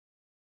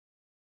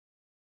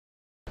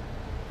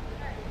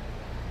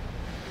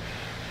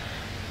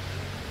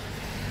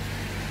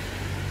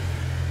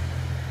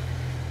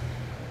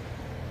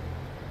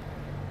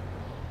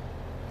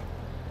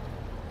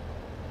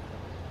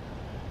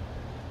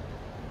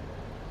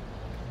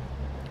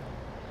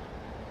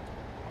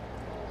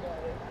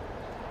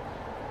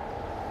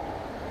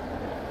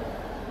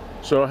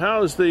So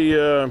how's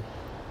the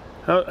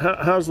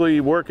how's the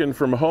working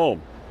from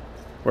home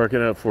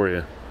working out for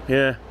you?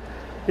 Yeah,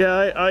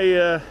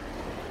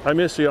 I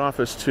miss the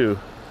office too.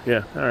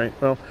 Yeah, all right.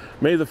 Well,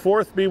 may the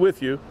 4th be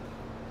with you.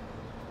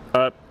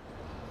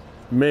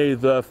 May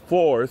the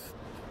 4th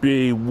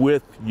be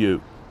with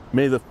you.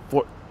 May the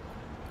 4th.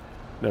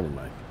 Never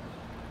mind.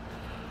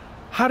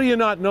 How do you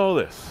not know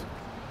this?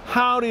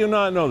 How do you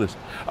not know this?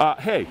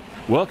 Hey,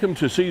 welcome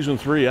to Season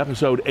 3,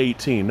 Episode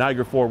 18,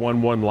 Niagara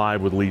 411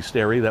 Live with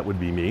Sterry. That would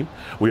be me.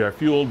 We are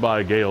fueled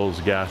by Gale's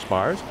Gas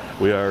Bars.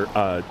 We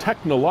are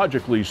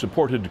technologically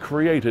supported,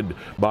 created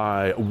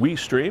by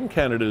WeeStream,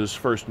 Canada's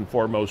first and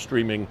foremost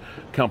streaming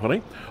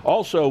company.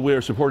 Also, we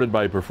are supported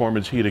by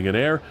Performance Heating and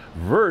Air,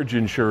 Verge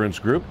Insurance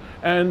Group,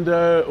 and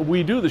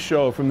we do the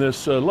show from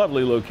this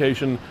lovely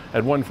location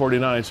at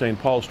 149 St.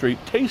 Paul Street.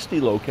 Tasty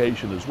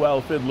location as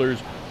well,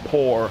 Fiddler's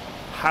Pour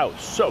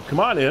House. So come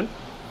on in.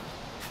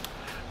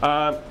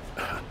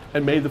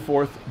 And may the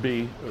 4th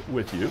be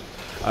with you.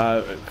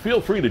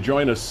 Feel free to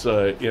join us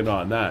in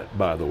on that,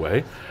 by the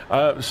way.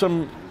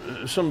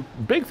 Some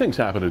big things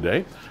happen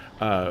today.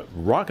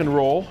 Rock and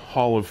Roll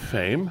Hall of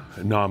Fame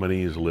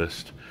nominees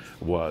list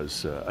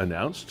was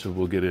announced.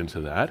 We'll get into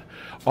that.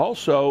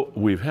 Also,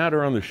 we've had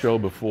her on the show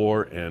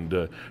before,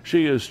 and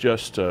she is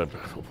just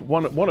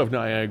one of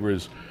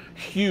Niagara's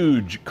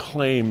huge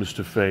claims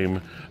to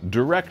fame.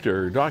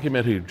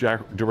 Documentary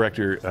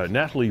director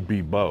Natalie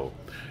Bibeau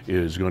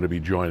is going to be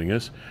joining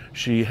us.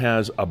 She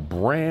has a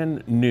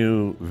brand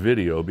new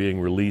video being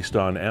released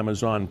on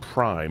Amazon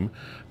Prime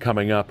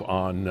coming up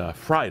on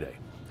Friday.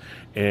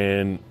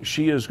 And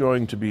she is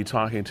going to be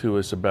talking to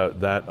us about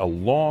that, a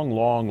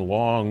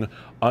long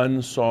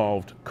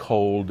unsolved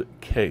cold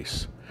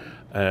case.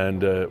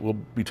 And we'll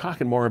be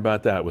talking more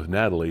about that with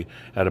Natalie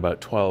at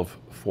about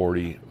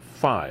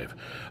 12:45.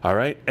 All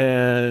right,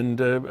 and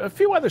a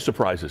few other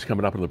surprises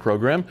coming up in the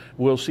program.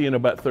 We'll see you in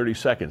about 30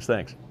 seconds.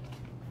 Thanks.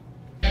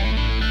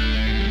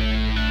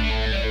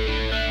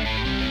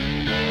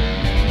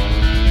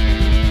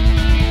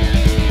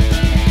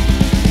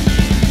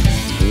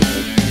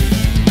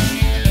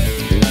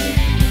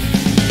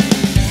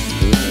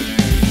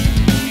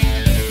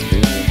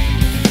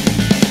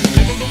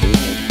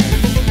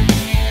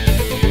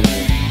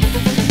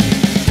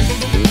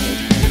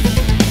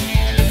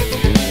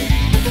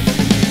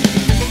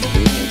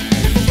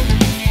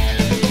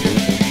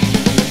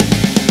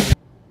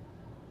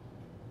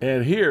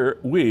 And here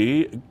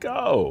we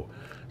go.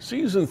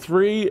 Season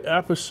 3,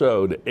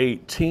 Episode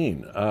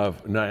 18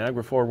 of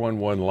Niagara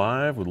 411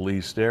 Live with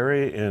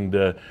Sterry. And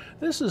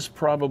this is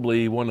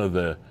probably one of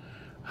the,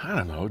 I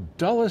don't know,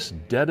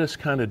 dullest, deadest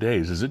kind of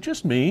days. Is it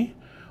just me?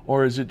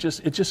 Or is it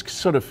just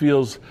sort of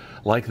feels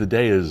like the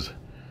day is,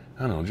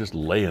 I don't know, just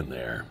laying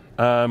there.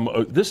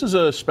 This is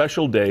a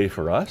special day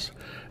for us,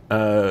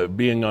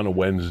 being on a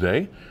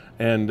Wednesday.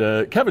 And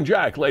Kevin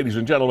Jack, ladies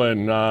and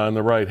gentlemen, on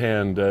the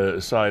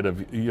right-hand side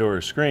of your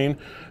screen.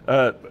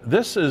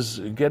 This is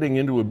getting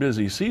into a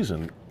busy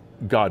season,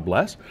 God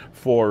bless,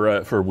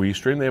 for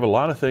WeeStream. They have a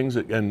lot of things,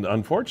 and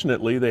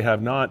unfortunately, they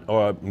have not,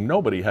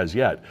 nobody has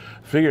yet,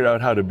 figured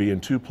out how to be in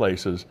two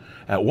places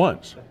at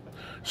once.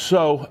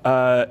 So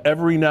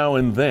every now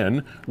and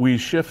then we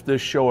shift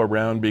this show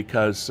around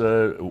because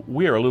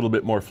we are a little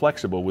bit more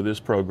flexible with this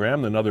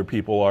program than other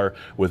people are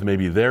with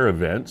maybe their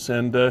events.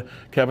 And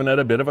Kevin had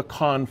a bit of a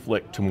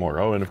conflict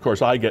tomorrow, and of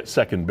course I get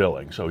second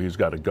billing, so he's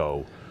got to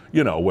go,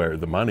 you know, where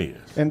the money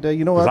is. And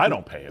you know what? I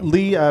don't pay him.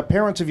 Lee,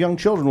 parents of young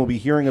children will be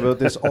hearing about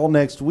this all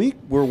next week.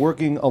 We're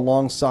working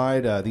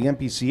alongside the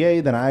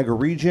MPCA, the Niagara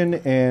region,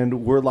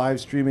 and we're live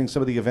streaming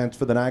some of the events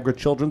for the Niagara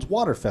Children's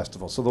Water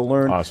Festival. So they'll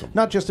learn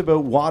not just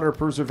about water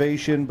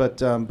preservation,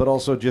 but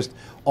also just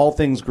all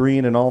things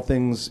green and all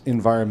things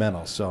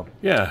environmental. So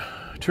yeah.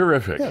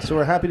 Terrific. Yeah, so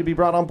we're happy to be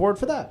brought on board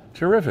for that.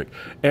 Terrific.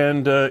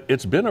 And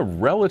it's been a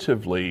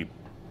relatively,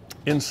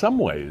 in some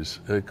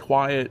ways, a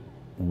quiet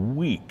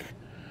week.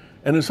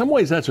 And in some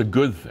ways, that's a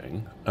good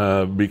thing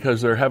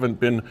because there haven't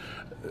been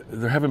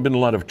a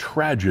lot of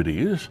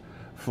tragedies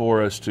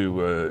for us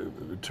to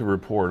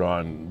report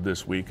on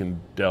this week and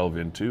delve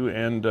into,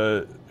 and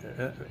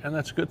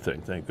that's a good thing,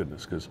 thank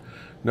goodness, because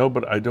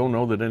I don't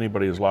know that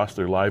anybody has lost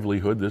their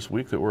livelihood this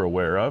week that we're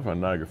aware of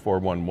on Niagara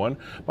 411.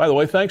 By the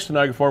way, thanks to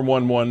Niagara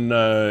 411,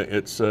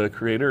 its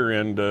creator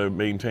and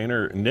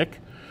maintainer Nick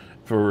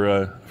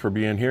for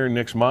being here.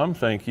 Nick's mom,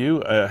 thank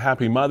you.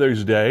 Happy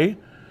Mother's Day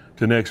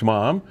to Nick's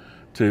mom,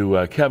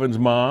 to Kevin's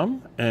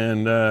mom,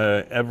 and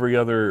every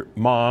other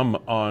mom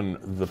on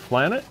the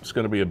planet. It's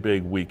going to be a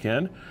big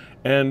weekend.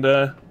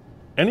 And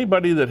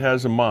anybody that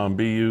has a mom,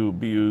 be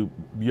you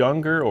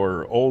younger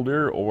or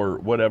older or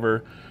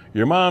whatever,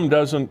 your mom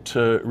doesn't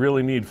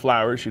really need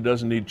flowers. She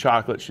doesn't need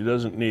chocolate. She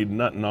doesn't need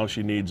nothing. All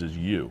she needs is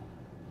you.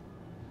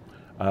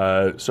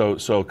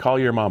 So call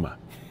your mama,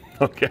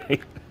 okay?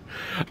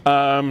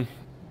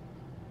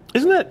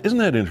 Isn't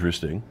that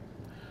interesting?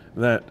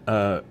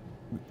 That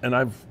and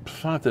I've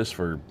thought this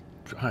for,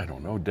 I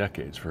don't know,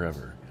 decades,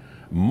 forever.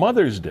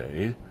 Mother's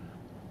Day,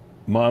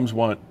 moms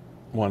want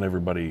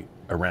everybody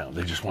around.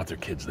 They just want their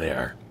kids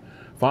there.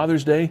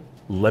 Father's Day,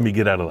 let me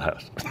get out of the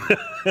house.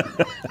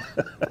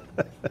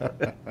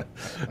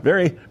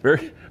 Very,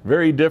 very,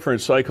 very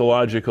different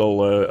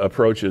psychological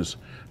approaches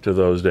to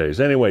those days.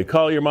 Anyway,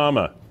 call your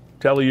mama.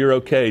 Tell her you're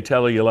okay.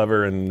 Tell her you love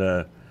her,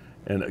 and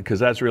because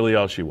that's really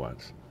all she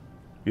wants.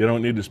 You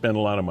don't need to spend a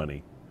lot of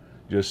money.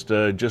 Just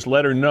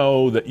let her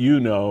know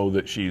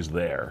that she's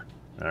there.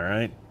 All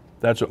right?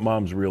 That's what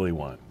moms really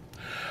want.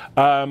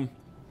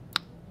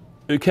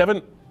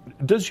 Kevin,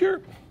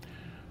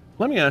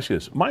 let me ask you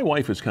this. My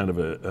wife is kind of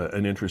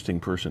an interesting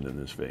person in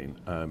this vein.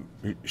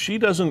 She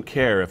doesn't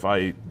care if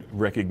I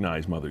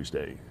recognize Mother's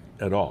Day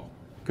at all,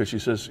 because she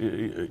says,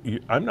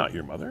 I'm not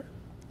your mother.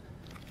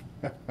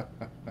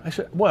 I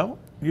said, well,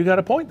 you got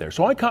a point there.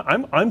 So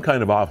I'm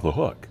kind of off the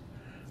hook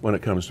when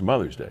it comes to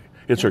Mother's Day.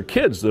 It's her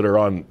kids that are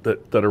on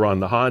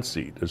the hot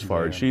seat as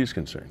far as she's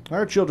concerned.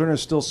 Our children are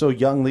still so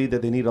young, Lee,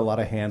 that they need a lot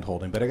of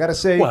hand-holding. But I got to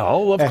say,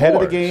 ahead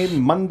of the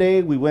game,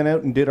 Monday, we went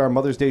out and did our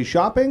Mother's Day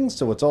shopping,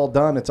 so it's all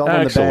done. It's all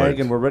in the bag,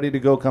 and we're ready to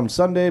go come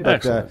Sunday.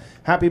 But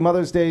happy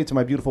Mother's Day to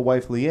my beautiful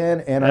wife,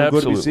 Leanne, and I'm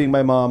going to be seeing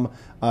my mom,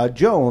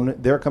 Joan.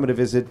 They're coming to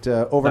visit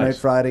overnight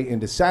Friday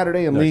into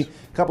Saturday. And Lee,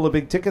 a couple of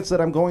big tickets that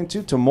I'm going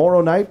to.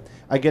 Tomorrow night,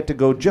 I get to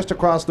go just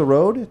across the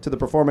road to the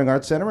Performing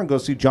Arts Center and go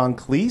see John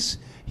Cleese.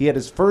 He had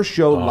his first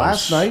show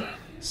last night,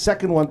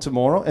 second one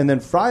tomorrow, and then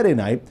Friday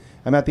night,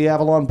 I'm at the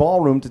Avalon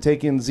Ballroom to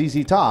take in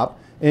ZZ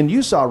Top, and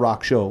you saw a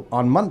rock show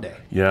on Monday.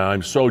 Yeah,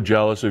 I'm so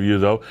jealous of you,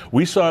 though.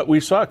 We saw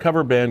a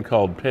cover band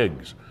called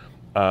Pigs,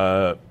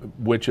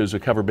 which is a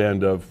cover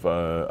band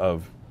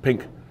of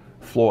Pink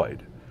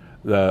Floyd.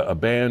 A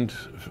band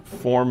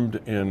formed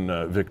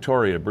in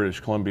Victoria, British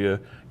Columbia,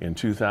 in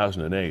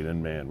 2008,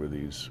 and man,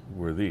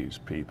 were these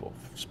people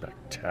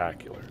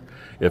spectacular.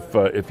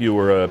 If you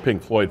were a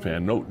Pink Floyd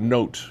fan,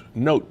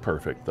 note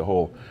perfect, the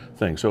whole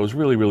thing. So it was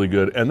really, really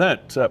good. And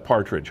that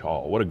Partridge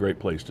Hall, what a great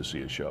place to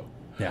see a show.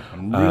 Yeah,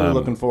 I'm really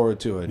looking forward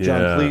to it.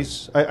 John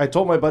Cleese, I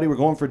told my buddy we're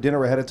going for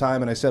dinner ahead of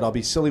time, and I said I'll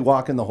be silly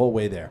walking the whole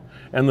way there.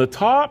 And the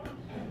Top,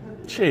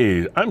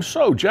 gee, I'm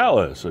so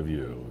jealous of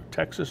you,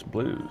 Texas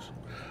Blues.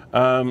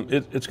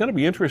 It's going to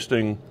be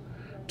interesting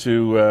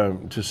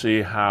to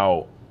see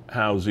how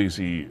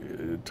ZZ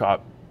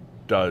Top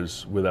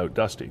does without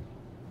Dusty,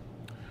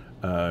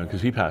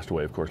 because he passed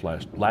away, of course,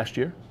 last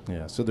year.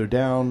 Yeah, so they're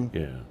down.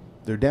 Yeah,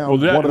 they're down.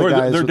 One of the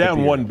guys they're with down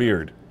the beard. one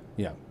beard.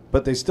 Yeah,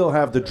 but they still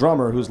have the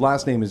drummer whose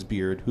last name is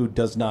Beard, who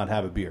does not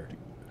have a beard.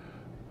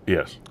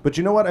 Yes, but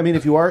you know what? I mean,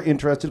 if you are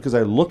interested, because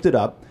I looked it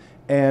up,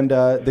 and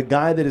the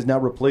guy that is now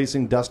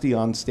replacing Dusty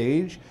on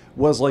stage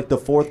was like the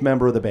fourth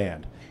member of the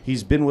band.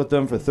 He's been with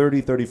them for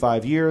 30,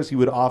 35 years. He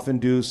would often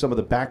do some of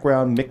the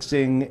background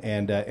mixing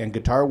and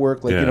guitar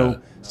work,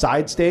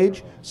 side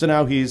stage. So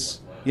now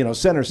he's,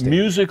 center stage.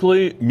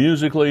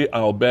 Musically,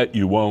 I'll bet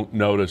you won't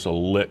notice a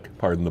lick,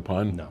 pardon the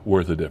pun,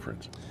 worth a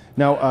difference.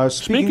 Now,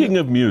 speaking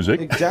of music.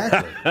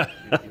 Exactly.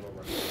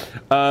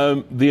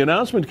 The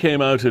announcement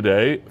came out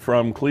today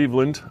from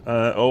Cleveland,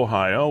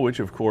 Ohio,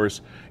 which, of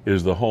course,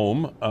 is the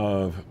home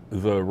of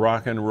the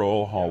Rock and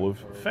Roll Hall of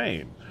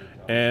Fame.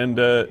 And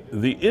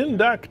the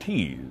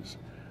inductees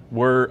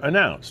were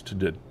announced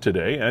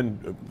today,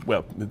 and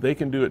well, they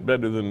can do it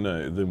better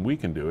than we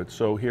can do it.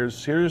 So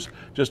here's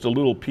just a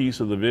little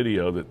piece of the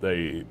video that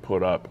they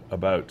put up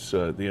about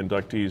the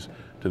inductees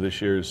to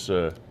this year's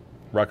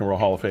Rock and Roll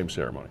Hall of Fame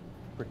ceremony.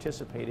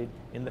 Participated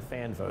in the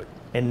fan vote,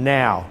 and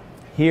now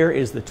here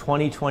is the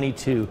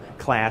 2022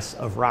 class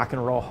of Rock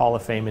and Roll Hall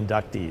of Fame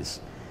inductees.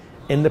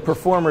 In the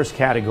performers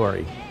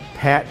category,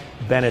 Pat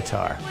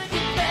Benatar,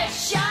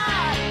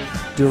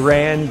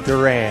 Duran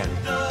Duran,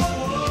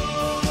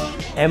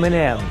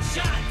 Eminem,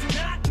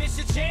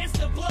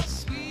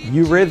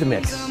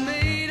 Eurythmics,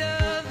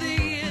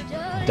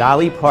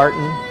 Dolly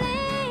Parton,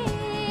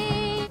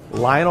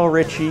 Lionel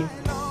Richie,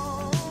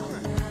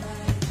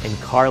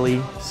 and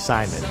Carly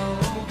Simon.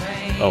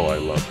 Oh, I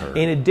love her.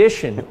 In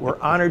addition, we're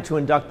honored to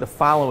induct the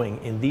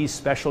following in these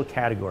special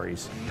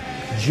categories: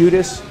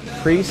 Judas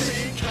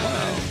Priest,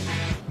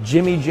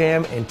 Jimmy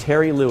Jam and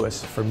Terry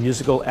Lewis for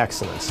musical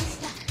excellence,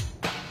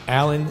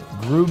 Alan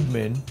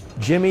Grubman,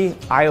 Jimmy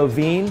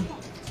Iovine,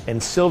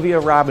 and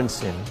Sylvia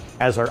Robinson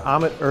as our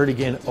Ahmet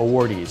Ertegun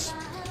awardees,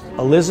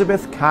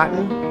 Elizabeth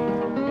Cotton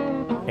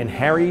and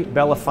Harry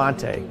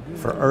Belafonte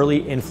for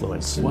early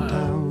influence.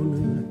 Wow.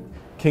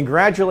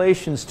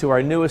 Congratulations to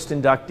our newest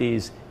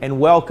inductees and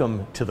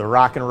welcome to the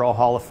Rock and Roll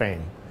Hall of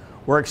Fame.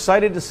 We're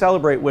excited to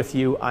celebrate with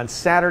you on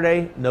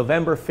Saturday,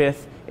 November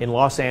 5th in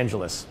Los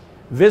Angeles.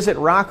 Visit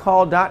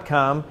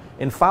rockhall.com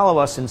and follow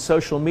us in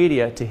social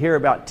media to hear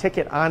about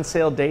ticket on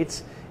sale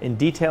dates and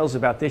details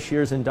about this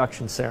year's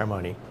induction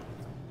ceremony.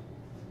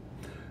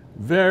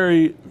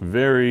 Very,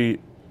 very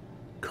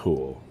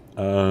cool.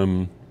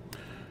 The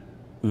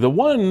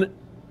one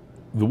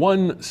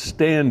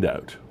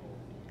standout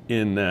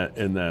in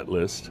that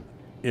list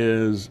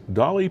is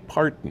Dolly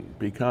Parton,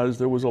 because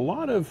there was a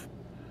lot of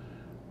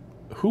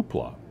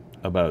hoopla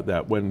about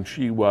that when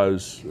she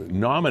was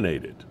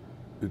nominated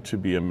to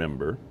be a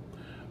member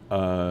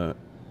of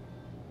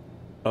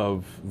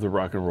the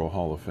Rock and Roll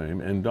Hall of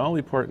Fame. And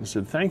Dolly Parton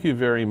said, "Thank you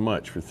very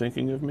much for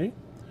thinking of me.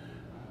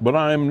 But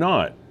I'm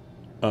not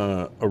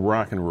a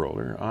rock and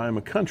roller. I'm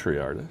a country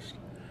artist.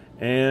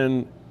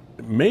 And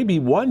maybe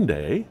one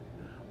day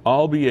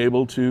I'll be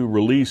able to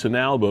release an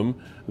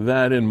album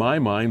that, in my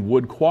mind,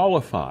 would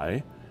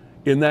qualify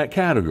in that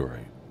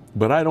category.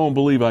 But I don't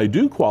believe I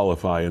do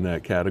qualify in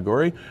that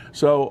category,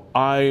 so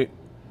I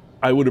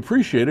would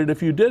appreciate it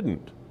if you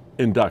didn't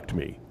induct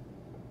me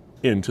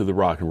into the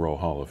Rock and Roll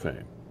Hall of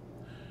Fame.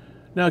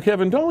 Now,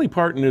 Kevin, Dolly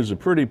Parton is a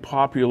pretty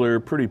popular,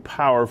 pretty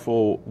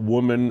powerful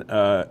woman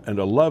and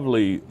a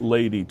lovely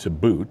lady to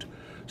boot.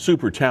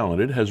 Super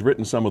talented, has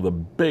written some of the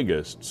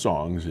biggest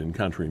songs in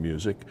country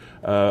music.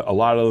 A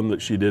lot of them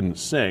that she didn't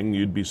sing,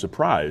 you'd be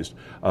surprised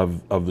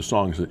of the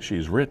songs that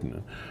she's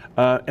written.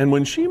 And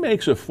when she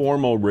makes a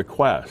formal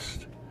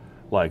request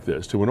like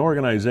this to an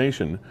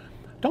organization,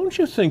 don't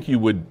you think you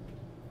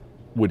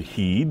would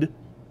heed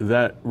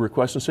that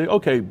request and say,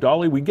 okay,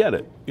 Dolly, we get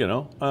it, you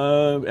know,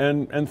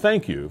 and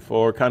thank you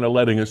for kind of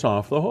letting us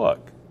off the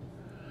hook.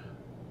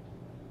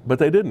 But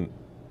they didn't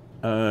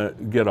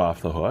get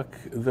off the hook.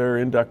 They're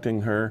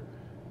inducting her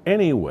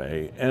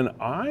anyway, and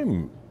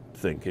I'm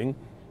thinking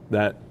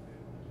that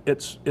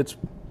it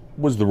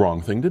was the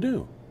wrong thing to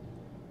do.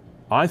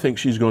 I think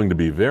she's going to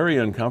be very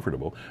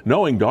uncomfortable.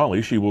 Knowing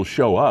Dolly, she will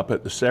show up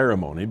at the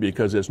ceremony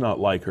because it's not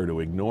like her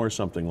to ignore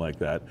something like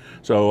that.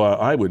 So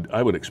I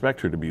would expect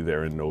her to be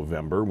there in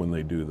November when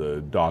they do the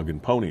dog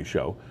and pony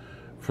show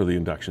for the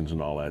inductions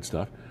and all that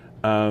stuff.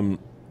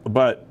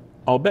 But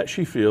I'll bet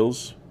she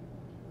feels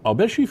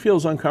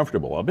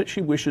uncomfortable. I'll bet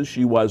she wishes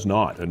she was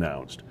not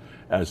announced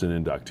as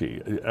an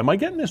inductee. Am I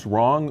getting this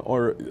wrong,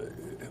 or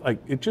like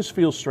it just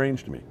feels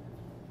strange to me?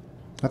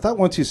 I thought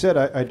once you said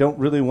I don't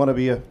really want to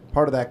be a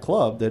part of that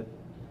club, that,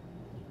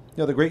 you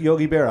know, the great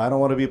Yogi Berra, I don't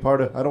want to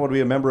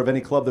be a member of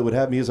any club that would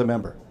have me as a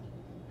member.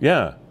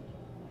 Yeah,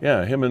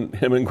 him and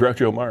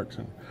Groucho Marx.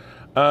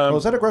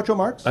 Was that a Groucho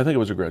Marx? I think it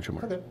was a Groucho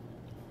Marx. Okay.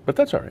 But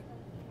that's all right.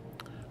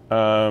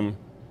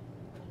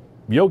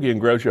 Yogi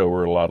and Groucho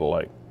were a lot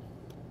alike,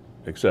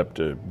 except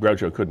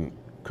Groucho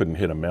couldn't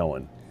hit a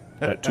melon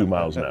at 2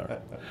 miles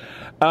an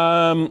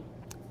hour.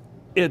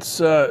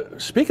 It's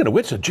speaking of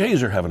which, the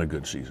Jays are having a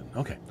good season.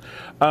 Okay.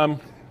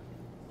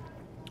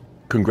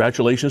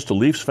 Congratulations to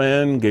Leafs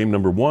fan. Game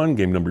number 1,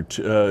 game number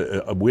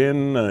 2, a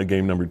win.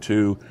 Game number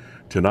 2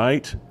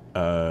 tonight.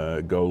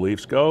 Go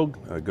Leafs, go.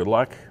 Good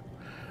luck.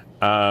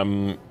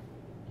 While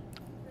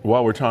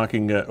we're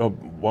talking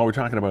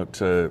about,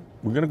 we're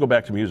going to go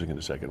back to music in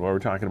a second. While we're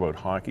talking about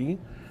hockey,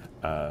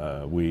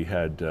 we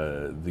had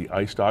the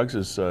Ice Dogs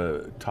as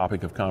a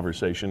topic of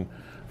conversation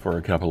for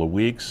a couple of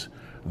weeks.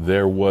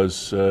 There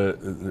was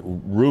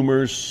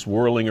rumors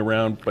swirling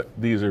around, but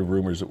these are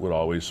rumors that would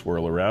always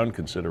swirl around,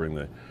 considering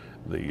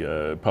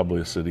the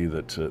publicity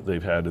that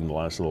they've had in the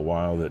last little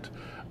while, that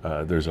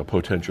there's a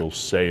potential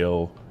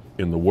sale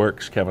in the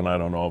works. Kevin, I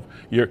don't know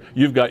if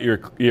you've got your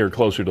ear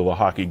closer to the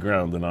hockey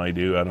ground than I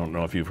do. I don't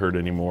know if you've heard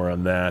any more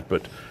on that,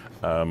 but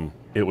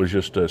it was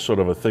just a sort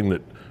of a thing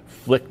that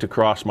flicked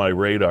across my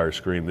radar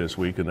screen this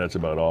week, and that's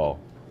about all.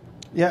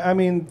 Yeah, I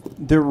mean,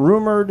 they're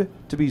rumored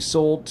to be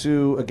sold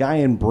to a guy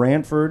in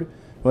Brantford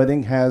who I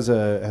think has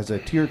a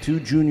Tier 2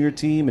 junior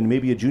team and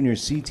maybe a Junior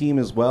C team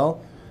as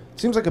well.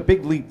 Seems like a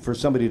big leap for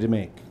somebody to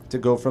make, to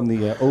go from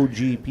the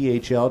OG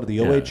PHL to the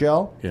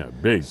OHL. Yeah,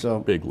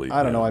 big leap.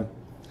 I don't know.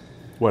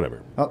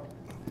 Whatever.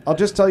 I'll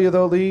just tell you,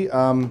 though, Lee,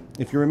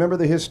 if you remember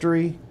the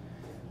history,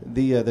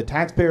 the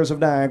taxpayers of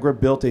Niagara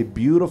built a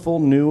beautiful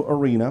new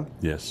arena.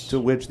 Yes. To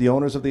which the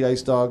owners of the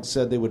Ice Dogs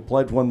said they would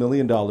pledge $1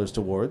 million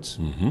towards,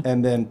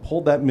 and then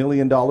pulled that $1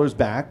 million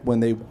back when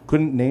they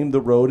couldn't name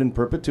the road in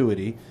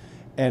perpetuity.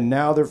 And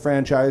now their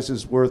franchise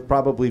is worth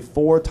probably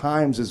 4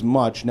 times as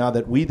much now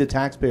that we, the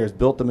taxpayers,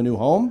 built them a new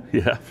home.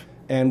 Yeah.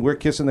 And we're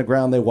kissing the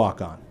ground they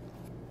walk on.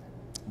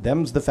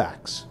 Them's the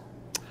facts.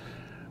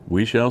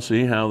 We shall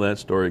see how that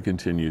story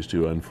continues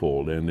to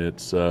unfold, and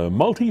it's a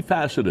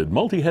multifaceted,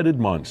 multi-headed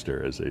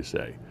monster, as they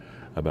say,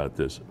 about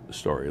this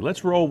story.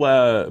 Let's roll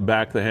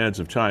back the hands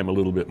of time a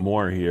little bit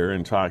more here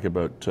and talk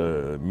about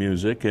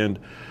music and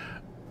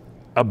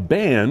a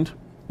band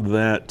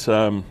that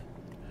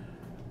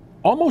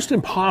almost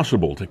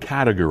impossible to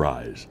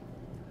categorize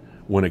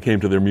when it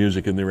came to their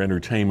music and their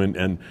entertainment,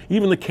 and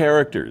even the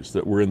characters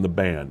that were in the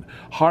band.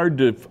 Hard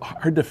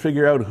to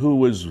figure out who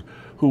was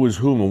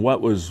whom and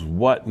what was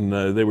what, and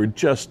they were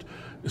just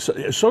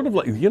sort of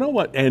like, you know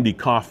what Andy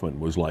Kaufman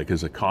was like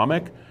as a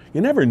comic?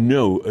 You never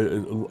knew,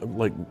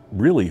 like,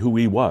 really who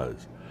he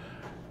was.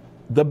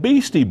 The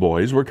Beastie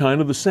Boys were kind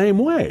of the same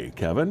way,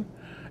 Kevin,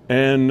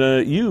 and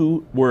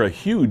you were a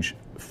huge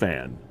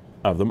fan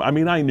of them. I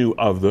mean, I knew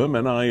of them,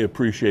 and I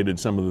appreciated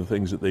some of the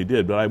things that they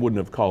did, but I wouldn't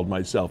have called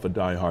myself a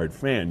diehard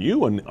fan.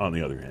 You, on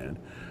the other hand,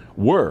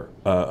 were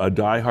a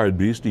diehard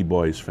Beastie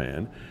Boys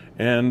fan,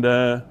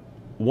 and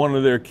one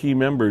of their key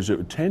members,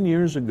 10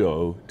 years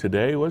ago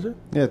today, was it?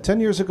 Yeah, 10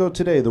 years ago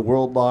today, the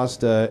world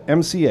lost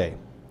MCA,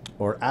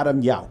 or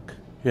Adam Yauch.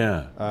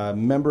 Yeah.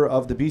 Member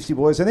of the Beastie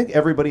Boys. I think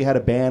everybody had a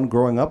band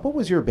growing up. What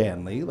was your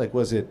band, Lee? Like,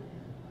 was it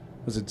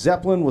Was it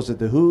Zeppelin? Was it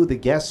The Who? The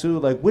Guess Who?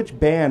 Like, which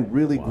band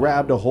really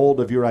grabbed a hold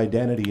of your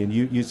identity and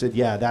you said,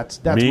 yeah,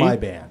 that's Me? my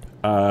band?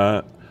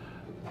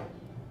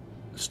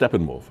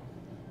 Steppenwolf.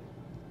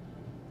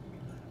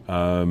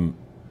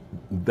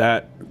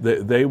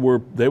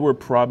 They were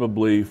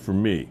probably, for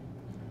me,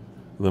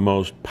 the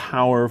most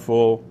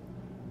powerful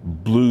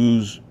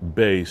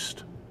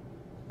blues-based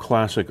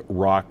classic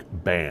rock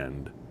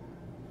band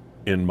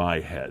in my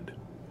head.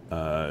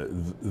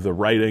 The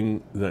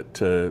writing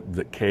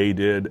that Kay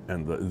did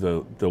and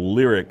the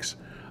lyrics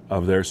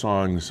of their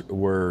songs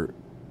were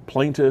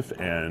plaintive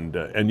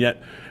and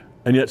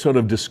yet sort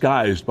of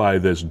disguised by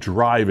this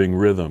driving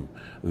rhythm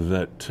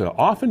that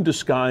often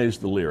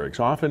disguised the lyrics.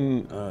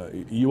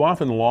 You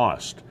often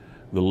lost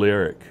the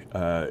lyric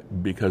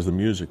because the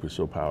music was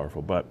so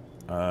powerful. But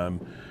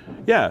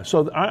yeah,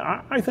 so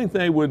I think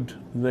they would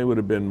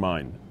have been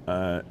mine.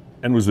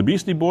 And was the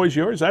Beastie Boys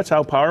yours? That's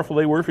how powerful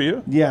they were for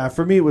you? Yeah,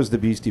 for me it was the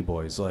Beastie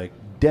Boys, like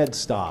dead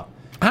stop.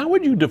 How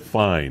would you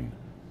define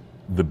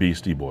the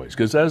Beastie Boys?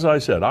 Because as I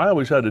said, I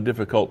always had a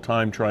difficult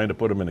time trying to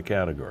put them in a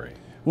category.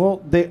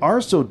 Well, they are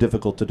so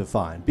difficult to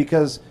define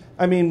because,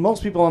 I mean,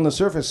 most people on the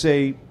surface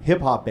say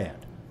hip-hop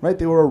band, right?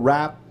 They were a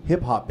rap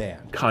hip-hop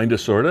band. Kinda,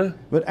 sorta.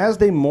 But as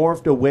they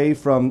morphed away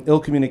from Ill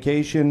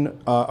Communication,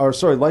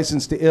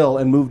 License to Ill,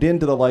 and moved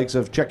into the likes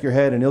of Check Your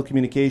Head and Ill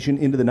Communication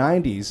into the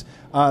 90s,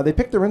 they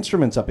picked their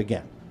instruments up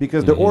again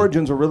because their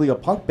origins were really a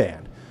punk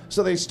band.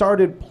 So they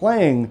started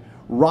playing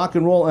rock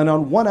and roll, and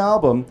on one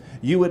album,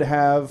 you would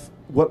have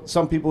what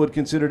some people would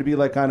consider to be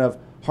like kind of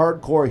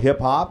hardcore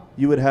hip-hop.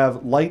 You would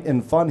have light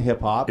and fun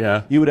hip-hop.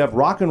 Yeah. You would have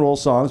rock and roll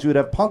songs. You would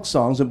have punk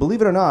songs. And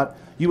believe it or not,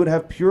 you would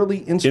have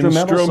purely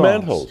instrumental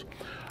songs.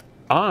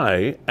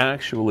 I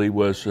actually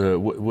was,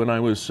 when I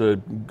was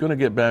going to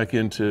get back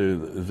into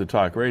the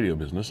talk radio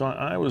business,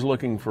 I was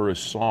looking for a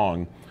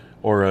song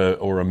or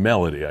a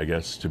melody, I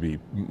guess, to be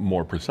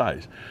more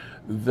precise,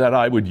 that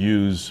I would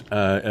use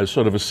as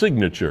sort of a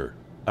signature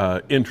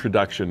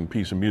introduction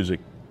piece of music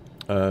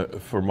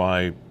for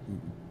my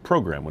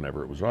program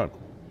whenever it was on.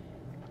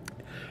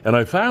 And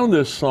I found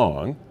this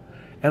song,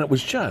 and it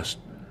was just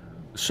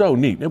so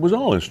neat. It was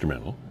all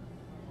instrumental.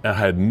 I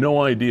had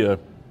no idea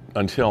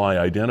until I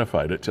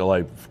identified it, till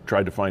I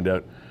tried to find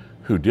out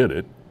who did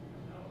it,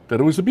 that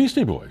it was the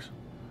Beastie Boys.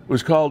 It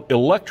was called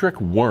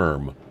Electric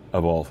Worm,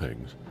 of all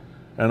things.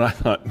 And I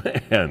thought,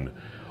 man,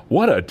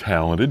 what a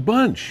talented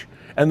bunch.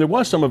 And there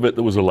was some of it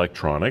that was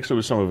electronics. There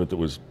was some of it that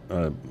was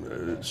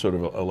sort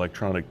of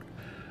electronically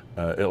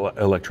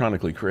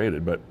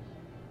created, but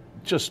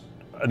just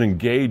an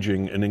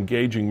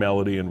engaging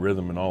melody and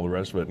rhythm and all the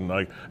rest of it.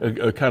 And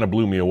it kind of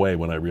blew me away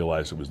when I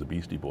realized it was the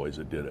Beastie Boys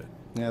that did it.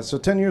 Yeah, so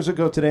 10 years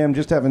ago today, I'm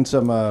just having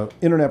some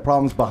internet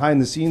problems behind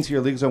the scenes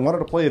here, Leagues. I wanted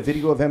to play a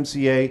video of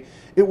MCA.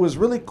 It was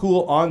really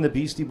cool on the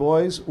Beastie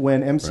Boys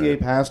when MCA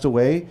passed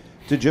away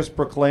to just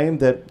proclaim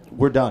that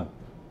we're done.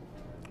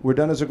 We're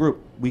done as a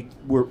group.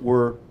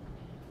 We're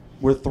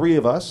three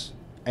of us,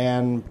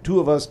 and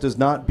two of us does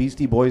not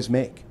Beastie Boys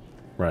make.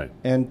 Right.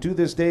 And to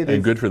this day,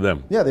 and good for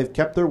them. Yeah, they've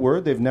kept their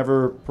word. They've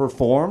never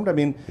performed. I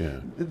mean,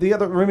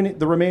 the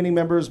remaining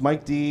members,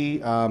 Mike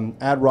D,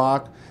 Ad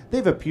Rock,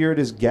 they've appeared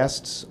as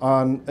guests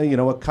on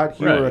a cut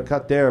here or a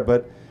cut there.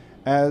 But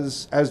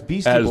as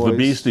Beastie Boys, the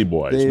Beastie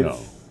Boys, no.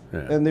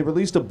 Yeah. And they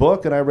released a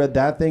book, and I read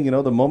that thing.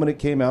 The moment it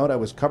came out, I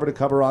was cover to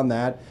cover on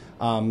that.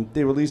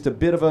 They released a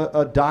bit of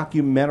a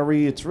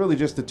documentary. It's really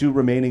just the two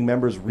remaining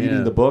members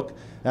reading the book.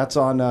 That's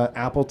on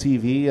Apple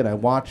TV, and I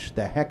watched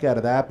the heck out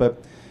of that.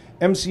 But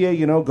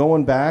MCA,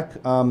 going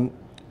back,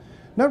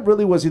 not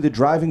really was he the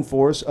driving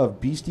force of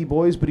Beastie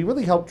Boys, but he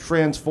really helped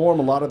transform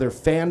a lot of their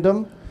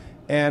fandom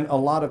and a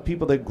lot of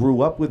people that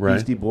grew up with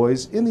Beastie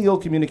Boys. In the Ill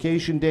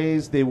Communication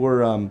days, they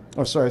were,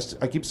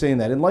 I keep saying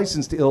that. In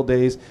License to Ill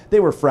days,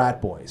 they were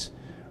frat boys,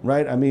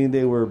 right? I mean,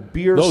 they were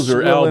beer Those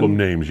are album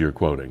names you're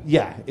quoting.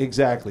 Yeah,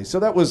 exactly. So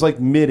that was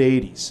like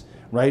mid-'80s,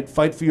 right?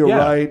 Fight for Your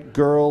Right,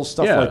 Girls,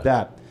 stuff like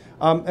that.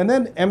 And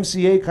then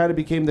MCA kind of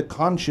became the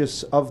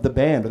conscience of the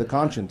band,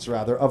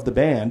 of the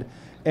band,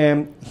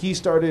 and he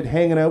started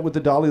hanging out with the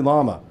Dalai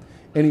Lama.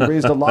 And he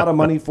raised a lot of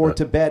money for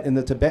Tibet in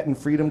the Tibetan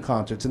freedom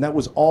concerts, and that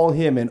was all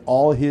him and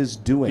all his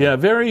doing. Yeah,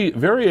 very,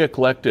 very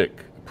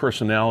eclectic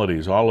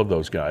personalities, all of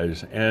those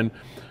guys. And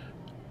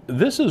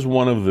this is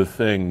one of the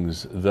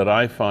things that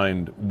I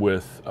find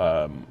with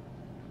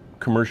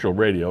commercial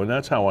radio, and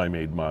that's how I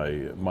made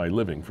my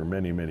living for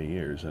many, many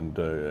years. And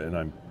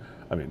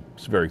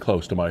it's very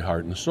close to my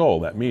heart and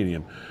soul, that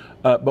medium.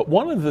 But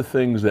one of the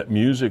things that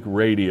music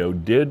radio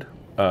did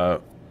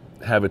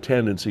have a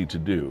tendency to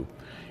do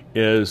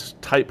is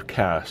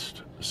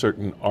typecast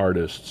certain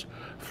artists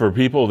for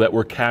people that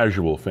were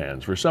casual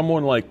fans. For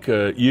someone like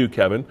you,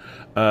 Kevin,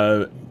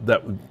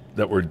 that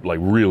were like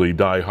really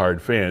diehard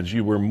fans,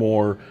 you were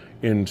more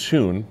in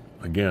tune,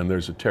 again,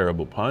 there's a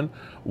terrible pun,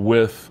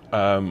 with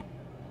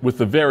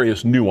the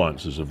various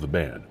nuances of the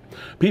band.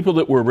 People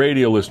that were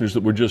radio listeners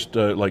that were just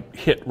like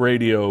hit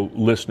radio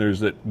listeners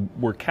that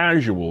were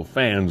casual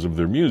fans of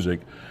their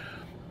music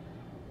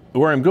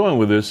where I'm going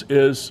with this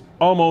is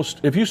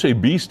almost, if you say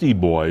Beastie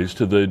Boys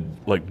to the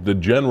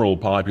general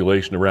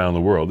population around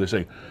the world, they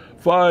say,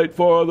 "Fight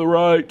for the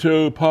right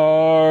to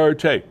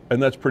partake,"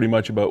 and that's pretty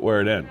much about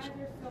where it ends.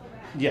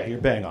 Yeah, you're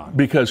bang on.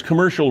 Because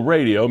commercial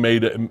radio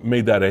made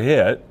that a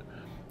hit,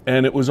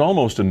 and it was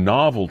almost a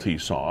novelty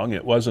song.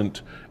 It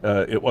wasn't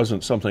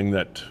something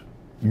that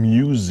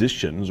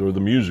musicians or the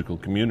musical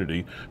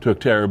community took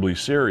terribly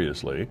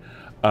seriously,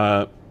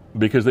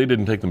 because they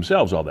didn't take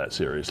themselves all that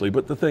seriously.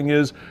 But the thing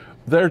is,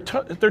 they're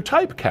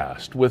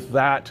typecast with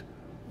that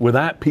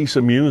piece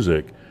of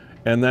music,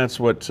 and that's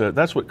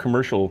what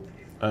commercial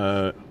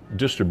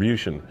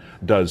distribution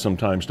does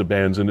sometimes to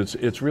bands, and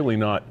it's really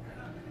not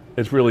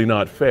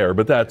fair.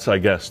 But that's, I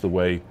guess, the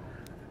way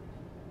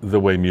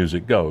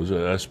music goes,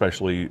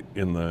 especially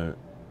in the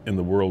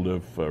world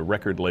of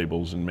record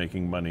labels and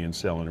making money and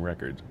selling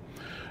records.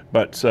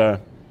 But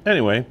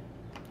anyway,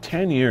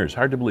 10 years.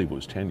 Hard to believe it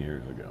was 10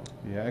 years ago.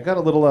 Yeah, I got a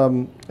little,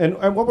 and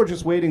while we're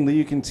just waiting, Lee,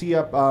 you can tee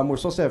up, we're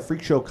supposed to have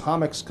Freak Show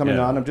Comics coming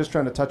on. I'm just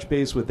trying to touch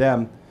base with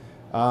them.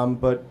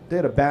 But they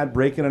had a bad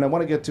break-in, and I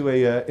want to get to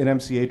an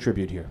MCA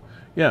tribute here.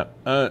 Yeah,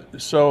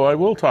 so I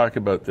will talk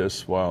about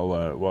this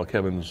while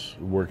Kevin's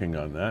working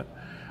on that.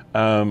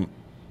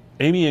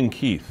 Amy and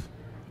Keith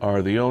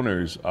are the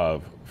owners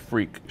of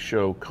Freak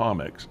Show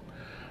Comics.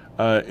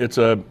 It's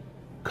a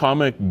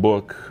comic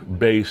book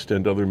based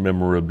and other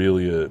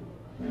memorabilia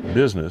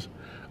business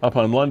up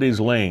on Lundy's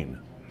Lane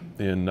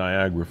in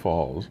Niagara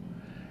Falls,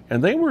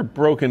 and they were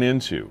broken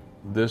into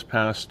this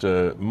past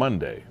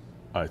Monday,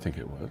 I think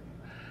it was,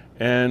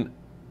 and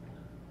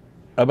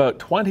about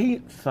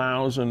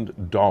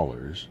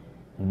 $20,000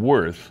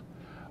 worth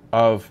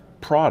of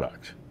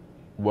product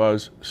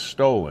was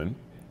stolen.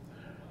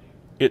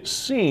 It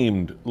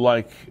seemed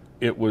like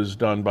it was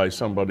done by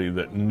somebody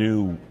that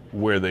knew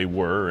where they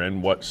were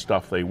and what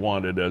stuff they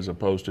wanted, as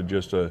opposed to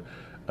just a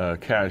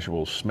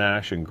casual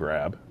smash and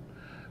grab.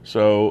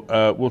 So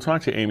we'll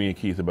talk to Amy and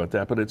Keith about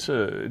that, but it's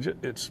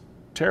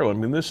terrible. I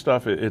mean, this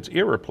stuff, it's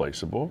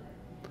irreplaceable,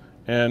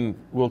 and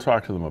we'll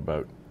talk to them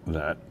about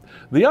that.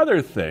 The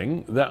other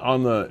thing that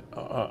on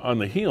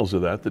the heels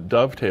of that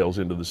dovetails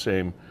into the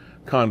same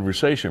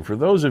conversation, for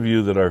those of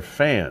you that are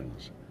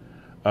fans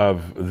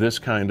of this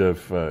kind of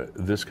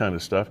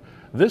stuff,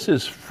 this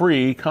is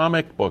Free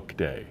Comic Book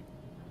Day.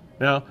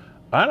 Now,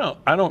 I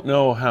don't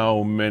know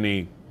how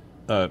many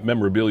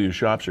memorabilia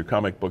shops or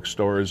comic book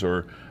stores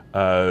or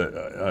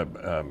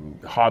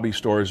hobby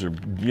stores or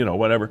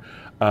whatever.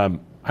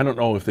 I don't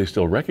know if they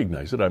still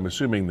recognize it. I'm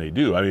assuming they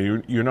do. I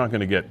mean, you're not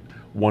going to get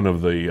one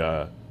of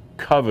the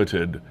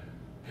coveted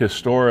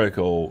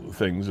historical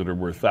things that are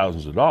worth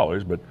thousands of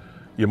dollars, but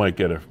you might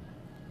get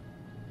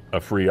a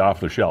free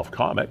off-the-shelf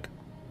comic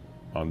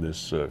on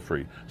this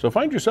free. So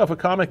find yourself a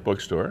comic book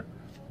store,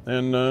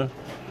 and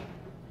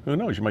who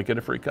knows, you might get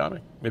a free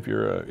comic if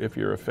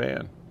you're a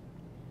fan.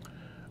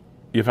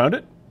 You found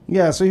it?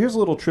 Yeah, so here's a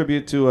little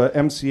tribute to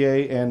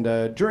MCA,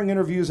 and during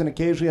interviews and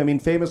occasionally, I mean,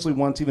 famously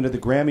once even at the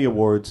Grammy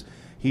Awards,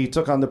 he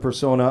took on the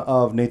persona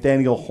of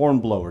Nathaniel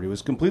Hornblower. He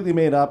was completely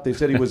made up. They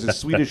said he was his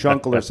Swedish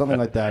uncle or something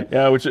like that.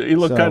 Yeah, which he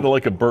looked kind of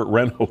like a Burt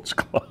Reynolds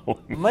clone.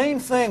 The main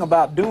thing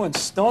about doing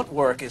stunt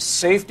work is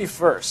safety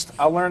first.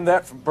 I learned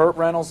that from Burt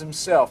Reynolds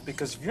himself,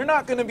 because if you're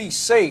not going to be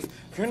safe,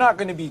 if you're not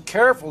going to be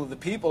careful of the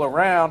people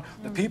around,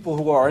 the people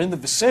who are in the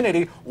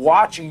vicinity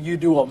watching you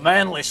do a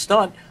manly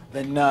stunt,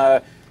 then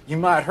you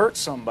might hurt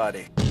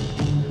somebody.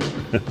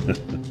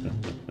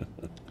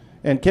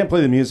 And can't play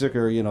the music,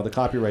 or the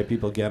copyright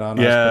people get on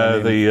us. Yeah,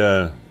 but, I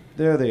mean,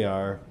 there they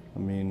are. I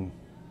mean,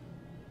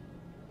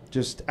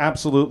 just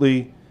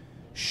absolutely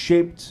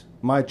shaped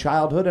my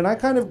childhood, and I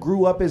kind of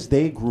grew up as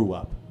they grew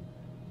up,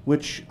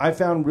 which I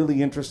found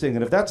really interesting.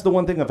 And if that's the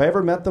one thing, if I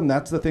ever met them,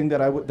 that's the thing that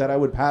I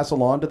would pass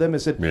along to them. I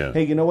said,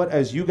 hey, you know what?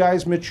 As you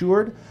guys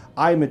matured,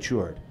 I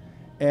matured,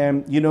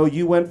 and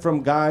you went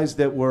from guys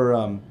that were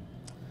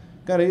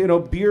kind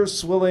of beer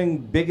swilling,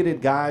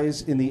 bigoted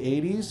guys in the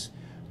 '80s.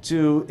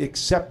 To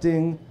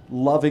accepting,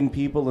 loving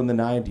people in the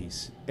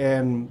 90s.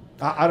 And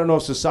I don't know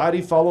if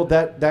society followed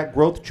that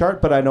growth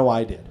chart, but I know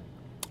I did.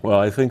 Well,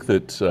 I think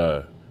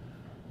that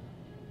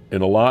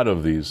in a lot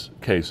of these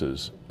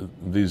cases,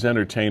 these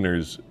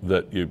entertainers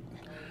that you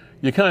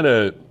kind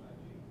of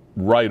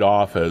write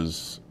off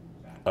as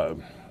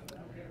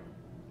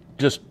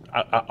just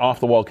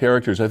off-the-wall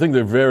characters, I think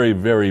they're very,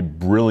 very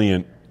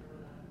brilliant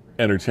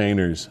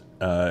entertainers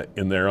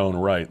in their own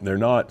right. They're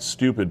not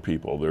stupid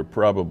people. They're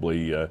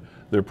probably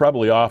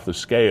off the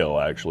scale,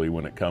 actually,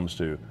 when it comes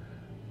to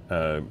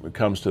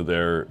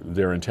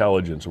their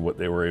intelligence and what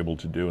they were able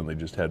to do, and they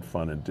just had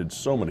fun and did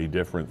so many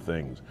different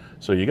things.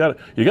 So you got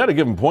to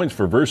give them points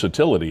for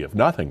versatility, if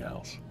nothing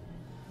else.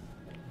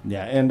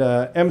 Yeah, and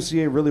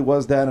MCA really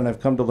was that, and I've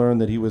come to learn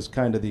that he was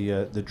kind of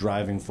the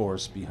driving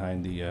force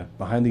behind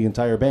the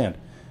entire band,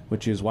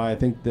 which is why I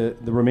think the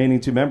remaining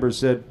two members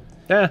said,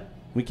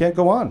 we can't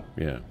go on.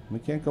 Yeah, we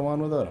can't go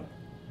on without him.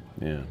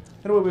 Yeah.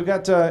 Anyway, we've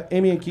got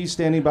Amy and Keith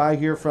standing by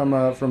here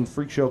from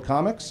Freak Show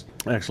Comics.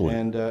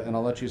 Excellent. And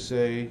I'll let you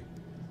say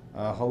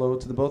hello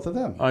to the both of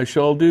them. I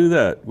shall do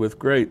that with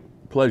great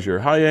Pleasure.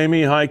 Hi,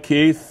 Amy. Hi,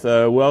 Keith.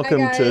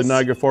 Welcome to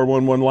Niagara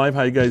 411 Live.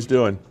 How you guys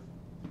doing?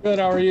 Good.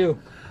 How are you?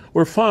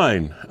 We're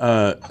fine.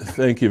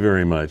 Thank you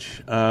very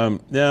much.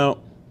 Now,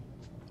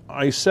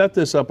 I set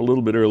this up a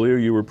little bit earlier.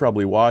 You were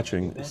probably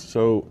watching.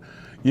 So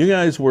you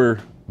guys were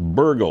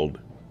burgled,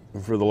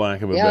 for the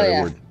lack of a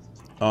better word,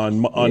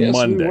 on yes,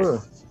 Monday. We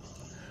were.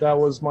 That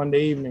was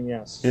Monday evening,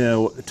 yes. Yeah.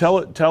 Well,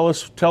 tell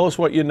us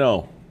what you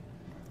know.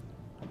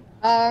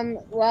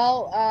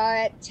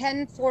 At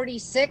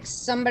 10:46,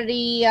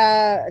 somebody,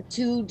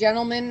 two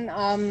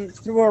gentlemen,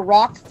 threw a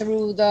rock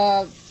through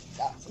the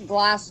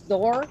glass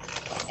door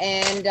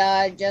and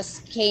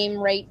just came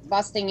right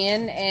busting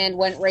in and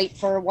went right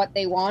for what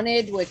they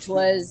wanted, which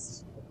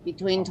was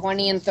between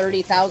 $20,000 and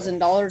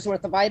 $30,000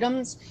 worth of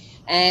items.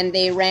 And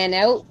they ran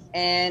out,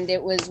 and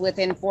it was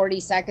within 40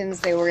 seconds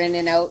they were in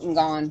and out and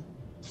gone.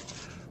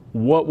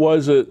 What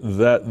was it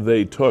that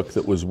they took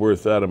that was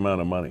worth that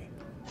amount of money?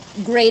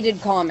 Graded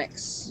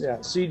comics. Yeah,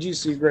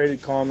 CGC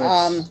graded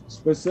comics.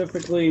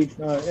 Specifically,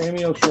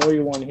 Amy will show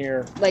you one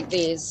here. Like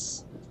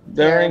these.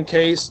 They're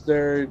encased.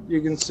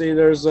 You can see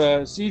there's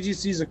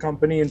CGC's a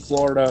company in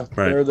Florida.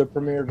 Right. They're the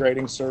premier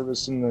grading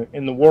service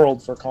in the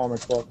world for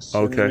comic books.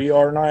 Okay. And we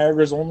are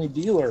Niagara's only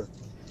dealer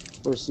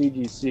for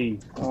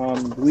CGC.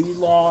 We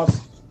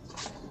lost,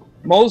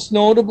 most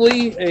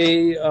notably,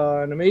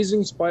 an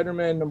Amazing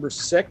Spider-Man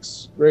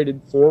 #6,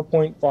 rated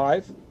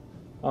 4.5.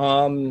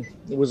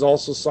 It was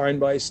also signed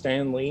by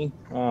Stan Lee.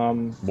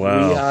 Wow.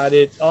 We had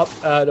it up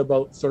at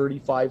about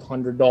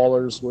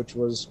 $3,500, which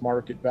was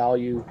market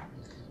value.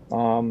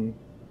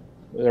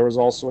 There was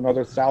also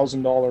another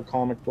 $1,000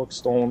 comic book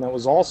stolen. That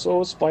was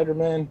also a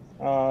Spider-Man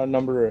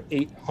number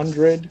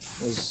 800.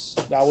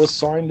 That was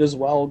signed as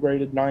well,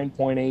 graded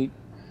 9.8.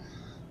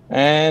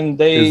 And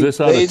is this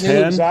out of 10?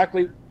 Knew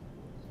exactly.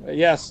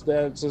 Yes,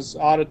 that's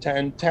out of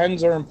 10.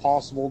 10s are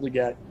impossible to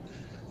get.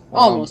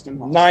 Almost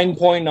impossible.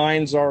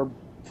 9.9s are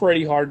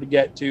pretty hard to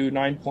get to.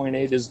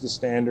 9.8 is the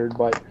standard,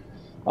 but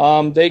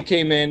they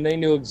came in. They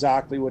knew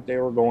exactly what they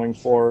were going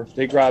for.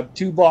 They grabbed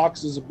 2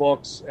 boxes of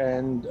books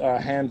and a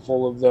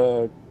handful of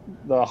the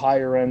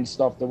higher end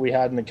stuff that we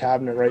had in the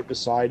cabinet right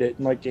beside it.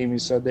 And like Amy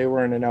said, they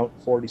were in and out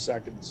in 40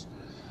 seconds.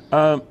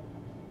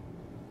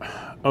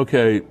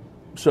 Okay,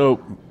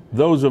 so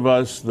those of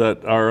us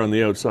that are on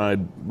the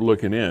outside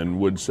looking in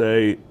would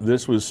say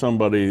this was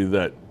somebody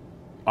that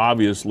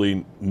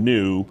obviously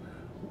knew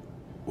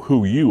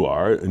who you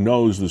are,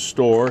 knows the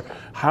store.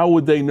 How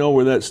would they know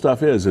where that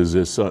stuff is? Is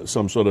this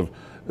some sort of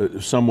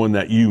someone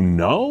that you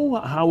know?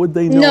 How would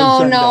they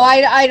know? No,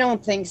 I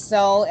don't think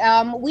so.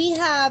 We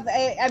have,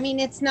 I mean,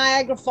 it's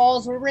Niagara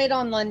Falls. We're right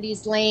on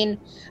Lundy's Lane.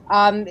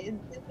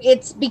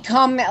 It's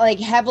become like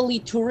heavily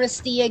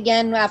touristy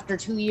again after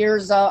 2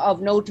 years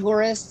of no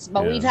tourists.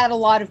 But we've had a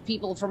lot of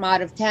people from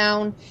out of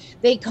town.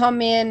 They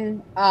come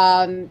in,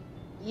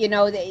 you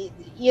know,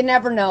 you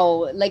never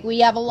know. Like, we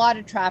have a lot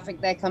of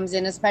traffic that comes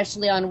in,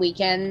 especially on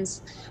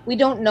weekends. We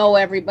don't know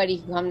everybody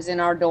who comes in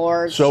our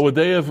doors. So would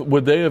they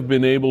have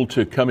been able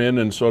to come in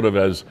and sort of,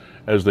 as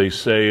they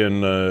say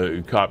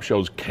in cop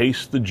shows,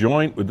 case the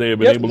joint? Would they have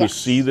been able to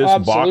see this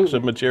box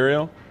of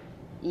material?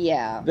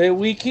 Yeah.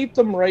 We keep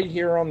them right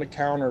here on the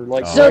counter,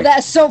 like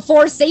so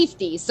for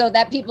safety, so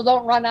that people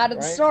don't run out of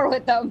the store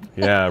with them.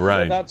 Yeah,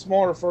 right. So that's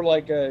more for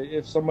like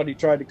if somebody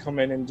tried to come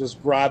in and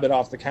just grab it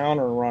off the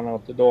counter and run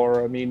out the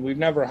door. I mean, we've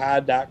never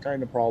had that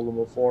kind of problem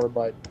before,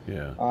 but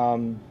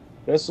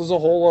this was a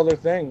whole other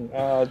thing.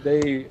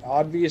 They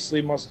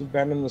obviously must have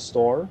been in the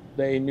store.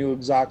 They knew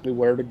exactly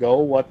where to go,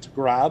 what to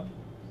grab.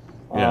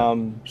 Yeah.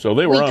 So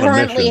they were on a mission. We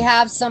currently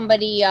have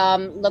somebody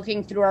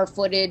looking through our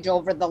footage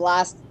over the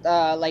last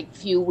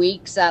few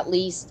weeks at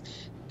least,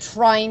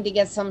 trying to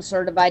get some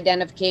sort of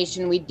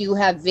identification. We do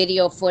have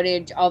video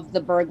footage of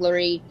the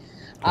burglary,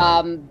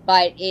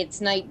 but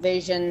it's night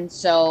vision,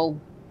 so.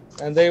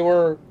 And they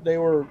were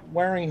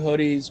wearing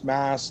hoodies,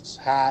 masks,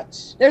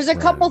 hats. There's a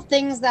couple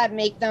things that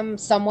make them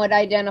somewhat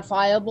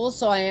identifiable,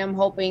 so I am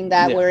hoping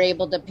that we're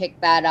able to pick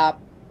that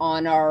up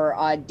on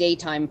our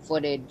daytime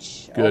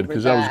footage. Good,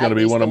 because that was going to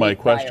be one of my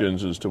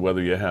questions as to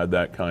whether you had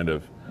that kind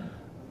of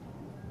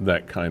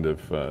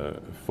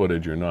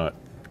footage or not.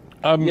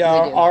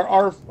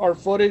 Our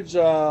footage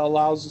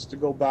allows us to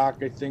go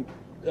back, I think,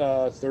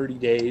 30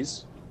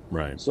 days.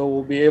 Right. So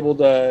we'll be able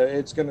to.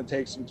 It's going to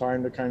take some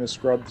time to kind of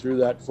scrub through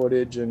that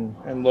footage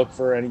and look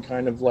for any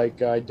kind of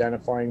like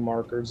identifying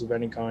markers of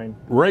any kind.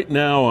 Right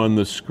now on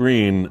the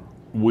screen,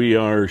 we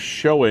are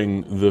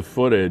showing the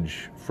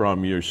footage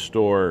from your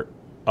store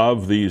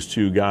of these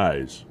two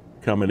guys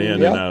coming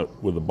in and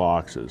out with the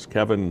boxes.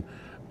 Kevin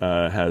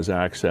has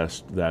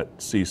accessed that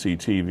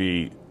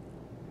CCTV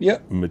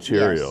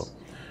material. Yes.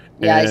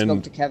 Yeah, I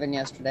spoke to Kevin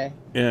yesterday.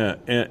 Yeah,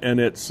 and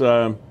it's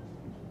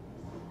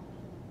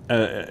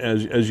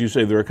as you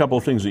say, there are a couple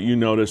of things that you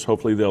notice.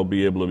 Hopefully they'll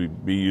be able to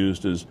be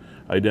used as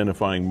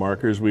identifying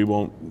markers. We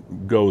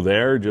won't go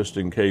there just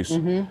in case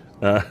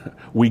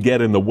we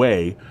get in the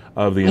way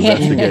of the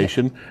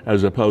investigation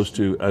as opposed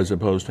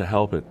to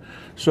help it.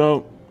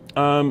 So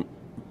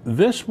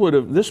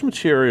this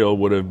material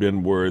would have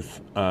been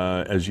worth,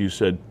 as you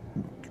said,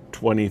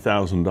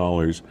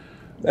 $20,000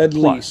 At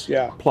plus, least,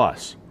 yeah.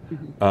 plus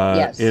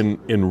Yes.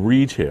 in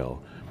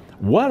retail.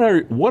 What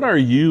are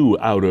you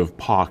out of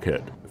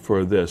pocket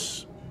for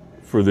this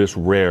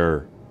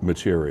rare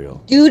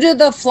material? Due to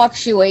the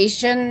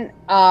fluctuation,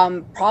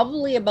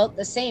 probably about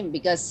the same,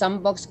 because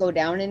some books go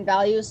down in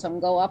value, some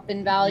go up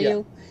in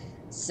value.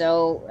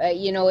 So,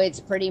 it's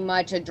pretty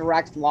much a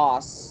direct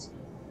loss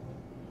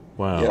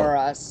Wow. for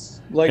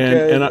us. Like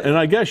And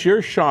I guess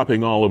you're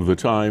shopping all of the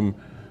time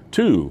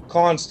too.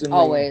 constantly,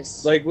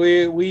 Always. Like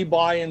we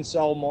buy and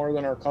sell more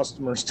than our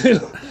customers do,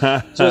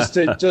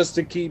 just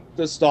to keep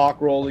the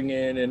stock rolling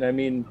in. And I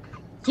mean,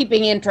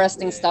 Keeping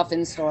interesting stuff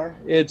in store.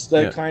 it's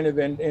the kind of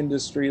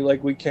industry,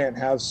 like, we can't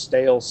have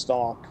stale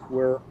stock.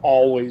 We're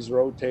always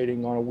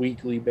rotating on a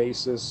weekly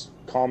basis.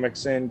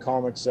 Comics in,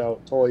 comics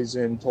out, toys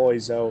in,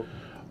 toys out.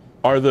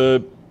 Are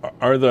the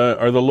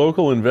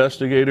local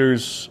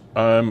investigators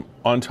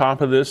on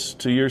top of this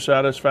to your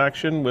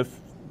satisfaction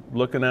with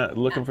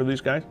looking for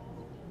these guys?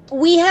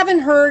 We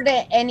haven't heard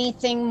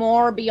anything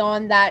more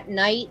beyond that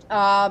night.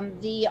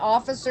 The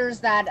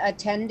officers that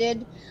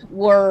attended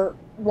were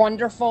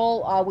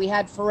wonderful. We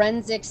had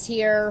forensics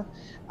here.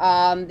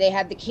 They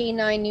had the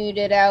K9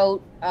 unit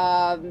out.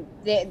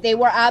 They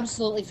were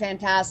absolutely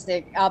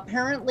fantastic.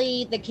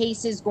 Apparently, the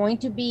case is going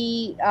to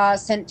be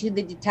sent to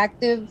the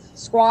detective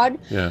squad,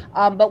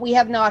 but we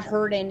have not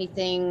heard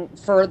anything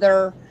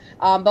further.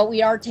 But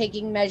we are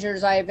taking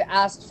measures. I've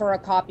asked for a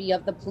copy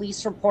of the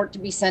police report to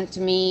be sent to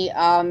me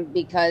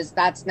because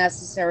that's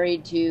necessary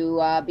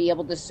to be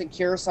able to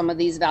secure some of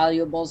these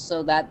valuables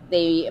so that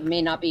they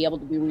may not be able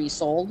to be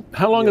resold.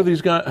 How long have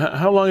these guys?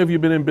 How long have you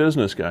been in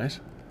business,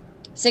 guys?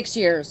 6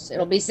 years.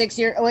 It'll be 6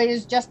 years. Oh, it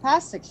is just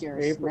past 6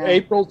 years.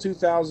 April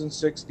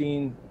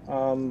 2016.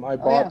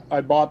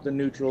 I bought the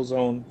Neutral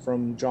Zone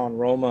from John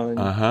Roma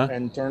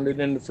and turned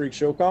it into Freak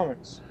Show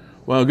Comics.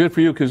 Well, good for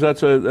you, because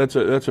that's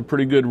a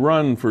pretty good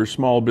run for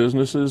small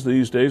businesses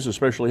these days,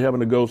 especially having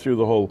to go through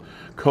the whole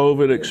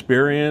COVID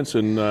experience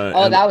and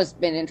that was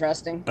been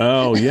interesting.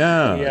 Oh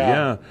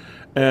yeah.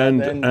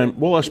 And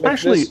well,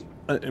 especially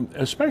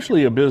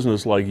a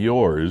business like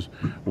yours,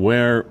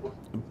 where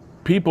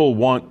people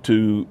want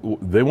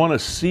to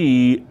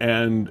see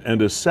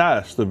and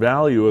assess the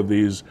value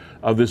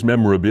of this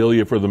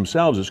memorabilia for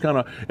themselves.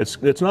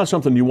 It's not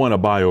something you want to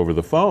buy over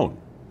the phone.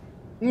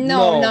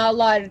 No, not a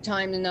lot of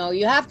times. No,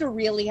 you have to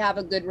really have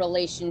a good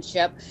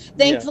relationship.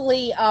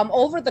 Thankfully,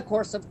 over the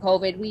course of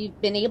COVID, we've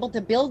been able to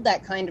build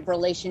that kind of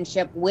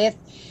relationship with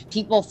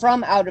people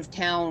from out of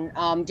town,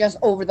 just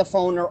over the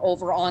phone or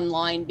over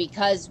online,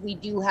 because we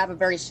do have a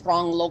very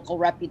strong local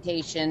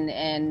reputation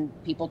and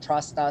people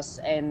trust us,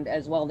 and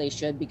as well they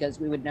should, because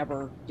we would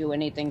never do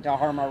anything to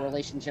harm our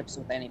relationships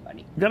with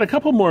anybody. Got a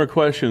couple more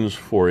questions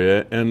for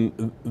you,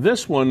 and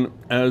this one,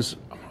 as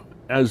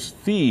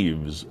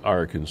thieves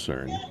are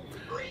concerned,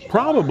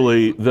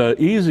 probably the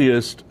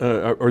easiest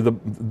or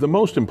the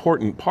most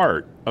important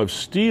part of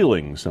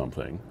stealing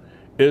something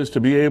is to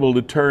be able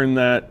to turn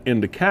that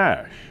into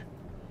cash.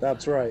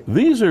 That's right.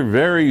 These are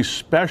very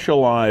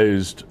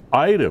specialized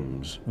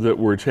items that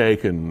were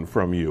taken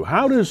from you.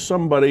 How does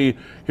somebody,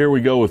 here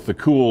we go with the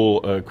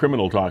cool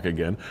criminal talk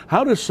again,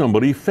 how does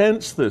somebody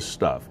fence this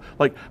stuff?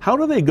 Like, how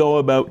do they go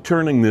about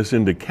turning this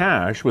into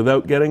cash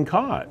without getting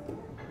caught?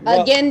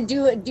 Again,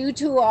 due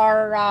to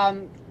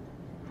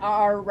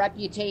our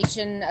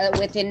reputation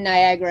within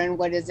Niagara and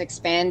what is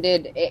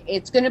expanded,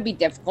 it's going to be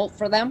difficult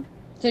for them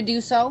to do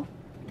so.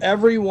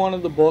 Every one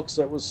of the books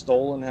that was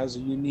stolen has a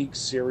unique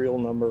serial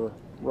number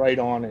right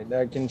on it.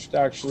 I can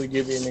actually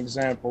give you an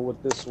example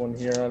with this one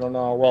here. I don't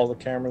know how well the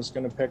camera's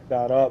going to pick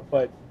that up,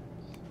 but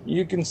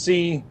you can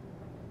see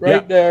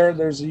right there,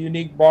 there's a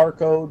unique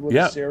barcode with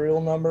a serial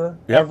number.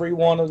 Every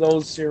one of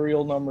those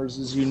serial numbers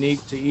is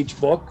unique to each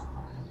book.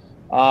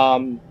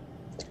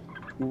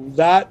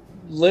 That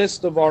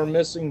list of our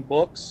missing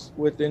books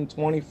within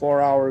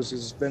 24 hours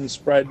has been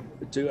spread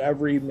to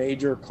every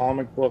major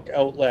comic book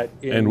outlet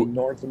in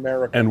North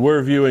America. And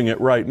we're viewing it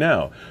right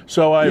now.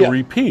 So I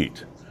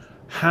repeat,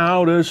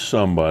 how does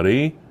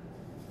somebody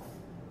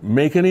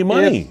make any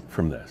money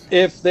from this?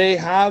 If they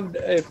had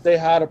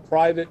a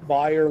private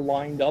buyer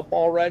lined up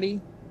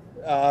already,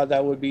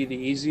 that would be the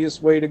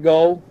easiest way to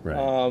go,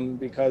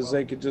 because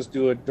they could just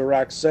do a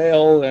direct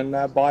sale and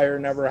that buyer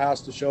never has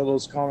to show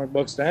those comic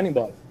books to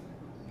anybody.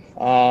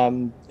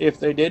 If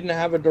they didn't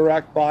have a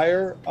direct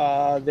buyer,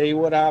 they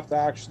would have to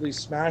actually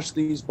smash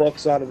these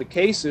books out of the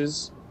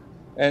cases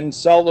and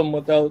sell them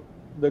without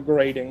the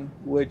grading,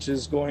 which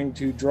is going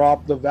to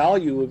drop the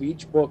value of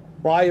each book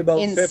by about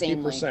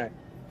 50%.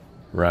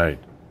 Right.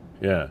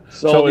 Yeah.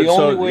 So the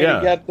only way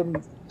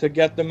to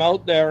get them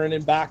out there and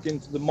then back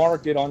into the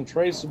market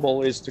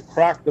untraceable is to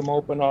crack them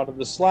open out of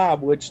the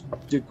slab, which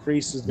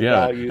decreases the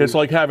value. It's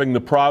like having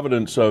the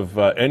provenance of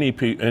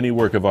any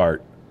work of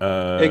art.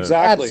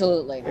 Exactly.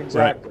 Absolutely.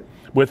 Exactly.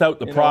 Right. Without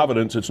the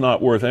provenance, it's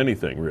not worth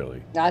anything,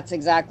 really. That's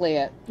exactly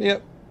it.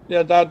 Yep.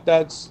 Yeah.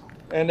 That's.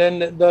 And then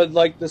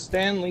the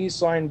Stan Lee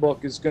signed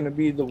book is going to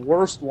be the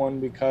worst one,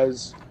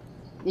 because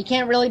You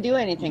can't really do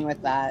anything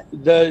with that.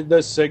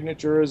 The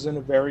signature is in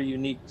a very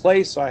unique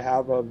place. I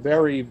have a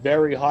very,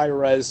 very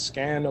high-res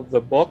scan of the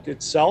book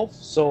itself,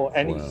 so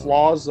any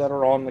flaws that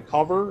are on the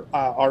cover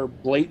are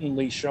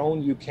blatantly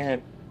shown. You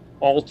can't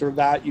alter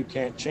that. You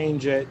can't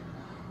change it.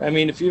 I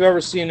mean, if you've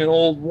ever seen an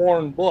old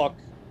worn book,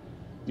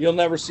 you'll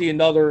never see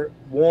another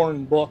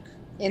worn book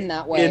in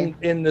that way,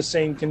 in the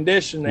same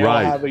condition. They all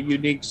have a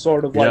unique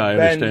sort of like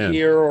bend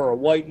here or a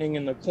whitening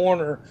in the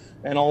corner,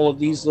 and all of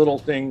these little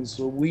things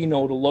we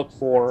know to look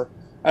for,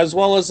 as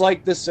well as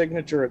like the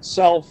signature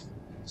itself.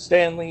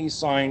 Stanley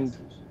signed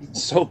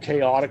so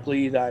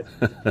chaotically that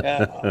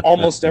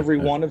almost every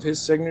one of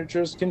his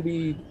signatures can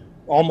be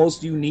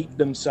almost unique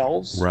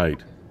themselves,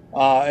 right?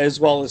 As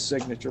well as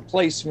signature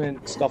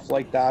placement, stuff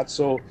like that.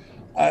 So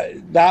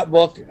that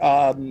book,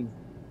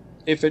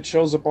 if it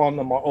shows up on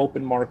the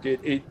open market,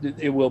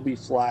 it will be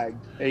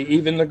flagged.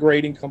 Even the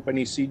grading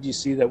company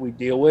CGC that we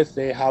deal with,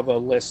 they have a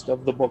list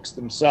of the books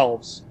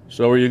themselves.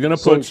 So are you going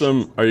to put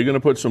some? Are you going to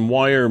put some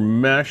wire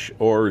mesh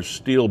or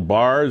steel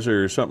bars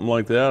or something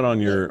like that on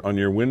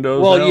your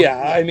windows? Well, now?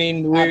 yeah. I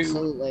mean,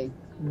 absolutely.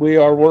 We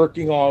are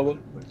working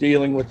on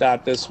dealing with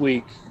that this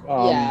week.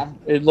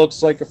 It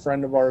looks like a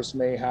friend of ours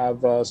may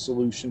have a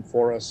solution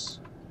for us.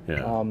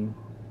 Yeah.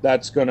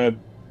 That's going to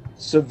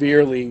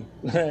severely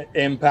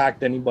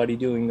impact anybody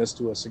doing this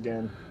to us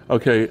again.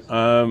 Okay.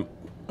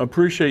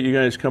 Appreciate you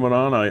guys coming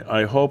on.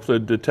 I hope the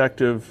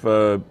detective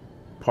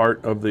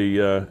part of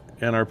the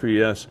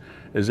NRPS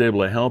is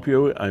able to help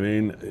you. I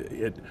mean,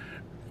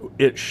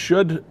 it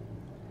should,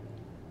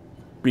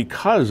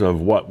 because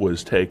of what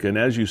was taken,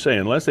 as you say,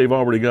 unless they've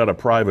already got a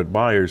private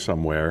buyer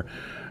somewhere,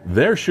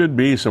 there should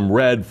be some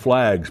red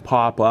flags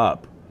pop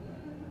up.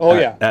 Oh,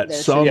 at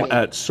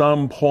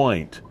some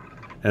point,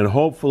 and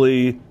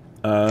hopefully,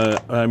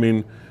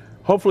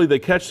 hopefully they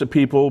catch the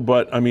people.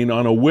 But I mean,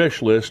 on a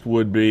wish list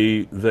would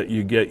be that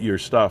you get your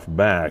stuff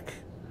back.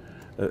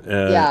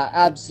 Yeah,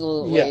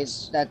 absolutely.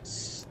 Yes.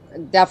 That's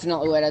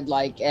definitely what I'd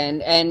like,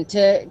 and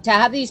to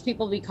have these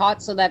people be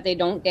caught so that they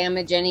don't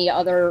damage any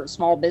other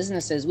small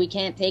businesses. We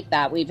can't take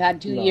that. We've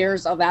had 2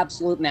 years of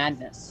absolute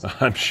madness.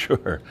 I'm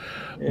sure.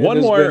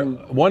 One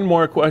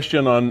more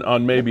question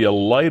on maybe a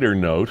lighter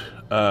note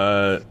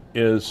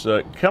is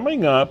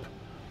coming up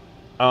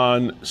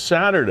on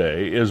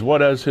Saturday is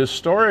what has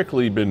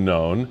historically been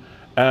known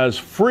as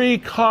Free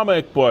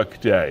Comic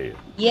Book Day.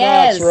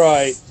 Yes. That's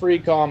right. Free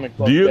Comic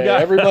Book Day.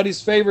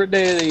 Everybody's favorite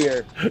day of the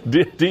year.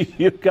 Do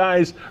you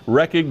guys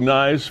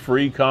recognize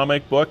Free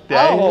Comic Book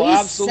Day? Oh, we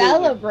absolutely.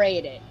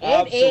 celebrate it.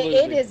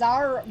 It is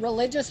our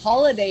religious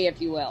holiday,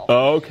 if you will.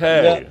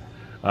 Okay. Yep.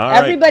 All right.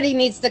 Everybody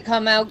needs to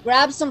come out,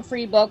 grab some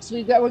free books.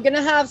 We're going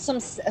to have some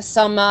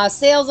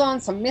sales on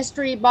some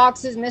mystery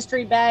boxes,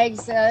 mystery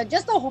bags.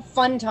 Just a whole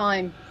fun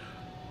time.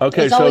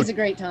 Okay, it's always a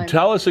great time.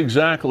 Tell us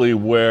exactly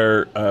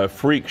where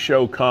Freak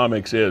Show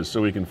Comics is,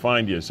 so we can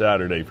find you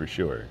Saturday for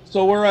sure.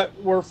 So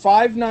we're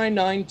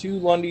 5992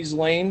 Lundy's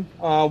Lane.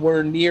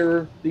 We're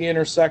near the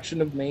intersection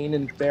of Main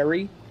and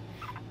Ferry.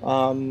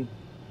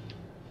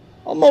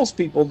 Most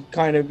people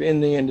kind of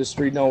in the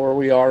industry know where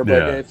we are,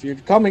 but if you're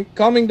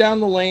coming down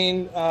the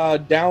lane,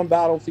 down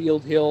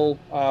Battlefield Hill,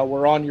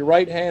 we're on your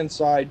right-hand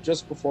side,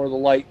 just before the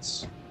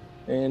lights,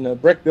 in a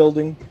brick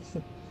building.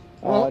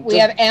 Well, we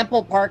have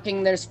ample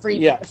parking. There's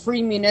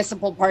free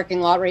municipal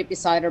parking lot right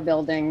beside our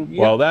building. Yep.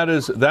 Well,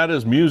 that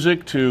is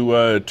music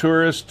to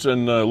tourists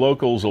and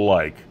locals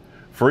alike.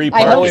 Free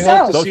parking. I hope we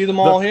hope to see them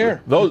all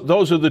here.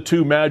 Those are the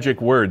two magic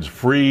words: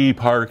 free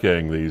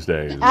parking these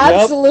days.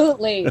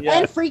 Absolutely,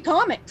 and free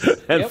comics.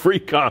 And free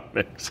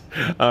comics.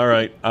 All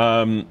right,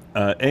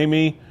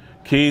 Amy,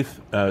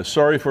 Keith,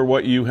 sorry for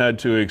what you had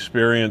to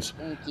experience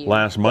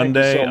last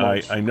Monday. Thank you so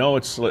much. I know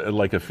it's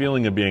like a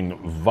feeling of being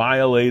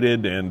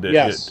violated, and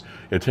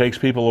it takes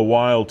people a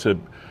while to.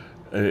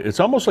 It's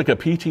almost like a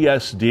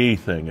PTSD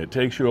thing. It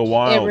takes you a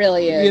while. It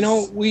really is. You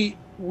know, we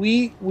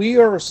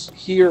are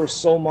here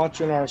so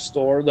much in our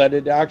store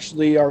that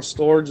our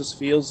store just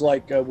feels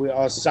like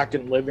a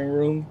second living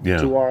room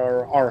to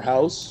our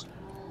house,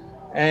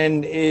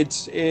 and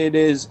it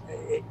is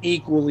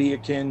equally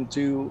akin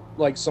to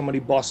like somebody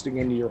busting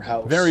into your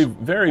house. Very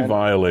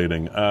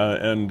violating,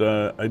 and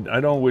I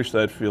don't wish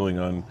that feeling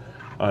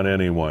on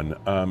anyone.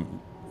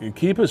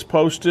 Keep us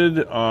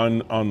posted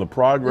on the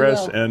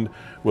progress, and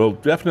we'll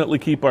definitely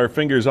keep our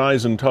fingers,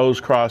 eyes, and toes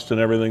crossed and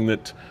everything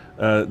that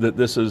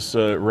this is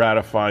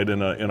ratified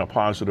in a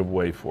positive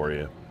way for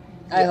you.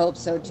 I hope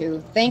so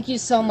too. Thank you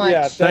so much.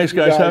 Yeah, thanks,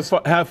 guys.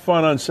 Have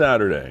fun on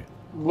Saturday.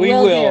 We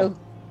will.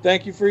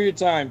 Thank you for your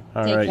time.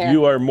 All right,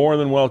 you are more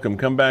than welcome.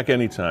 Come back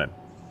anytime.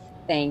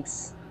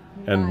 Thanks.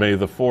 And may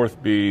the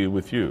 4th be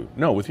with you.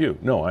 No, with you.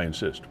 No, I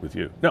insist. With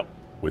you. No,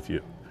 with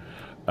you.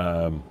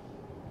 There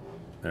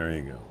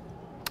you go.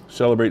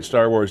 Celebrate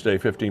Star Wars Day,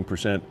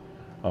 15%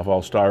 off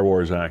all Star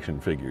Wars action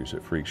figures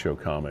at Freak Show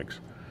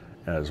Comics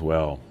as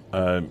well.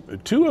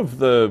 Two of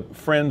the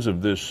friends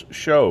of this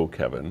show,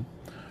 Kevin,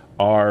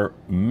 are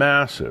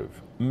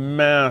massive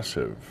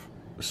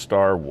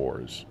Star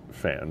Wars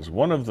fans.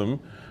 One of them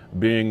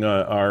being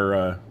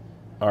our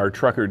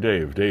trucker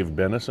Dave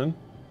Bennison.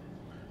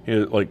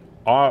 like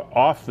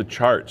off the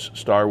charts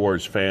Star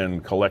Wars fan,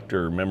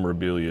 collector,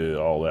 memorabilia,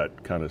 all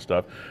that kind of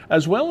stuff,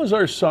 as well as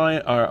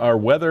our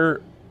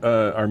weather,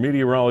 our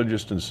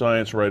meteorologist and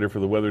science writer for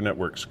the Weather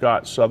Network,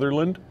 Scott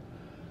Sutherland,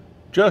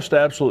 just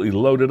absolutely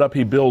loaded up.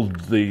 He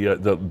builds the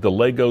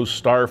Lego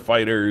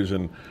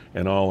starfighters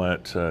and all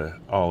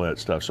that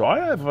stuff. So I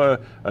have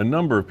a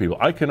number of people.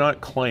 I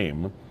cannot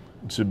claim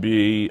to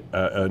be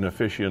an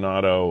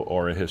aficionado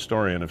or a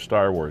historian of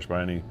Star Wars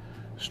by any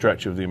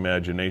stretch of the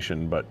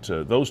imagination, but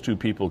those two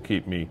people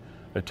keep me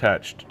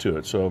attached to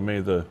it. So may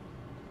the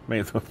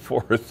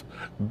fourth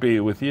be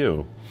with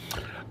you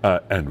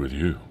and with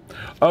you.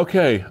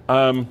 Okay,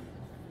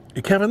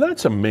 Kevin,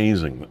 that's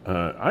amazing.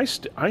 I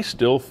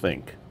still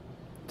think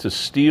to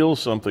steal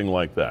something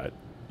like that,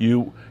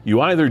 you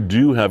either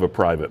do have a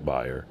private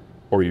buyer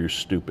or you're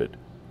stupid.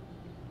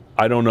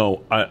 I don't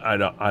know. I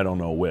don't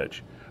know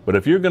which. But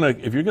if you're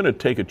gonna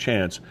take a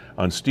chance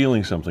on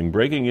stealing something,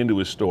 breaking into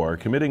a store,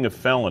 committing a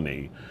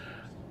felony,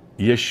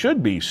 you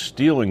should be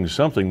stealing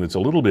something that's a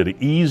little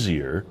bit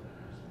easier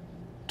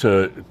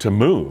to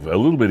move, a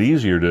little bit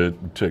easier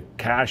to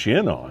cash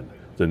in on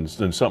than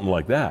something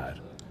like that.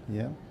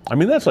 Yeah. I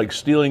mean, that's like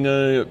stealing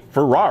a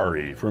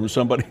Ferrari from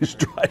somebody's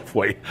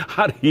driveway.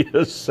 How do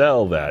you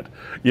sell that?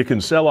 You can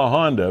sell a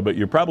Honda, but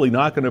you're probably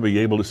not going to be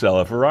able to sell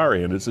a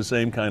Ferrari, and it's the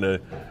same kind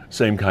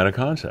of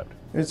concept.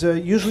 It's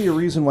usually a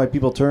reason why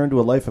people turn to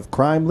a life of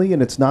crime, Lee,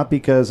 and it's not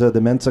because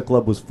the Mensa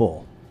Club was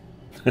full.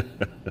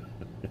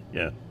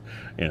 Yeah.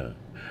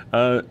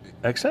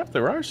 Except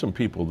there are some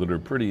people that are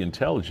pretty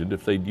intelligent.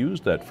 If they'd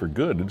use that for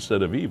good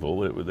instead of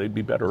evil, they'd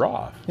be better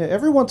off. Yeah,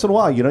 every once in a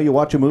while, you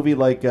watch a movie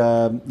like,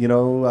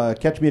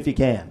 Catch Me If You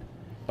Can,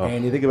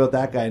 and you think about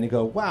that guy and you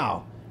go,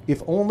 wow,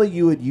 if only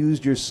you had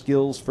used your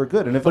skills for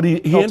good. And but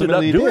he ended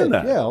up doing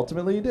that. Yeah,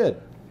 ultimately he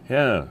did.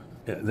 Yeah,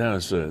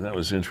 that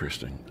was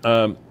interesting.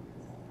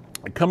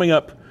 Coming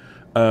up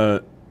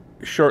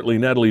shortly,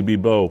 Natalie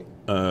Bibeau,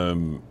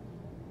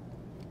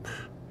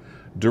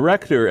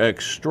 director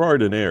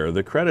extraordinaire.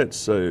 The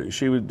credits,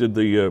 she did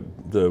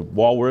the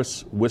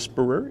Walrus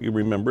Whisperer, you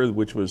remember,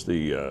 which was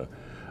the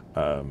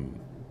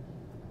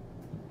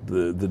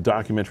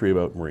documentary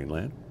about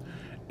Marineland.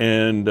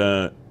 And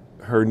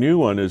her new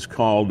one is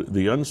called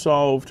The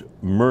Unsolved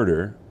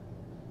Murder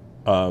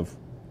of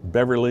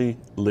Beverly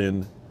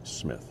Lynn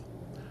Smith.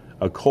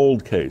 A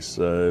cold case.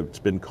 It's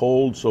been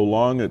cold so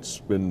long it's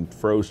been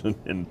frozen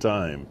in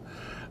time.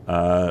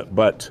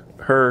 But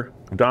her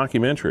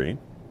documentary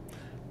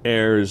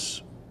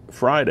airs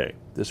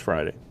this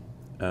Friday,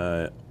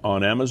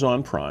 on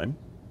Amazon Prime.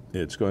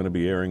 It's going to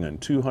be airing in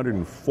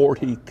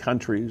 240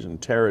 countries and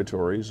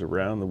territories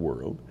around the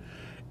world.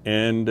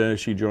 And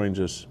she joins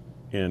us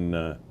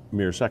in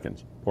mere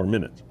seconds, or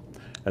minutes,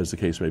 as the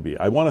case may be.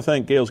 I want to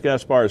thank Gales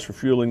Gas Bars for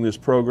fueling this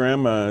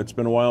program. It's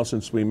been a while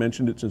since we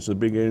mentioned it, since the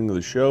beginning of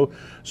the show.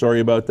 Sorry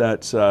about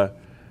that,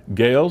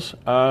 Gales.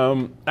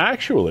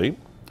 Actually,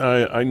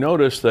 I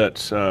noticed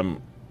that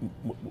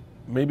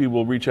maybe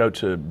we'll reach out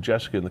to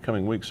Jessica in the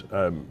coming weeks.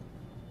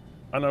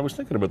 And I was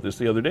thinking about this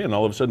the other day, and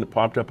all of a sudden it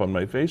popped up on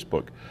my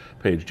Facebook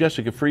page.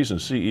 Jessica Friesen,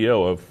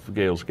 CEO of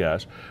Gales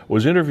Gas,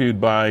 was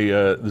interviewed by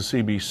the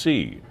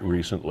CBC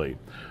recently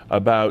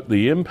about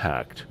the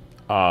impact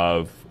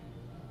of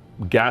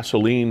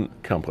gasoline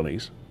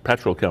companies,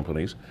 petrol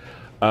companies,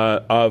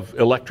 of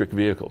electric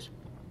vehicles.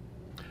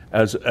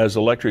 As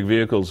electric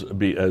vehicles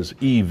as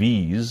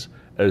EVs,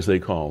 as they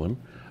call them,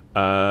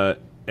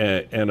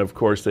 and of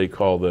course they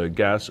call the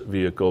gas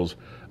vehicles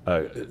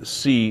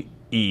CE,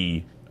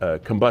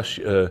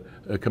 combustion,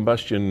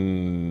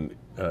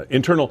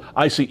 internal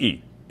ICE,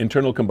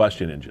 internal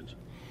combustion engines.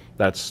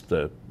 That's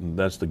the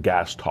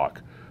gas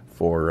talk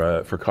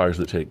for cars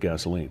that take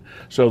gasoline.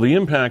 So the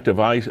impact of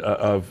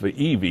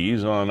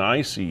EVs on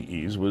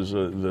ICEs was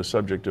the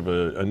subject of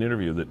an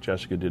interview that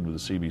Jessica did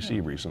with the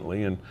CBC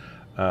recently, and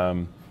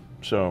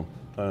so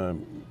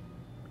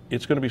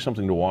it's going to be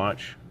something to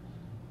watch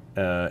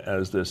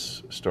as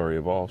this story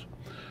evolves.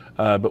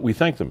 But we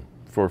thank them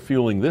for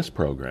fueling this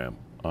program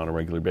on a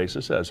regular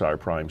basis as our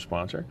prime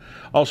sponsor.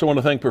 Also want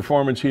to thank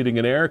Performance Heating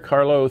and Air.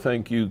 Carlo,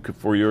 thank you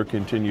for your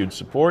continued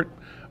support.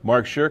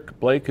 Mark Shirk,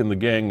 Blake, and the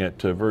gang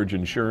at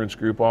Virgin Insurance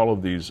Group, all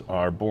of these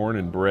are born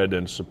and bred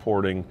and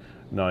supporting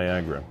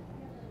Niagara,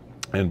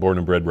 and born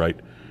and bred right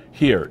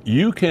here.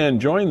 You can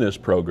join this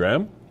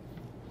program,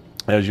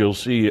 as you'll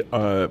see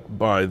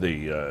by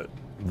the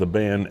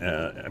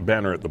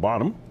banner at the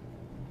bottom,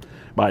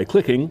 by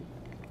clicking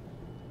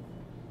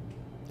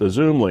the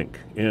Zoom link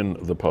in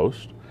the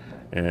post,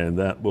 and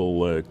that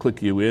will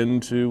click you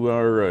into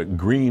our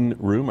green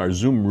room, our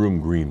Zoom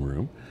room green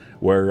room,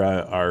 where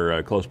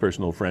our close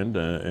personal friend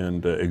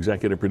and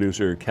executive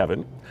producer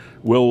Kevin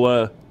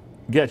will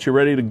get you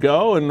ready to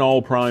go and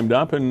all primed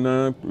up,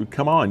 and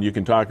come on, you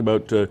can talk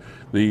about the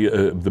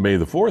May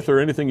the 4th or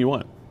anything you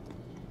want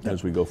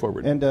as we go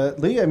forward. And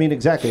Lee, I mean,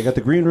 exactly. I got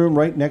the green room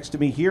right next to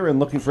me here and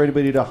looking for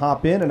anybody to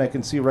hop in, and I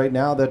can see right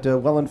now that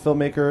Welland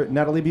filmmaker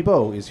Natalie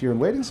Bibeau is here and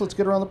waiting, so let's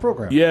get her on the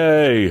program.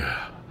 Yay.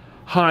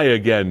 Hi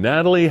again,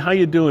 Natalie. How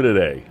you doing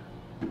today?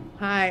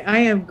 Hi, I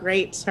am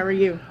great. How are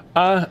you?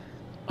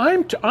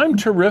 I'm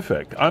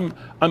terrific. I'm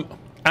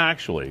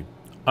actually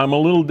I'm a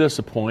little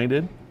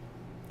disappointed.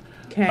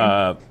 Okay.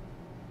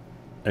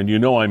 And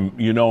I'm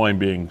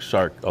being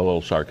a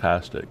little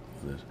sarcastic.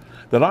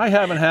 That I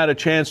haven't had a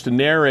chance to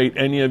narrate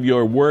any of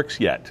your works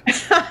yet.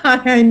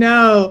 I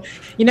know.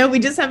 We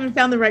just haven't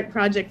found the right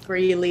project for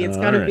you, Lee. It's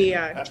got to right. be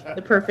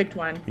the perfect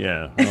one.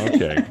 Yeah.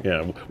 Okay.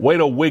 Yeah. Way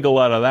to wiggle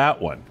out of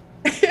that one.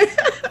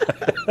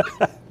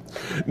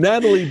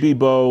 Natalie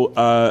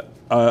Bibeau,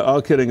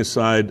 all kidding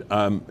aside,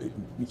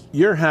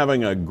 you're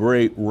having a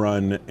great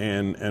run,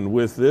 and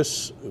with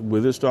this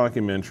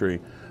documentary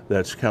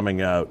that's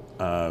coming out,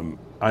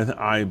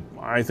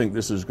 I think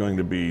this is going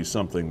to be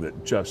something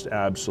that just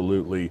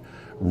absolutely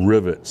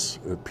rivets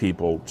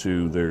people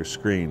to their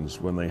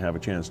screens when they have a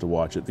chance to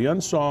watch it. The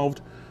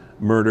Unsolved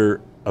Murder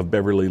of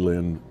Beverly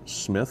Lynn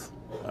Smith.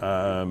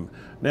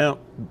 Now,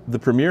 the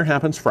premiere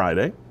happens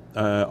Friday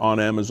on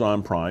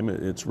Amazon Prime.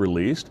 It's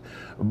released,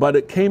 but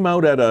it came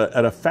out at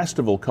a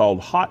festival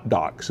called Hot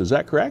Docs. Is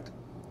that correct?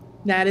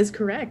 That is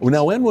correct.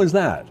 Now, when was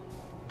that?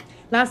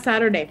 Last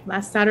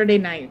Saturday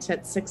night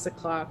at 6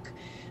 o'clock.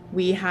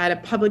 We had a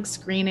public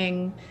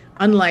screening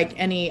unlike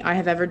any I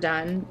have ever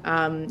done.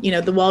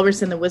 The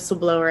Walrus and the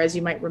Whistleblower, as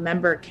you might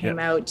remember, came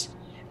out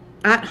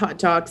at Hot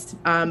Docs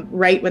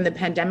right when the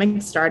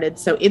pandemic started.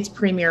 So its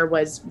premiere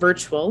was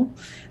virtual.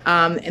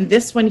 And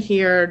this one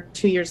here,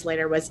 2 years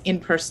later, was in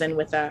person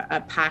with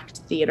a packed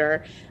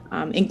theater,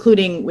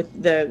 including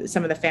with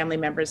some of the family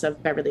members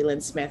of Beverly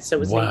Lynn Smith. So it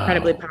was an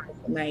incredibly powerful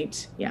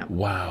night. Yeah.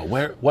 Wow.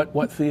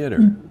 What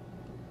theater?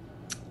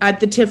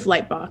 At the TIFF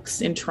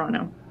Lightbox in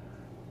Toronto.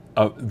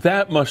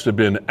 That must have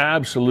been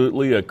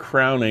absolutely a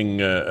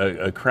crowning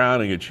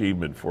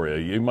achievement for you.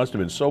 You must have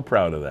been so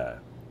proud of that.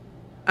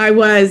 I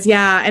was,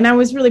 yeah. And I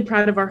was really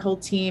proud of our whole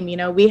team.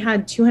 We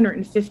had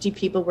 250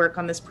 people work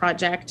on this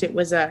project. It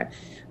was a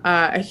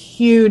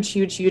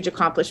huge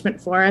accomplishment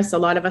for us. A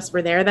lot of us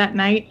were there that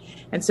night.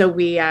 And so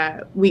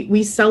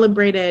we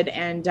celebrated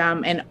and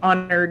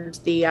honored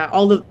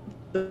all the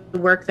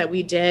work that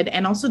we did,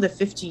 and also the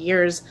 50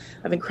 years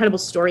of incredible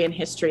story and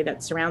history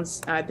that surrounds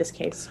this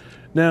case.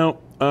 Now,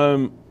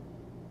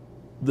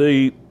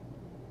 the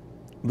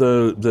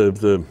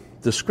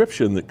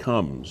description that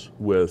comes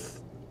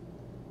with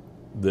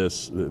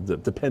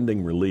the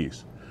pending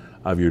release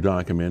of your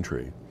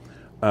documentary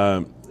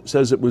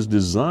says it was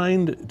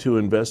designed to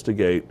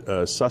investigate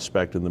a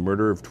suspect in the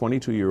murder of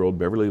 22-year-old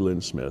Beverly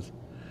Lynn Smith,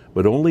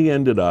 but only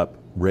ended up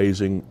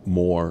raising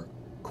more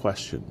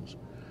questions.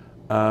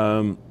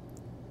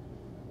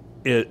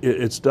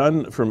 It's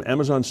done from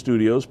Amazon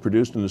Studios,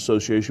 produced in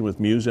association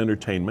with Muse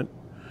Entertainment.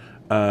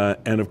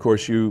 And of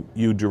course,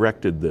 you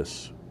directed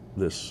this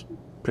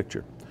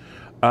picture.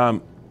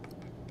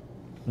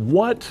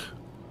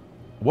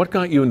 What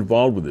got you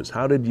involved with this?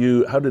 How did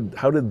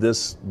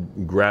this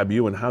grab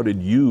you, and how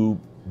did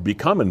you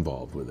become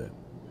involved with it?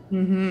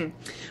 Mm-hmm.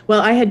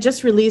 Well, I had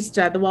just released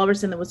The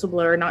Walrus and the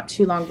Whistleblower not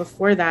too long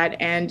before that,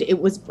 and it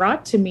was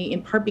brought to me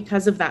in part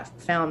because of that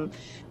film,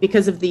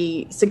 because of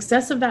the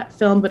success of that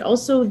film, but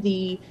also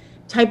the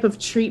type of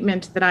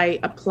treatment that I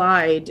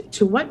applied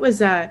to what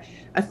was a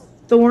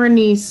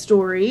thorny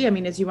story. I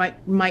mean, as you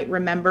might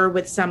remember,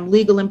 with some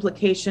legal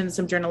implications,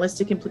 some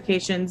journalistic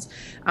implications.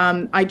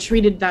 I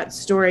treated that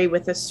story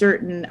with a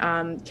certain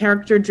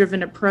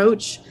character-driven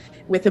approach,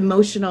 with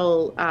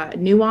emotional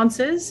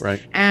nuances.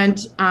 Right.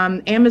 And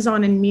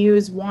Amazon and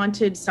Muse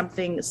wanted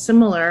something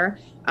similar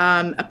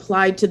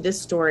applied to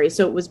this story.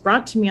 So it was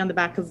brought to me on the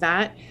back of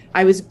that.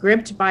 I was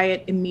gripped by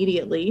it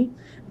immediately.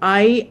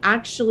 I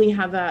actually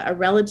have a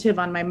relative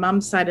on my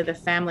mom's side of the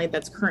family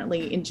that's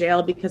currently in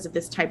jail because of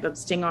this type of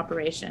sting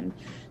operation.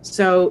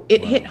 So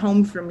it hit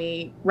home for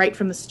me right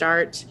from the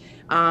start.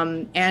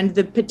 And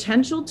the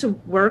potential to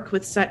work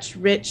with such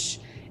rich,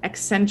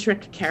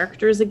 eccentric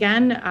characters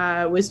again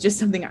was just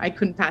something I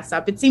couldn't pass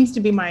up. It seems to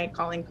be my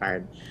calling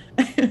card.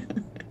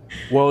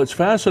 Well, it's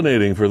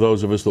fascinating for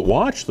those of us that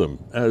watch them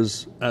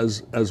as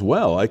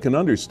well. I can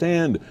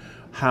understand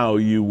how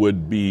you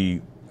would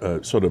be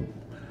sort of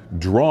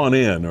drawn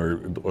in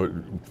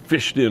or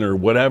fished in or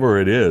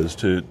whatever it is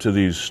to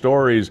these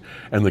stories,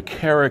 and the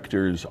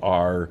characters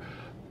are,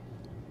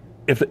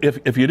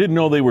 if you didn't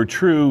know they were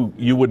true,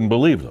 you wouldn't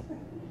believe them.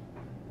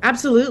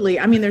 Absolutely.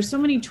 I mean, there's so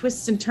many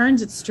twists and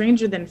turns. It's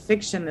stranger than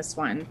fiction, this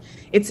one.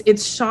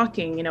 It's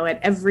shocking, at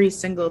every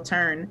single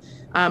turn.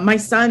 My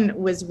son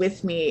was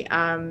with me,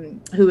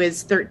 who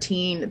is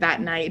 13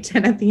 that night.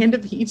 And at the end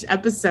of each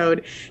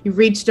episode, he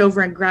reached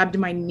over and grabbed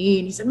my knee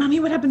and he said, "Mommy,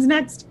 what happens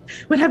next?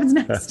 What happens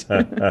next?"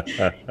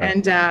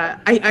 And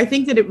I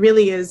think that it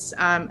really is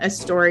a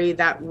story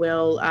that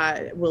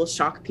will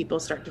shock people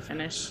start to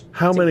finish.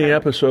 How many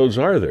episodes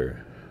are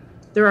there?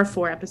 There are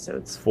 4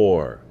 episodes.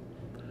 4.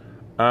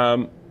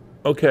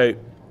 Okay,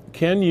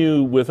 can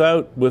you,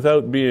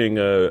 without being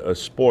a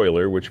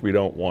spoiler, which we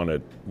don't want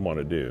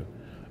to do,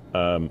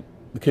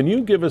 can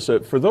you give us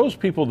for those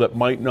people that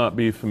might not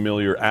be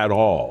familiar at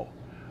all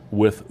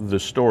with the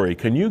story,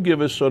 can you give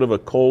us sort of a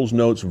Coles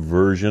Notes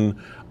version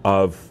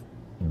of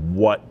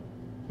what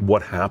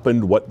what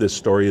happened, what this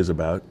story is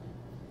about?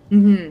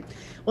 Mm-hmm.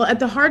 Well, at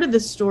the heart of the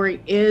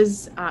story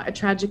is a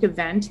tragic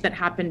event that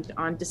happened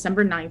on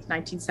December 9th,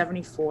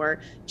 1974,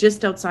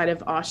 just outside of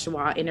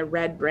Oshawa in a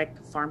red brick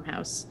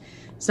farmhouse.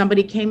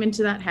 Somebody came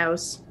into that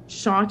house,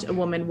 shot a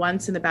woman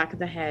once in the back of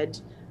the head.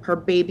 Her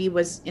baby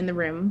was in the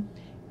room.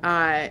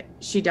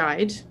 She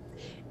died.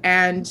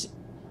 And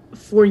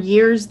for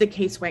years, the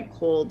case went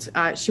cold.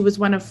 She was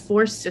one of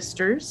 4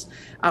 sisters.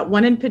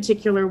 One in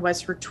particular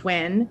was her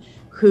twin,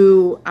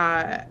 who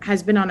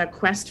has been on a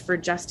quest for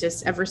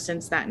justice ever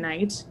since that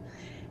night.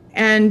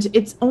 And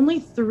it's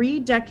only 3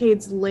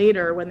 decades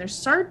later, when there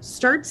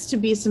starts to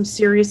be some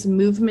serious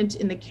movement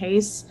in the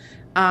case,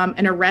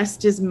 an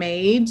arrest is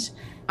made,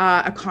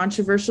 a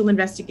controversial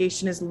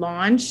investigation is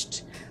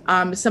launched,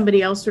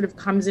 somebody else sort of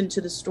comes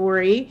into the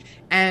story,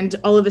 and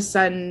all of a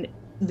sudden,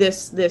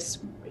 this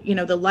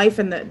the life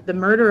and the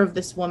murder of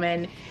this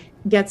woman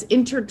gets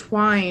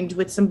intertwined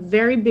with some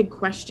very big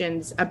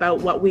questions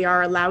about what we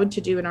are allowed to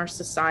do in our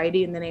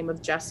society in the name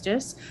of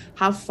justice.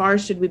 How far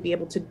should we be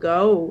able to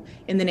go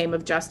in the name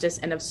of justice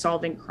and of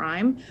solving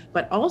crime?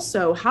 But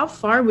also, how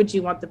far would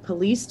you want the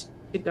police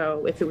to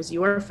go if it was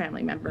your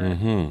family member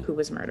who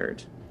was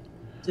murdered?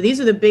 So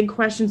these are the big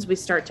questions we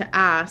start to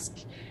ask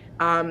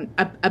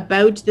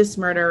about this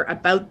murder,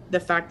 about the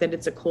fact that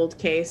it's a cold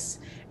case,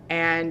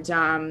 and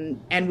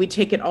we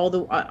take it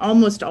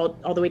almost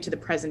all the way to the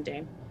present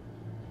day.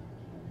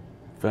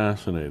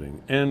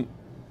 Fascinating. And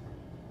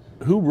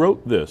who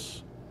wrote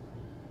this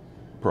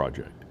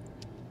project?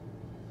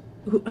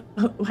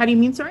 How do you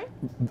mean, sorry?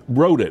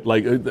 Wrote it.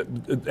 Like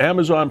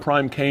Amazon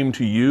Prime came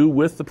to you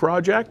with the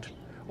project?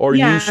 Or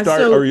you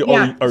started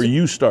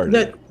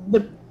it?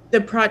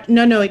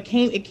 No, it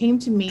came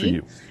to me. To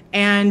you.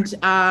 And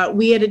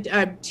we had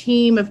a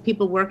team of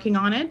people working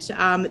on it.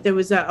 There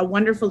was a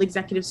wonderful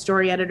executive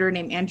story editor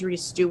named Andrea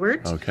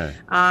Stewart. Okay.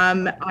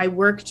 I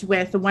worked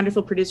with a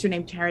wonderful producer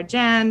named Tara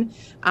Jan.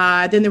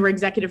 Then there were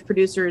executive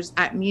producers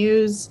at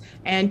Muse.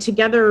 And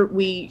together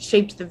we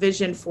shaped the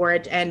vision for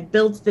it and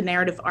built the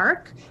narrative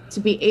arc to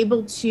be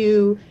able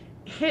to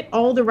hit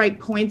all the right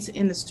points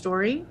in the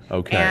story.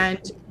 Okay.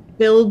 And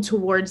build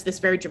towards this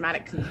very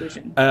dramatic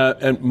conclusion.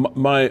 And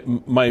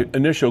my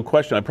initial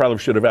question, I probably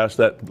should have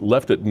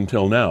left it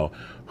until now.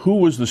 Who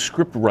was the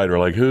script writer?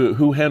 Like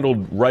who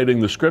handled writing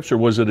the scripts, or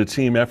was it a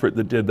team effort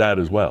that did that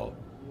as well?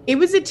 It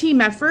was a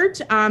team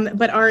effort,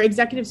 but our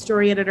executive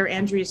story editor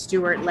Andrea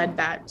Stewart led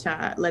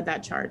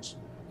that charge.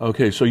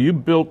 Okay, so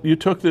you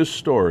took this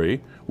story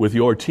with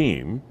your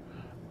team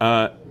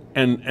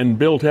and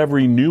built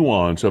every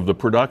nuance of the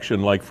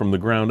production, like from the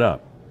ground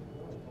up.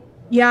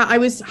 Yeah, I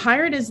was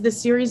hired as the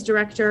series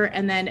director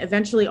and then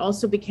eventually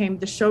also became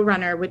the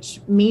showrunner, which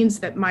means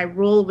that my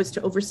role was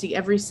to oversee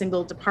every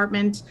single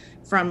department,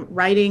 from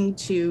writing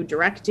to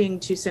directing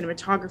to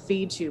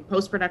cinematography to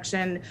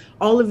post-production.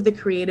 All of the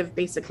creative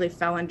basically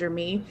fell under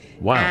me.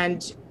 Wow.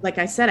 And like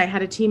I said, I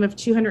had a team of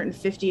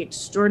 250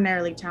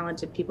 extraordinarily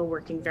talented people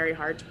working very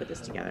hard to put this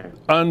together.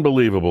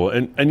 Unbelievable.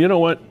 And you know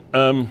what,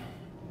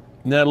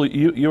 Natalie,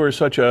 you are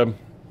such a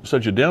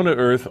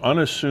down-to-earth,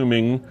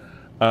 unassuming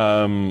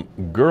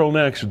girl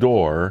next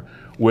door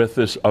with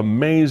this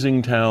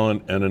amazing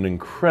talent and an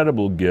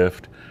incredible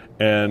gift,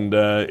 and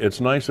it's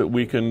nice that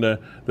we can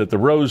that the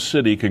Rose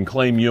City can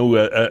claim you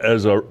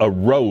as a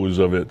rose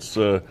of its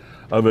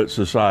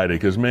society.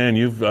 Because man,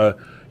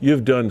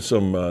 you've done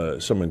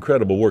some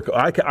incredible work.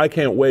 I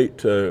can't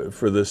wait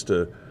for this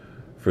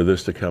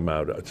to come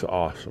out. It's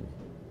awesome.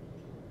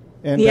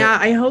 And yeah,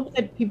 I hope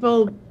that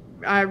people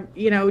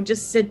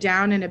just sit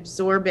down and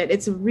absorb it.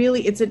 It's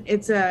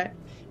a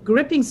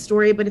gripping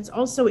story, but it's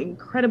also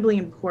incredibly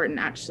important,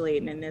 actually,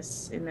 in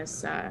this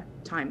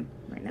time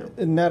right now.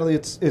 And Natalie,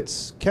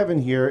 it's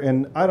Kevin here,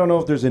 and I don't know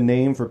if there's a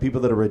name for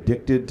people that are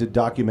addicted to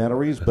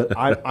documentaries, but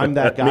I'm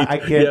that guy. I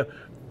can't.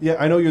 Yeah,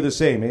 I know you're the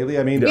same, Ailey.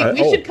 I mean,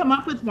 we should come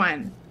up with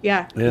one.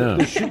 Yeah.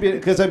 There should be,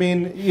 because I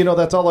mean,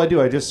 that's all I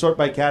do. I just sort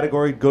by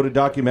category, go to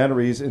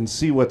documentaries, and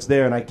see what's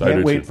there. And I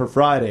can't wait for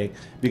Friday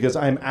because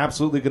I'm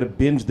absolutely going to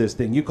binge this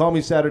thing. You call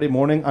me Saturday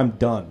morning, I'm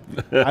done.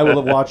 I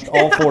will have watched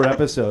all 4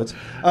 episodes.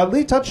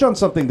 Lee touched on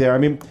something there. I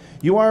mean,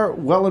 you are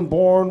Welland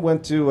born,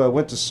 went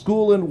to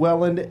school in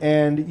Welland,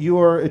 and you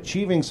are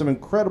achieving some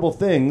incredible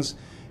things.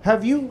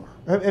 Have you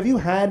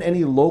had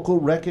any local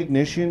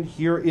recognition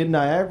here in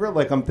Niagara?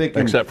 Like, I'm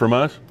thinking, except from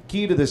us,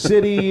 Key to the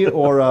City,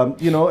 or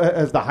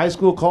has the high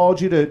school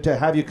called you to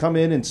have you come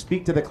in and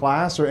speak to the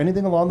class, or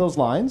anything along those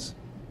lines?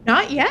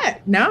 Not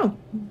yet. No.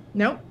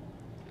 Nope.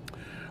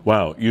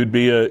 Wow, you'd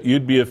be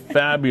a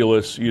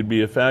fabulous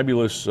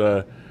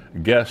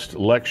guest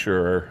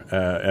lecturer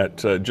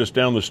at just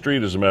down the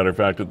street, as a matter of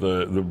fact, at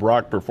the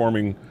Brock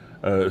Performing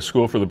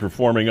School for the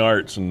Performing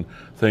Arts and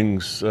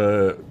things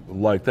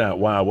like that.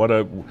 Wow, what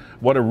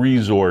a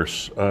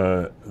resource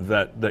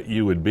that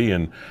you would be,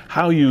 and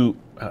how you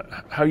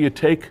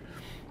take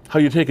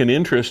an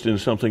interest in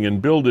something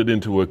and build it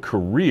into a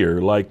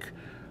career like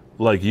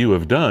you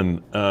have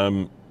done.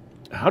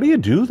 How do you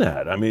do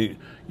that? I mean,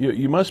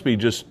 you must be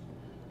just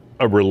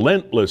a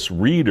relentless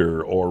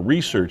reader or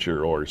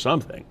researcher or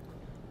something.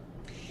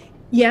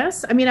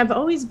 Yes, I mean, I've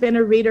always been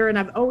a reader and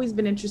I've always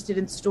been interested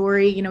in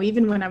story,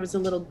 even when I was a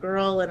little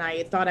girl and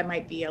I thought I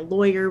might be a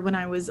lawyer when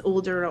I was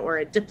older or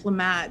a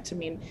diplomat. I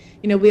mean,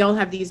 we all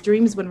have these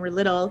dreams when we're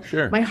little.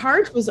 Sure. My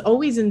heart was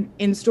always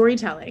in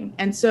storytelling.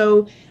 And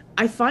so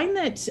I find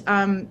that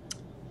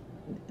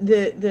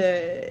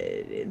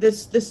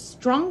the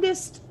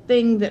strongest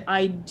thing that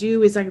I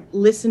do is I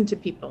listen to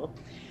people.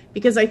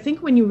 Because I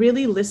think when you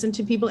really listen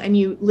to people and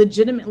you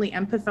legitimately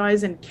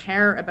empathize and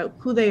care about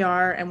who they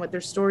are and what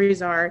their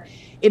stories are,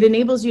 it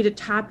enables you to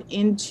tap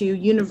into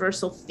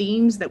universal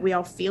themes that we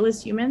all feel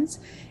as humans.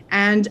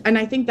 And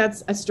I think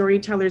that's a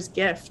storyteller's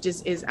gift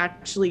is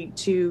actually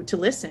to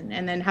listen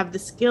and then have the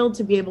skill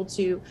to be able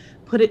to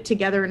put it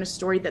together in a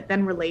story that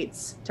then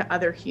relates to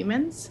other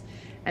humans.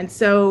 And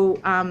so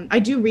I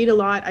do read a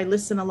lot, I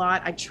listen a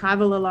lot, I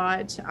travel a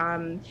lot.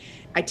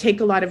 I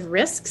take a lot of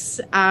risks,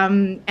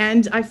 and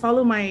I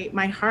follow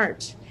my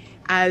heart.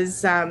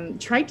 As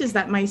trite as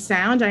that might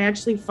sound, I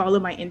actually follow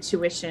my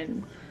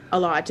intuition a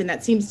lot, and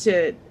that seems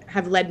to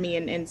have led me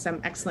in some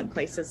excellent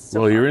places. So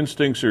well, far. Your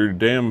instincts are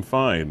damn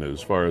fine,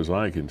 as far as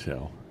I can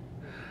tell.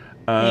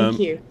 Thank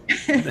you.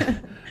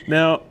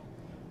 Now,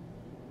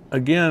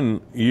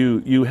 again,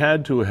 you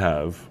had to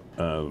have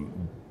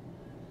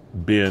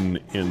been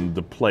in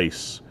the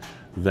place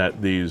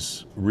that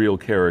these real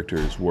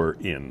characters were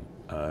in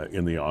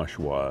the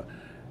Oshawa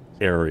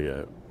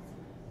area.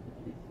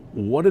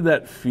 What did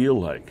that feel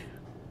like?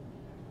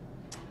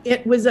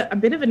 It was a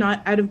bit of an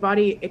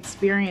out-of-body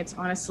experience,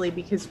 honestly,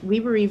 because we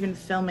were even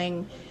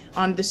filming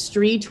on the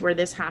street where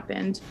this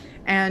happened.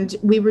 And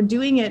we were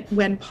doing it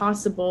when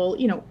possible,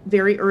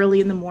 very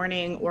early in the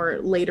morning or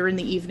later in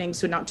the evening,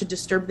 so not to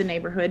disturb the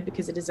neighborhood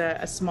because it is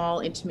a small,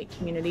 intimate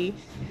community.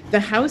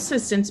 The house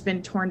has since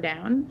been torn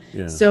down,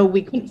 so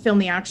we couldn't film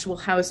the actual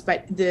house,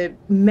 but the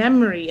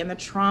memory and the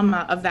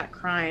trauma of that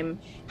crime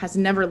has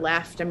never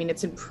left. I mean,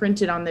 it's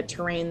imprinted on the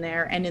terrain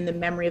there and in the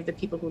memory of the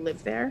people who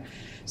live there.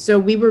 So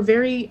we were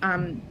very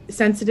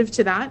sensitive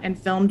to that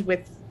and filmed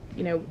with,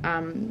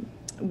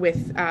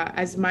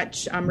 as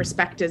much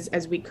respect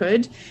as we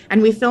could.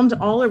 And we filmed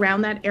all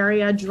around that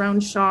area, drone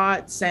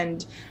shots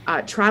and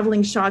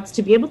traveling shots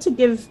to be able to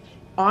give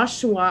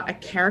Oshawa a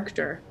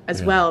character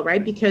as well,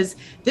 right? Because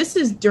this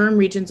is Durham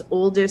Region's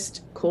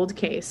oldest cold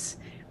case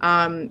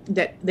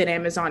that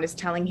Amazon is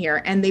telling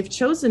here. And they've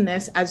chosen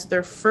this as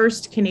their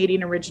first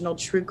Canadian original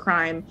true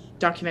crime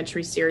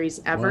documentary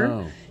series ever.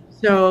 Wow.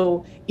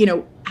 So,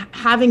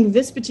 having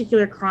this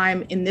particular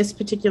crime in this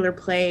particular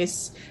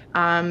place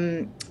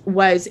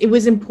it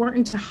was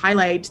important to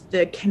highlight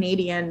the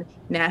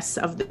Canadian-ness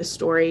of the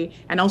story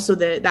and also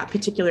that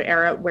particular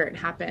era where it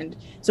happened.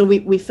 So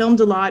we filmed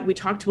a lot. We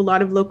talked to a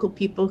lot of local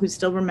people who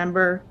still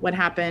remember what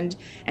happened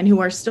and who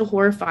are still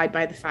horrified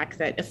by the fact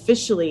that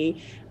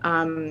officially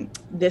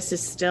this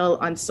is still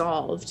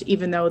unsolved,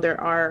 even though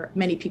there are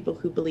many people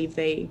who believe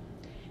they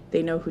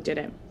know who did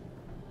it.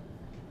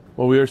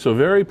 Well, we are so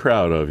very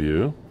proud of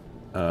you.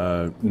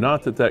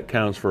 Not that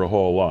counts for a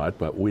whole lot,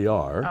 but we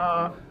are.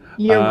 Oh,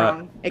 you're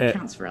wrong. It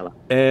counts for a lot.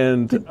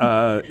 And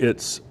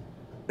it's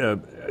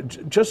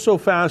just so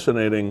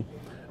fascinating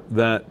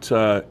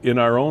that in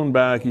our own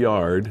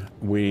backyard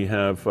we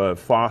have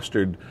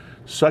fostered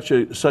such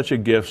a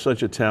gift,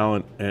 such a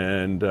talent,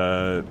 and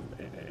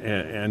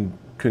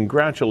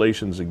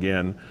congratulations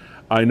again.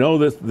 I know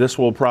that this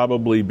will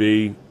probably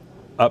be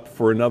up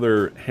for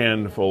another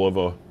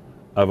handful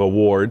of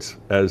awards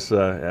as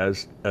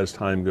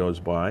time goes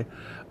by.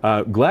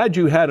 Glad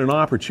you had an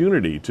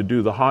opportunity to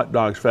do the Hot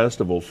Dogs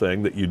Festival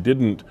thing that you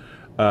didn't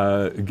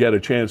get a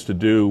chance to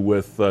do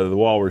with the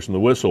Walrus and the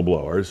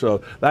Whistleblower.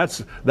 So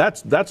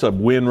that's a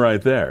win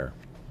right there.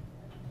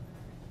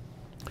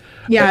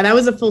 Yeah, that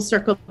was a full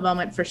circle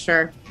moment for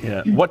sure.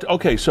 Yeah.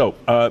 Okay. So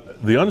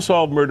the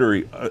unsolved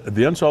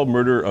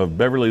murder of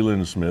Beverly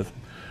Lynn Smith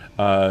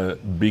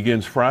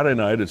begins Friday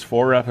night. It's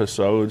 4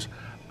 episodes.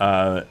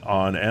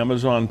 On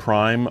Amazon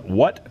Prime.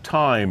 What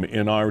time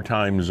in our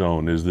time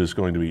zone is this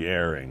going to be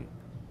airing?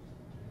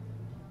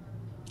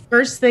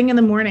 First thing in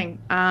the morning.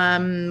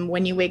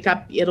 When you wake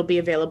up, it'll be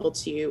available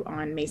to you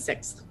on May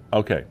 6th.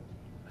 Okay.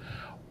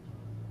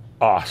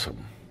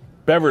 Awesome.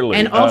 Beverly.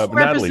 And all four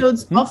Natalie.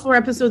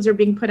 episodes are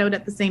being put out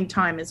at the same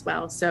time as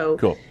well. So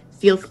cool.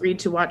 Feel free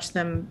to watch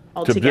them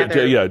all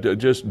together.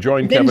 Just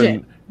join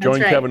Kevin.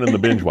 Kevin in the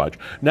binge watch.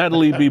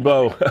 Natalie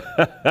Bibeau,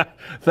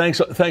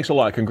 thanks a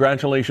lot.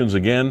 Congratulations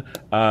again,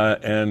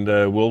 and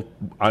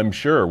I'm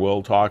sure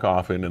we'll talk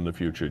often in the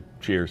future.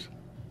 Cheers.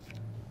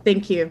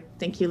 Thank you,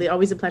 Lee.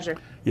 Always a pleasure.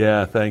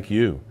 Yeah, thank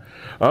you.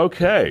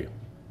 Okay,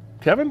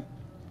 Kevin.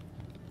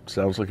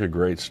 Sounds like a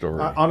great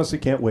story. I honestly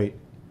can't wait.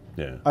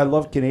 Yeah, I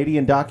love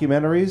Canadian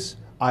documentaries.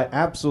 I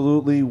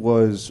absolutely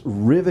was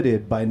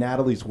riveted by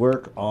Natalie's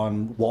work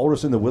on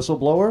Walrus and the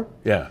Whistleblower.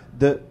 Yeah.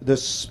 The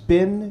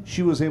spin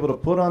she was able to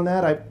put on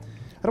that, I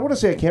don't want to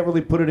say I can't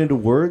really put it into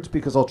words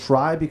because I'll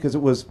try, because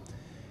it was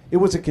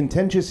a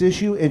contentious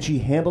issue and she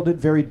handled it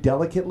very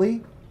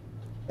delicately.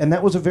 And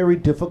that was a very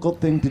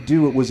difficult thing to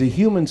do. It was a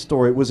human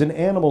story. It was an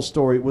animal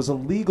story. It was a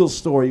legal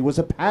story. It was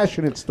a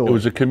passionate story. It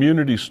was a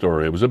community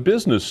story. It was a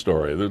business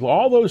story. There's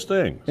all those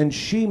things. And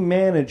she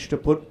managed to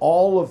put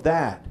all of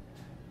that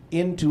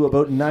into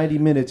about 90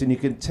 minutes, and you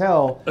can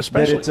tell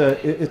that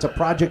it's a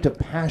project of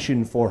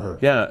passion for her.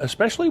 Yeah,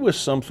 especially with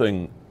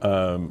something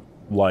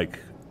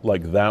like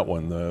that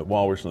one, the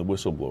Walrus and the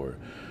Whistleblower,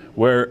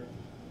 where,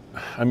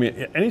 I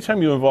mean,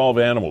 anytime you involve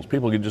animals,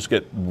 people can just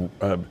get,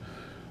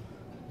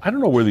 I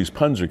don't know where these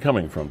puns are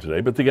coming from today,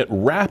 but they get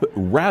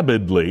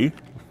rabidly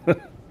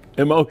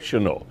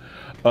emotional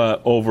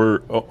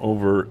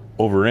over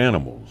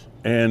animals,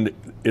 and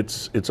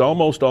it's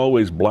almost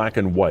always black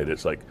and white.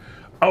 It's like,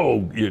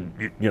 oh,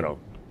 you know,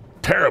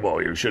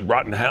 terrible, you should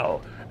rot in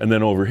hell. And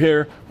then over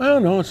here, well,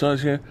 no, it's not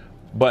here.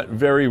 But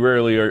very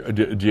rarely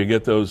do you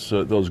get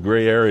those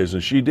gray areas.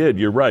 And she did,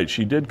 you're right,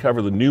 she did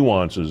cover the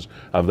nuances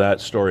of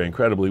that story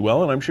incredibly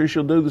well, and I'm sure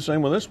she'll do the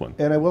same with this one.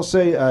 And I will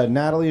say,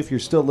 Natalie, if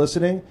you're still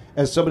listening,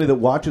 as somebody that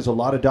watches a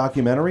lot of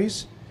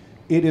documentaries,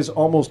 it is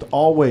almost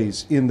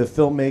always in the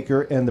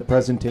filmmaker and the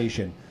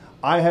presentation.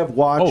 I have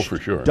watched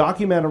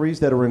documentaries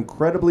that are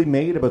incredibly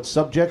made about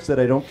subjects that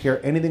I don't care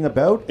anything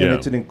about, and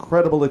it's an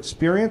incredible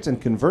experience. And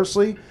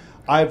conversely,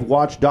 I've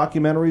watched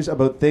documentaries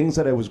about things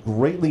that I was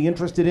greatly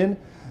interested in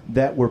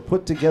that were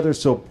put together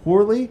so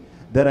poorly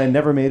that I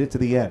never made it to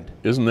the end.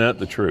 Isn't that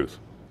the truth?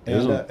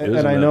 And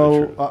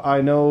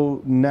I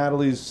know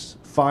Natalie's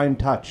fine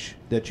touch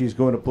that she's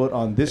going to put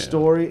on this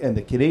story and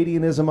the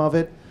Canadianism of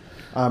it.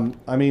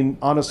 I mean,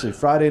 honestly,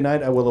 Friday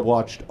night I will have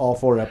watched all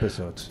 4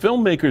 episodes.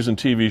 Filmmakers and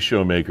TV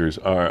show makers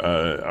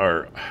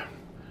are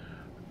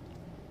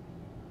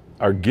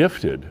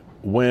gifted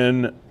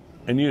when,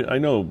 and I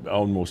know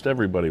almost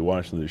everybody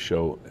watching this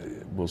show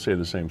will say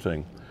the same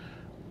thing,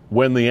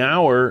 when the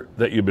hour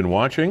that you've been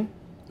watching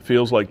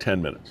feels like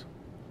 10 minutes.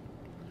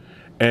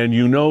 And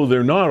you know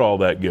they're not all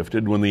that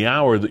gifted when the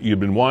hour that you've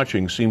been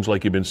watching seems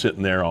like you've been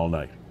sitting there all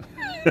night.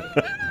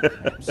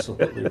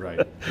 Absolutely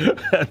right.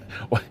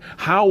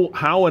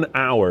 How an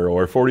hour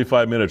or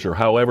 45 minutes or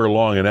however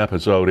long an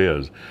episode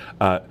is,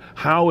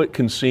 how it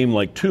can seem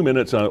like 2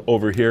 minutes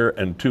over here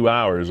and 2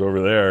 hours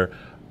over there.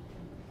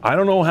 I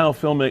don't know how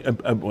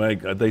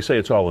they say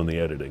it's all in the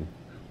editing,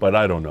 but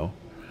I don't know.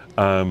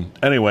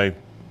 Anyway,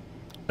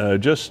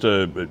 just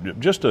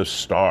a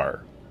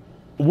star,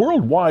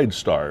 worldwide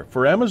star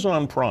for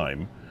Amazon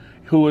Prime,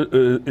 who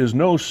is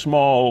no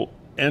small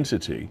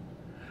entity,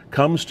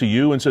 comes to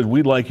you and says,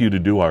 we'd like you to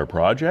do our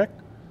project?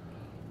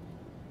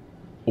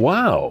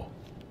 Wow.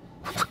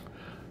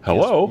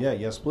 Hello?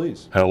 Yes,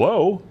 please.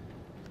 Hello?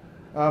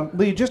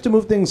 Lee, just to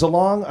move things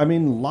along, I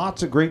mean,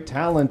 lots of great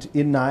talent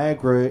in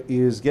Niagara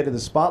is getting the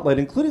spotlight,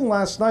 including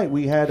last night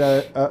we had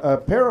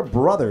a pair of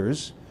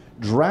brothers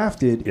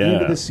drafted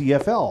into the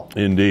CFL.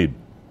 Indeed.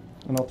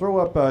 And I'll throw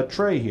up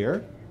Trey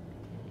here.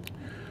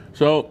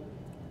 So,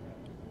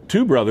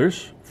 2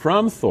 brothers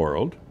from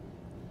Feulled,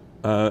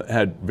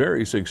 had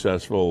very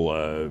successful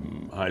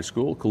high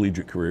school,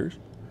 collegiate careers.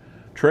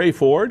 Trey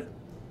Ford,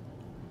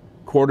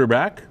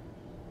 quarterback.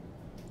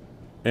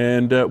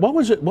 And what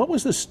was it? What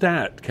was the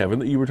stat, Kevin,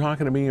 that you were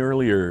talking to me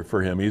earlier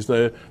for him? He's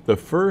the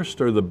first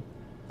or the...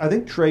 I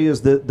think Trey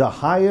is the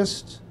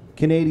highest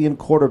Canadian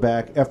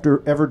quarterback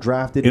ever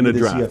drafted into the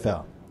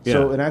CFL. Yeah.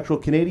 So an actual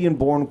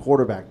Canadian-born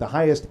quarterback, the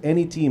highest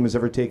any team has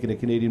ever taken a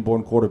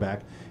Canadian-born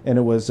quarterback, and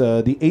it was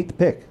the 8th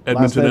pick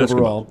last night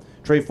overall.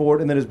 Trey Ford,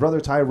 and then his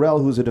brother Tyrell,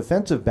 who's a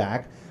defensive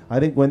back,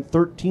 I think went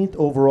 13th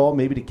overall,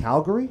 maybe to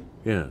Calgary.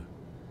 Yeah. I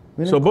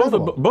mean, so both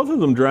of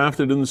them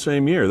drafted in the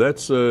same year.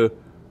 That's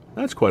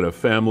quite a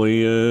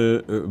family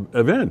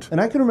event. And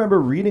I can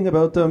remember reading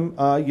about them,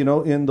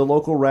 in the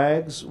local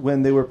rags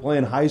when they were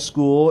playing high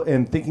school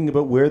and thinking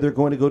about where they're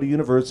going to go to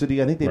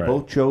university. I think they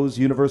both chose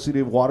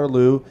University of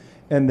Waterloo,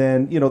 and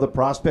then the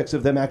prospects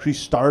of them actually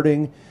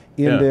starting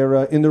in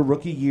their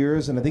rookie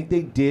years, and I think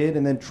they did.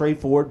 And then Trey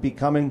Ford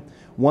becoming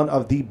one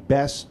of the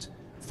best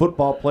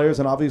football players,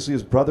 and obviously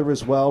his brother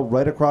as well,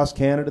 right across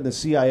Canada in the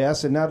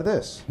CIS, and now to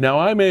this. Now,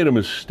 I made a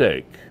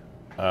mistake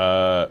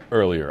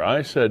earlier.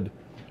 I said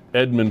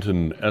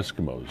Edmonton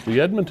Eskimos.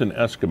 The Edmonton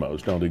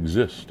Eskimos don't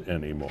exist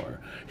anymore.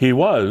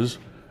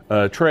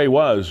 Trey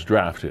was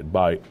drafted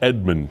by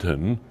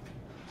Edmonton,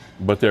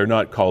 but they're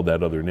not called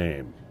that other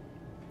name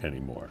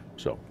anymore.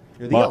 So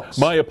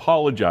my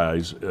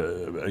apologize.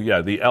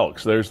 The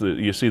Elks.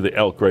 You see the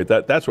elk, right?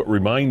 That's what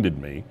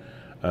reminded me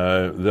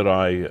that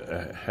I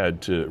had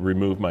to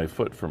remove my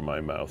foot from my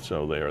mouth.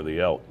 So they are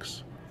the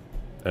Elks,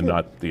 and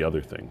not the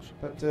other things.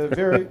 But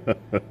very,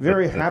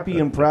 very happy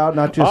and proud,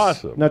 not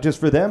just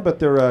for them, but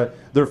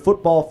their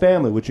football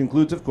family, which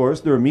includes, of course,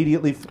 their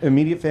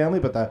immediate family,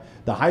 but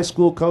the high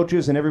school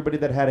coaches and everybody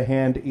that had a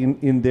hand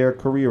in their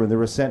career and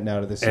their ascent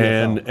now to the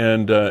CFL.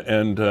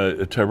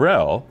 And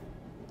Tyrell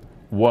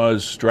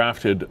was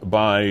drafted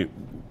by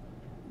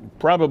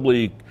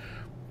probably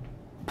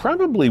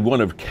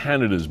one of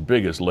Canada's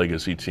biggest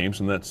legacy teams,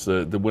 and that's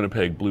the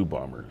Winnipeg Blue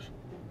Bombers.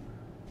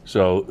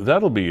 So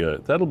that'll be a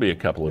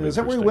couple of. Is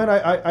that where he went?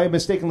 I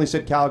mistakenly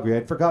said Calgary.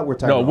 I forgot where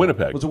Tyrell. No,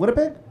 Winnipeg. Was it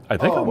Winnipeg? I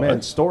think it was.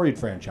 Man, storied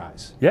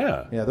franchise.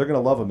 Yeah. Yeah, they're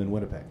going to love him in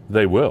Winnipeg.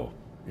 They will.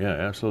 Yeah,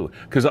 absolutely.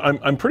 Because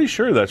I'm pretty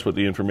sure that's what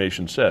the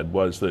information said,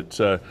 was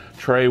that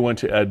Trey went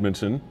to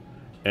Edmonton,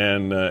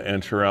 and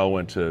Tyrell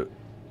went to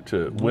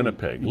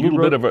Winnipeg. A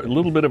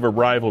little bit of a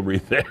rivalry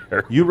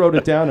there. You wrote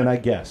it down, and I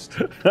guessed.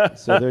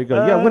 So there you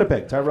go. Yeah,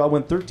 Winnipeg. Tyrell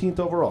went 13th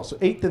overall, so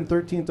 8th and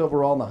 13th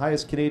overall, and the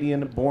highest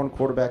Canadian-born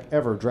quarterback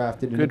ever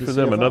drafted. Good for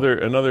them.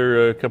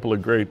 Another couple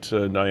of great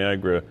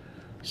Niagara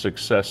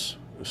success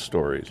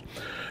stories.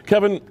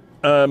 Kevin,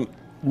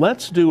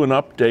 let's do an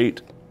update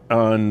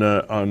on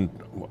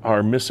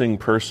our missing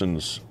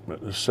persons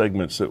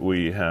segments that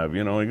we have.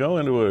 You know, I go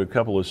into a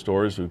couple of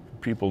stores.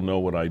 People know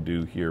what I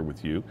do here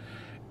with you,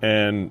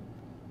 and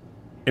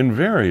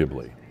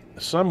invariably,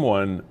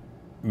 someone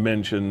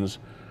mentions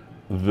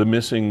the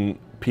missing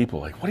people.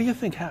 Like, what do you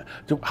think?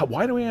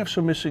 Why do we have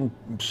so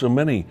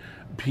many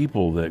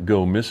people that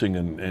go missing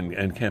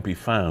and can't be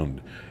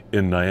found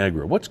in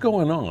Niagara? What's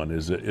going on?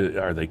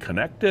 Are they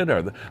connected?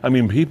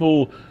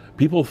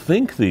 People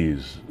think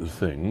these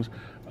things,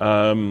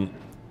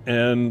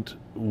 and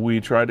we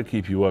try to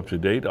keep you up to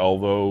date.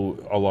 Although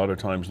a lot of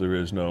times there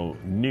is no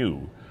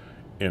new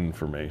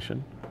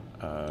information.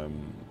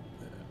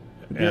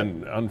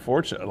 And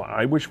unfortunately,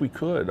 I wish we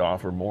could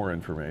offer more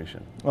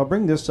information. I'll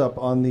bring this up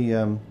on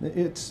the.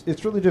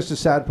 It's really just a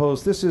sad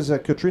post. This is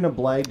Katrina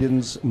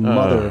Blagden's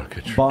mother,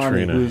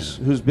 Bonnie,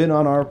 who's been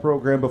on our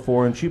program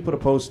before, and she put a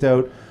post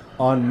out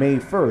on May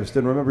 1st.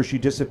 And remember, she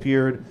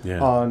disappeared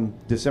on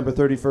December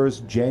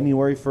 31st,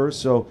 January 1st.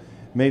 So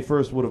May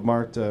 1st would have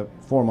marked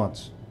 4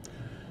 months.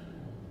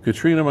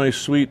 Katrina, my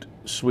sweet,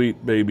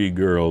 sweet baby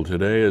girl,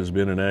 today has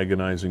been an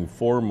agonizing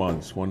 4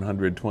 months,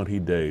 120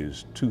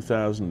 days,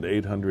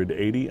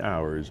 2,880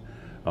 hours,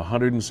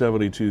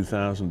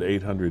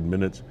 172,800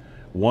 minutes,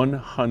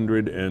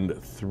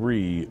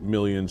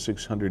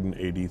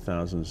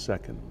 103,680,000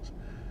 seconds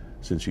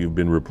since you've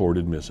been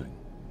reported missing.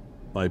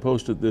 I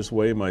post it this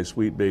way, my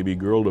sweet baby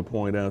girl, to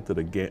point out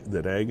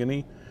that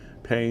agony,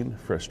 pain,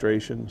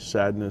 frustration,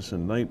 sadness,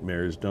 and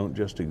nightmares don't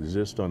just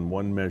exist on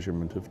one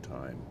measurement of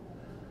time.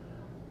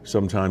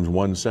 Sometimes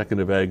 1 second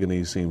of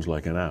agony seems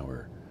like an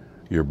hour.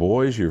 Your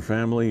boys, your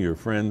family, your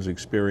friends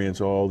experience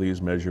all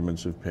these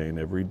measurements of pain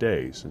every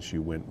day since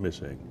you went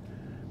missing.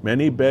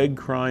 Many beg,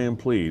 cry, and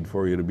plead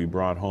for you to be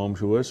brought home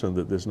to us and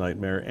that this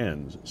nightmare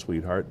ends,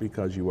 sweetheart,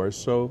 because you are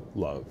so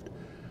loved.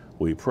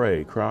 We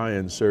pray, cry,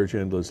 and search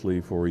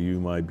endlessly for you,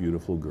 my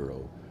beautiful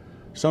girl.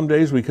 Some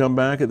days we come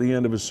back at the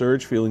end of a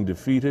search feeling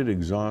defeated,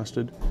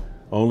 exhausted,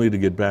 only to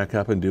get back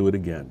up and do it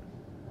again.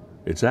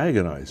 It's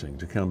agonizing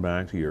to come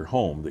back to your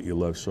home that you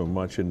love so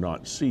much and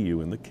not see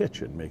you in the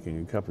kitchen making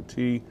a cup of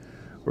tea,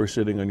 or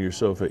sitting on your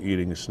sofa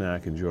eating a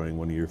snack enjoying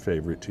one of your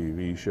favorite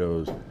TV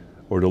shows,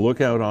 or to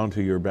look out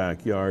onto your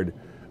backyard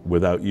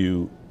without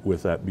you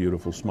with that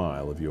beautiful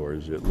smile of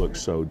yours. It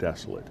looks so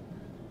desolate.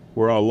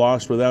 We're all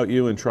lost without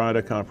you and try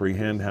to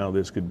comprehend how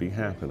this could be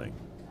happening.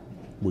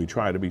 We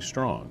try to be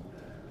strong.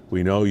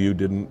 We know you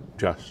didn't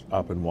just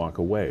up and walk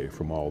away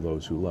from all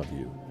those who love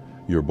you.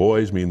 Your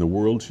boys mean the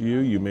world to you.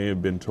 You may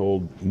have been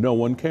told no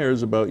one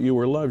cares about you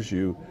or loves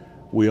you.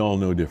 We all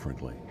know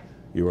differently.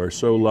 You are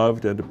so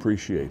loved and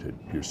appreciated.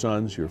 Your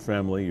sons, your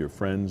family, your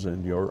friends,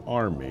 and your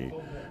army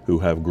who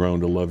have grown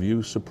to love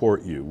you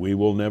support you. We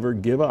will never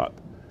give up.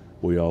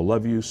 We all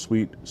love you,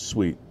 sweet,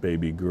 sweet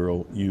baby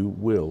girl. You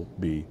will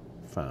be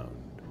found.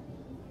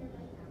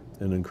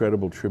 An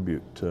incredible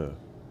tribute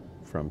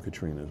from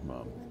Katrina's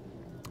mom.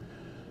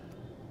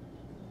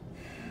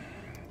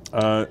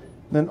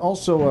 And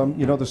also,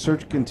 the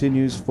search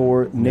continues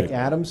for Nick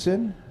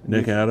Adamson.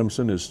 Nick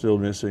Adamson is still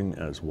missing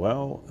as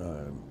well,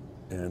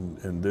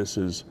 and this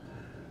is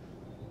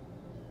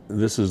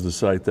the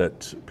site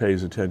that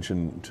pays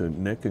attention to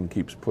Nick and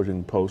keeps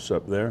putting posts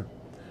up there.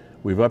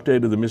 We've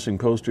updated the missing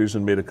posters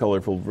and made a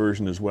colorful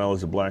version as well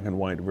as a black and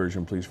white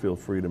version. Please feel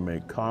free to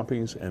make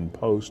copies and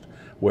post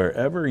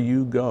wherever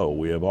you go.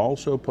 We have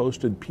also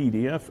posted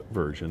PDF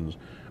versions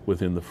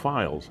within the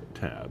Files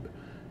tab.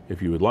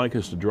 If you would like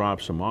us to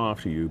drop some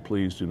off to you,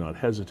 please do not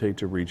hesitate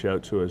to reach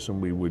out to us, and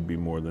we would be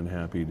more than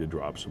happy to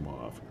drop some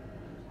off.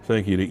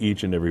 Thank you to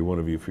each and every one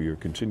of you for your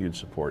continued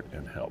support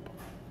and help.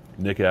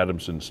 Nick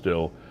Adamson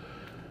still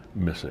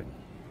missing.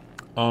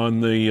 On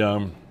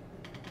the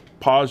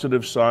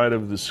positive side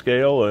of the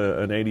scale,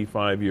 an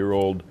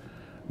 85-year-old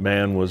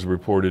man was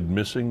reported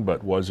missing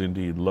but was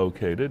indeed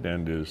located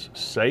and is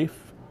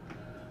safe.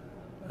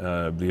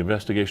 The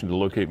investigation to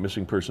locate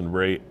missing person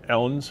Ray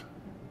Ellens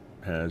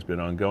has been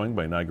ongoing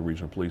by Niagara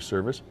Regional Police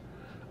Service.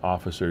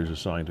 Officers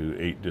assigned to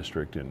 8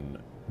 District in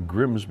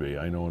Grimsby.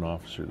 I know an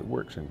officer that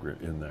works in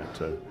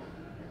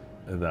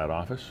that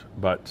office.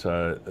 But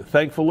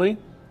thankfully,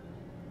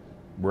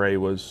 Ray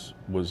was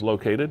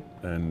located,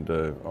 and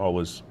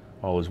all is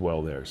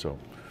well there. So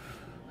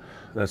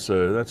that's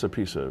a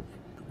piece of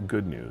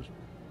good news.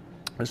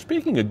 And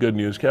speaking of good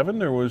news, Kevin,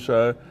 there was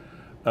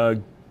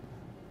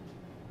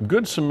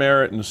Good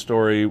Samaritan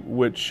story,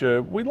 which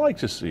we'd like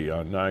to see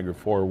on Niagara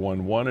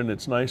 411, and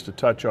it's nice to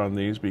touch on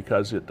these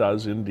because it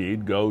does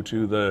indeed go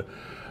to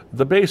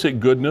the basic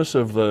goodness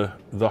of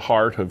the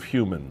heart of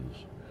humans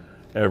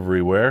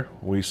everywhere.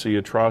 We see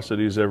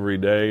atrocities every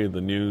day.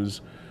 The news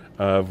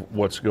of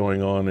what's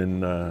going on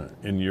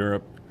in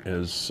Europe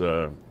is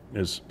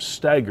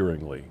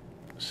staggeringly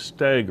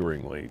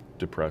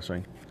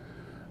depressing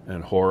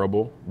and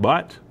horrible.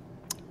 But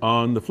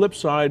on the flip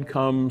side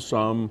come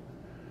some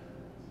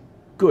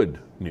good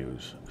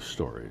news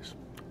stories.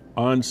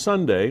 On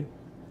Sunday,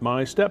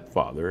 my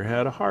stepfather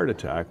had a heart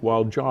attack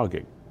while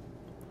jogging.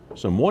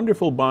 Some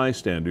wonderful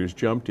bystanders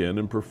jumped in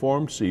and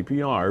performed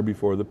CPR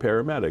before the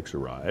paramedics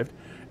arrived,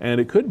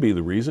 and it could be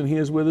the reason he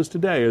is with us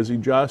today, as he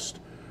just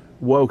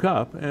woke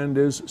up and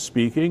is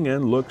speaking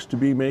and looks to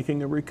be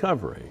making a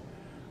recovery.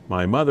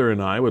 My mother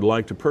and I would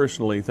like to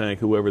personally thank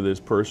whoever this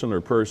person or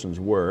persons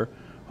were,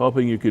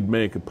 hoping you could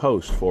make a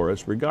post for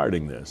us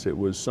regarding this. It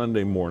was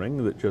Sunday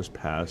morning that just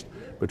passed,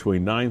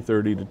 between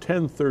 9:30 to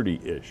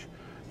 10:30-ish.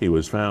 He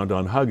was found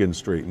on Huggins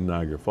Street in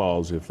Niagara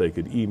Falls. If they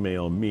could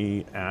email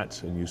me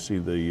at, and you see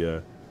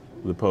the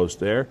post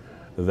there,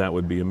 that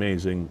would be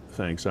amazing.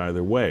 Thanks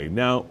either way.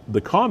 Now,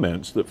 the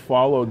comments that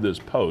followed this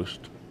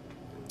post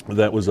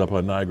that was up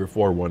on Niagara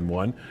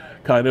 411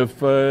 kind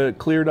of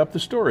cleared up the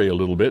story a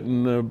little bit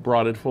and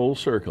brought it full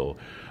circle.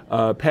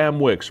 Pam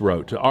Wicks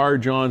wrote, "To R.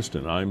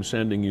 Johnston, I'm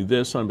sending you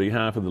this on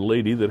behalf of the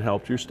lady that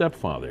helped your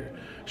stepfather.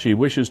 She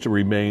wishes to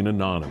remain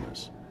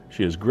anonymous.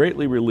 She is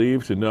greatly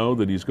relieved to know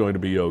that he's going to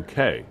be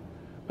okay.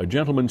 A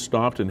gentleman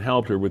stopped and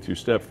helped her with your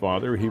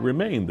stepfather. He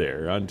remained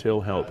there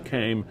until help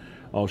came.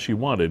 All she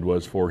wanted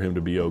was for him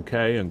to be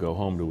okay and go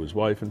home to his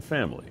wife and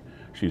family.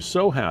 She's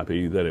so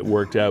happy that it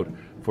worked out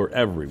for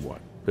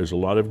everyone. There's a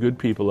lot of good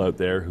people out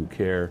there who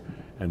care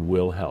and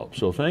will help."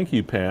 So thank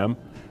you, Pam,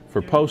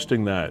 for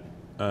posting that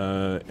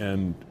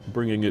and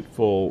bringing it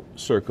full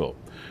circle.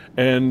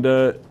 And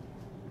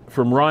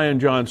from Ryan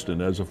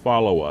Johnston as a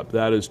follow-up,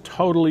 "That is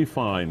totally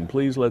fine.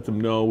 Please let them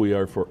know we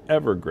are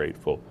forever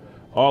grateful.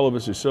 All of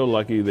us are so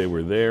lucky they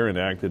were there and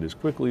acted as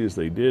quickly as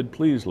they did.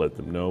 Please let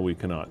them know we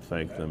cannot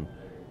thank them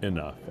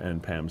enough."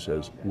 And Pam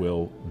says,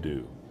 "Will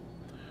do."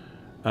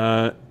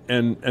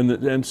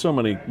 And so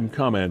many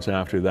comments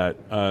after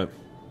that.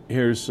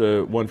 Here's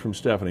one from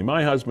Stephanie.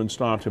 "My husband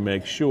stopped to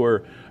make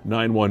sure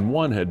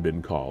 911 had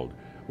been called.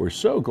 We're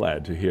so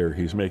glad to hear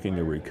he's making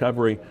a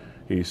recovery.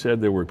 He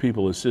said there were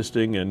people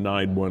assisting and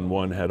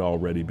 911 had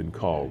already been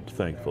called,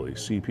 thankfully.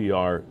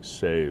 CPR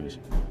saves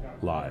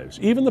lives."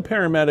 Even the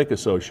Paramedic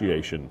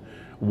Association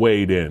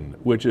weighed in,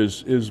 which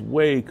is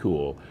way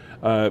cool.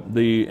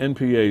 The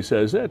NPA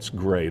says, "That's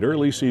great.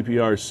 Early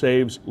CPR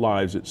saves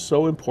lives. It's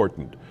so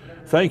important.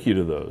 Thank you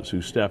to those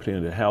who stepped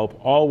in to help.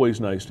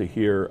 Always nice to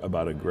hear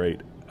about a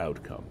great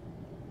outcome."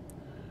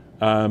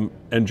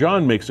 And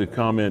John makes a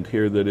comment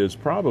here that is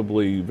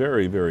probably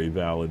very, very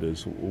valid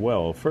as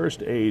well.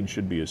 First aid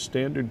should be a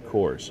standard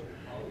course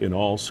in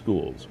all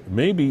schools,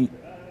 maybe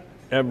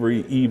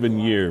every even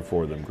year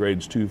for them,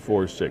 grades 2,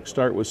 4, 6.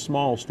 Start with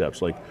small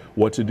steps like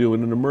what to do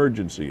in an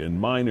emergency and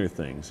minor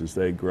things as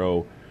they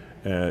grow,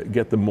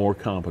 get them more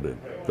competent.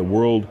 The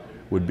world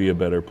would be a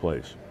better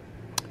place.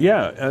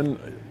 Yeah, and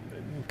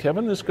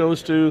Kevin, this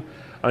goes to,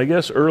 I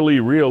guess, early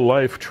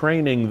real-life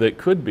training that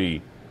could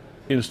be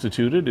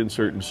instituted in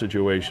certain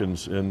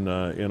situations in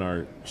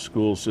our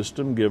school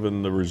system,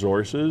 given the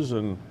resources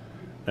and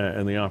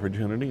the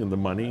opportunity and the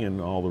money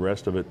and all the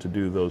rest of it to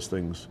do those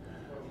things.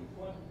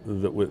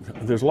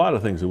 There's a lot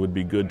of things that would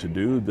be good to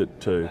do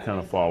that kind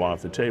of fall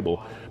off the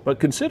table. But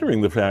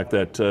considering the fact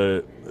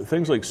that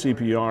things like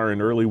CPR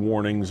and early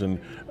warnings and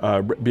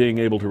being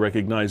able to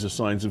recognize the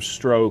signs of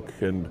stroke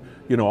and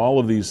all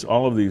of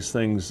these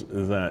things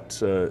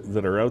that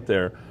are out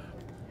there.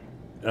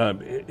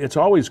 It's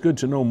always good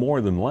to know more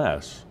than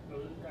less,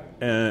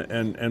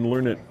 and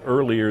learn it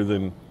earlier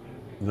than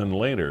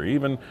later.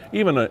 Even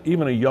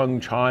a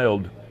young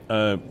child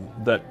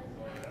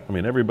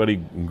everybody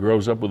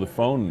grows up with a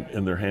phone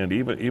in their hand.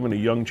 Even a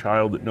young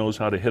child that knows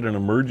how to hit an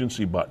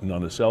emergency button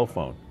on a cell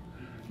phone,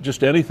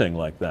 just anything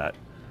like that.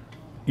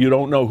 You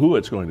don't know who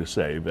it's going to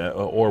save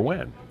or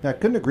when. I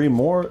couldn't agree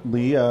more,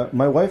 Lee.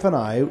 My wife and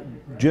I,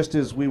 just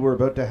as we were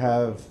about to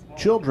have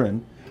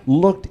children,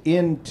 looked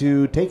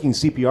into taking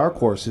CPR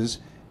courses,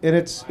 and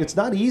it's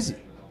not easy.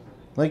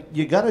 Like,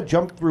 you got to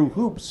jump through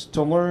hoops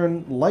to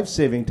learn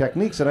life-saving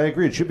techniques, and I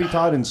agree, it should be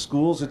taught in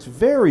schools. It's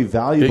very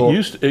valuable.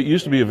 It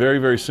used to be a very,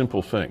 very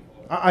simple thing.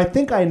 I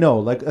think I know.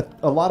 Like,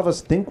 a lot of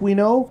us think we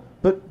know,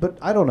 but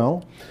I don't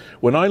know.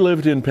 When I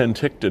lived in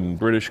Penticton,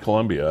 British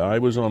Columbia, I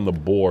was on the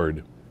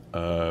board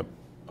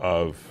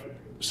of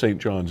St.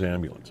 John's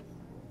Ambulance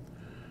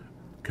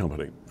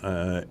Company,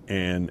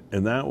 and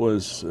that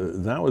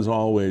was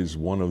always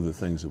one of the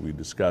things that we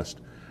discussed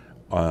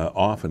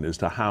often, as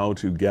to how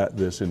to get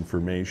this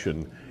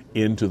information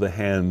into the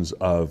hands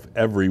of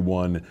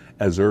everyone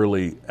as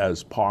early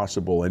as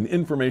possible, and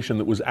information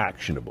that was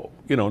actionable.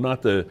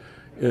 Not the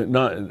really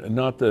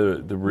not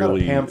a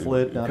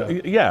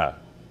pamphlet. Yeah.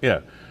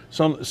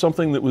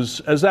 something that was,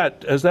 as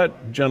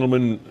that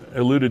gentleman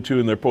alluded to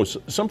in their post,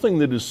 something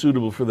that is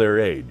suitable for their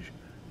age.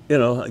 You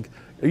know, like,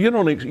 you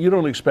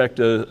don't expect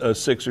a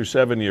 6 or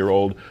 7 year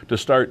old to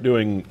start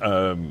doing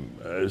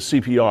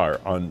CPR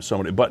on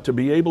somebody, but to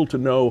be able to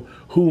know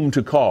whom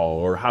to call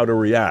or how to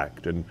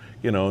react, and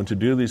and to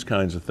do these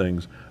kinds of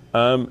things.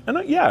 And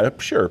yeah,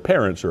 sure,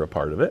 parents are a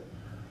part of it,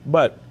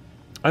 but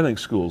I think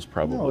schools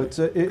probably. No,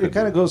 it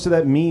kind of goes to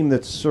that meme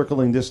that's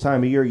circling this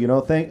time of year.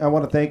 I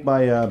want to thank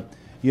my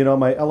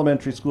my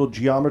elementary school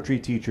geometry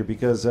teacher,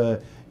 because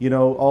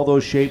all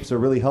those shapes are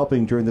really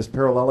helping during this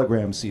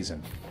parallelogram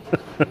season.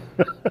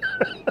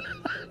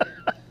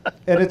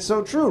 And it's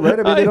so true, right?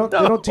 I mean, they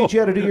don't teach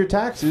you how to do your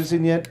taxes,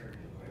 and yet,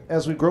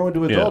 as we grow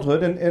into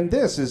adulthood, and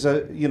this is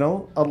a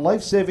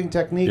life-saving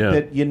technique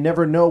that you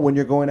never know when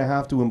you're going to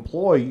have to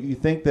employ. You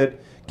think that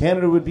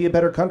Canada would be a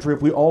better country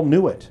if we all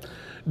knew it.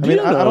 I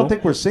don't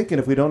think we're sinking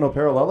if we don't know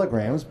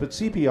parallelograms, but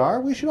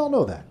CPR, we should all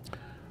know that.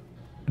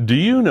 Do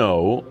you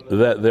know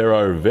that there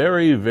are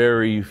very,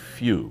 very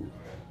few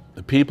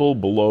people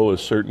below a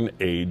certain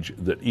age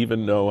that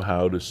even know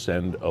how to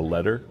send a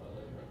letter,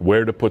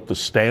 where to put the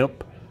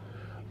stamp,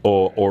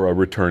 or a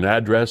return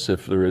address,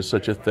 if there is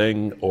such a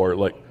thing, or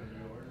like,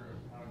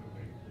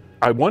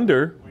 I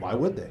wonder. Why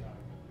would they?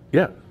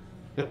 Yeah.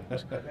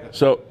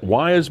 So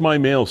why is my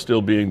mail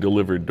still being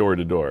delivered door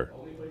to door?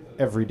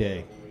 Every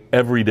day.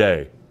 Every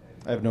day.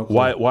 I have no clue.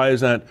 Why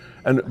is that?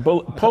 And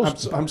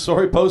I'm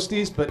sorry,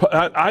 posties, but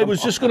I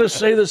was just going to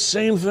say the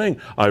same thing.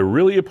 I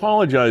really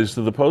apologize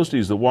to the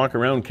posties that walk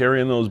around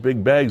carrying those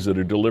big bags that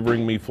are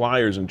delivering me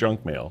flyers and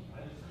junk mail.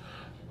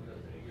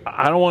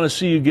 I don't want to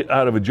see you get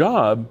out of a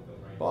job,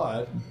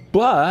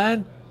 but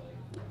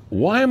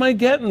why am I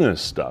getting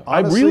this stuff?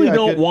 Honestly, I really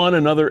don't want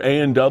another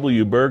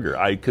A&W burger.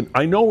 I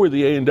know where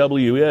the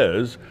A&W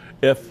is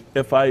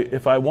if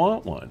I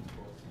want one.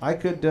 I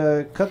could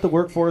cut the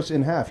workforce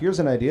in half. Here's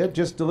an idea.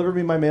 Just deliver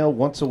me my mail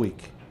once a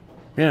week.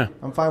 Yeah.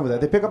 I'm fine with that.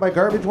 They pick up my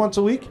garbage once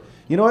a week.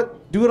 You know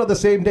what? Do it on the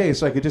same day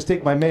so I could just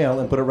take my mail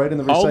and put it right in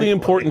the recycle. All the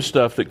important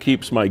stuff that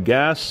keeps my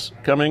gas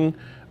coming,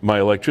 my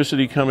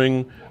electricity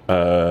coming,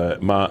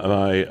 my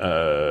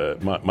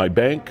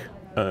bank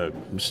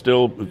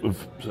still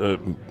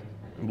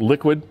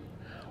liquid,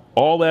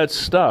 all that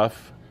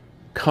stuff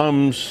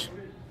comes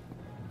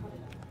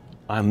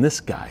on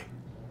this guy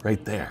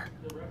right there.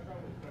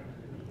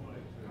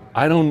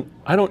 I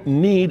don't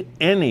need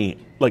any,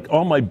 like,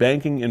 all my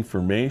banking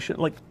information,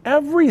 like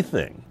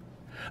everything.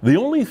 The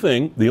only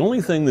thing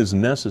that's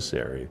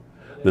necessary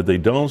that they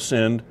don't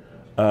send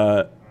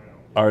are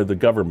the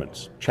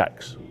government's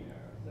checks.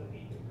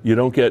 You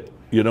don't get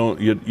your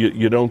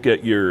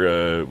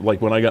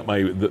like when I got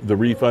the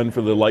refund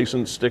for the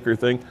license sticker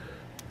thing,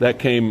 that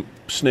came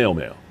snail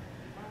mail.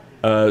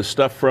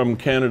 Stuff from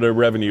Canada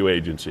Revenue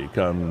Agency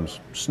comes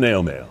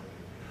snail mail,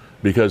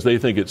 because they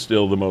think it's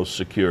still the most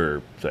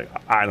secure thing.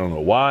 I don't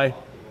know why,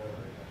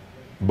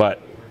 but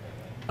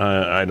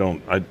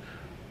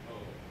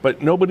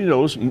but nobody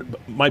knows.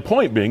 My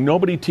point being,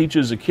 nobody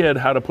teaches a kid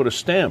how to put a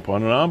stamp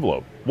on an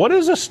envelope. What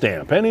is a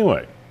stamp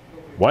anyway?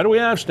 Why do we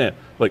have stamp?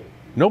 Like,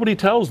 nobody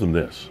tells them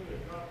this,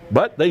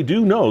 but they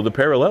do know the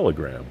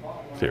parallelogram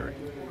theory.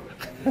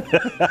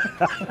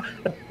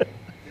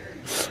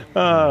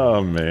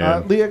 Oh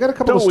man, Lee, I got a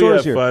couple of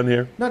stories here. Fun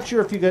here. Not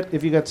sure if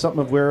you got something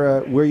of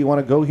where you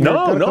want to go here.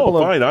 No,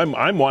 fine.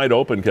 I'm wide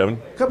open,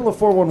 Kevin. A couple of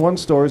 411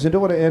 stories. I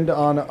don't want to end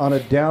on a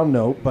down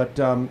note, but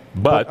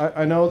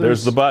I know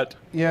there's the but.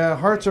 Yeah,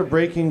 hearts are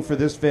breaking for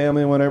this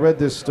family. When I read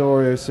this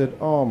story, I said,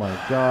 "Oh my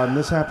God!" And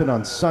this happened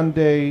on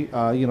Sunday.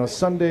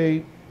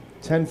 Sunday,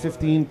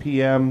 10:15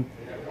 p.m.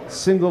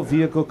 Single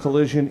vehicle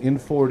collision in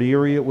Fort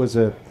Erie.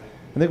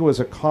 I think it was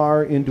a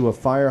car into a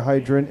fire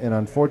hydrant, and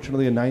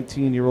unfortunately a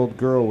 19-year-old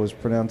girl was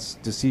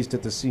pronounced deceased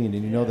at the scene.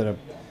 And you know that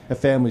a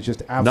family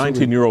just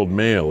absolutely... 19-year-old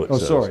male, it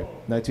says. Sorry.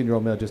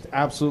 19-year-old male, just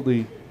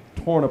absolutely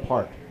torn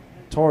apart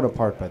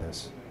by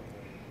this.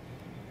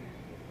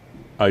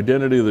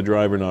 Identity of the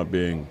driver not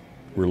being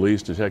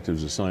released.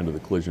 Detectives assigned to the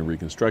Collision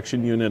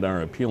Reconstruction Unit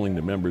are appealing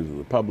to members of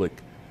the public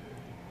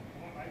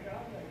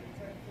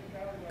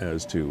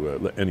as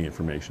to any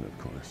information, of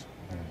course.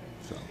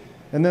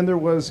 And then there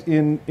was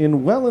in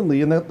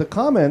Wellandly, and the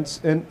comments,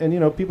 and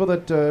people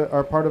that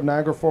are part of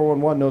Niagara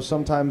 411 know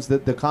sometimes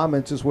that the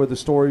comments is where the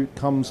story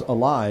comes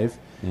alive.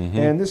 Mm-hmm.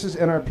 And this is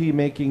NRP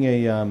making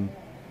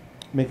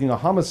a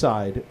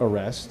homicide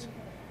arrest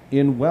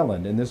in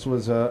Welland, and this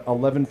was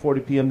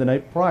 11:40 p.m. the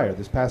night prior,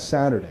 this past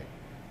Saturday.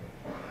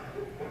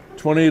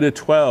 20 to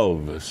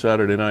 12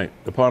 Saturday night.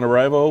 Upon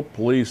arrival,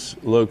 police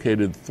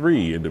located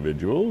 3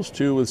 individuals,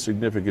 2 with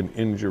significant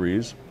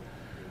injuries.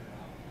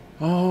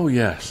 Oh,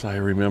 yes, I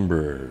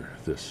remember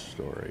this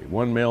story.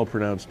 One male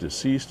pronounced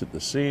deceased at the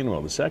scene,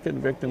 while the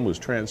second victim was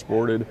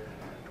transported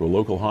to a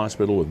local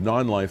hospital with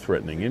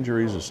non-life-threatening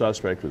injuries. The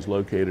suspect was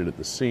located at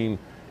the scene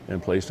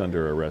and placed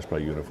under arrest by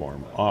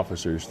uniformed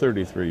officers.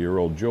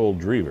 33-year-old Joel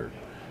Drever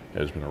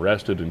has been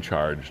arrested and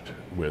charged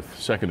with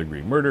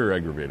second-degree murder,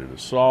 aggravated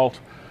assault,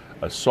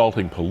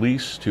 assaulting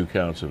police, 2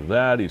 counts of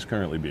that. He's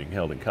currently being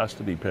held in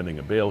custody pending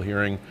a bail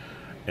hearing.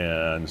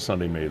 and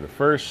Sunday, May the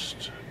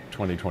 1st,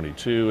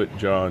 2022 at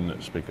John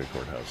Spinka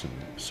Courthouse in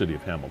the city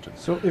of Hamilton.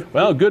 So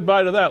well,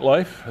 goodbye to that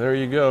life. There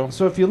you go.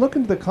 So if you look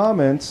into the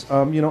comments,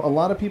 you know, a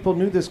lot of people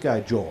knew this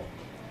guy, Joel.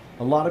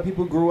 A lot of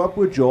people grew up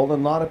with Joel,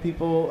 and a lot of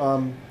people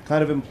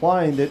kind of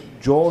implying that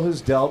Joel has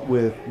dealt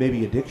with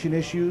maybe addiction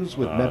issues,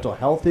 with mental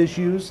health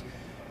issues,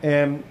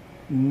 and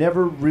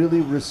never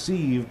really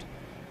received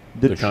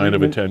the kind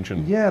of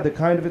attention. Yeah, the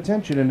kind of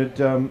attention. And it,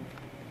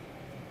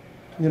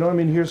 you know, I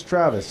mean, here's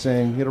Travis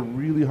saying he had a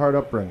really hard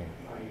upbringing.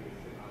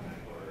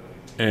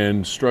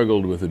 And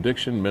struggled with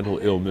addiction, mental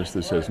illness.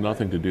 This has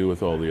nothing to do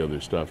with all the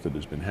other stuff that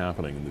has been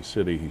happening in the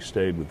city. He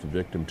stayed with the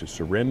victim to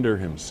surrender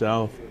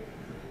himself.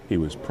 He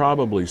was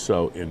probably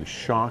so in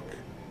shock,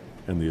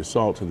 and the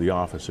assault to the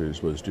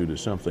officers was due to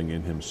something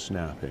in him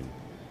snapping.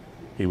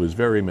 He was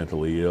very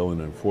mentally ill,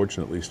 and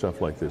unfortunately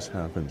stuff like this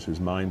happens. His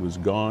mind was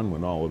gone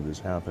when all of this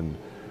happened.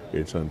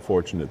 It's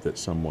unfortunate that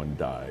someone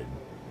died.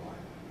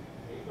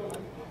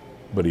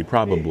 But he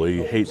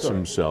probably hates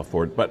himself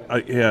for it.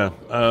 But yeah,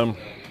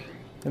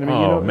 And I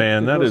mean, you know,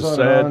 man, that is on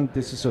sad. on.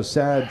 This is so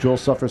sad. Joel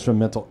suffers from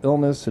mental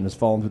illness and has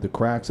fallen through the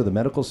cracks of the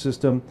medical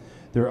system.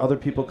 There are other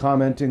people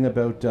commenting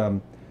about,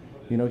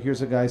 you know,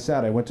 here's a guy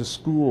sad. I went to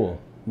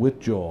school with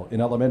Joel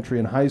in elementary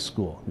and high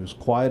school. He was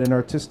quiet and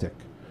artistic.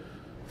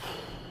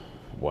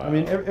 Wow. I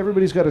mean,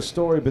 everybody's got a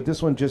story, but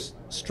this one just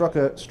struck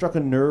a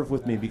nerve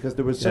with me because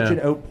there was such an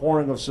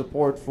outpouring of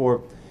support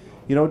for,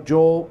 you know,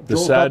 Joel. The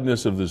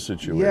sadness of the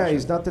situation. Yeah,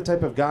 he's not the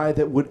type of guy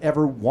that would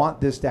ever want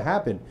this to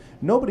happen.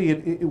 Nobody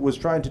was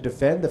trying to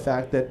defend the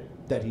fact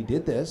that he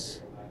did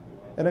this.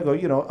 And I go,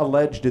 you know,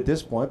 alleged at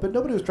this point, but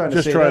nobody was trying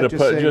to say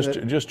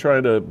that. Just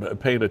trying to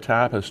paint a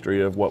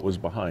tapestry of what was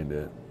behind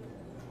it.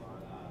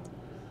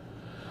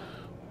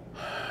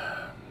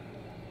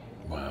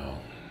 Wow,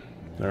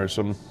 there are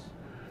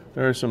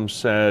some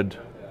sad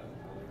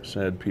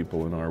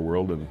people in our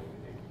world, and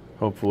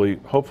hopefully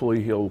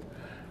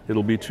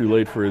it'll be too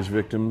late for his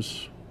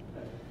victims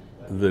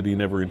that he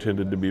never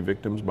intended to be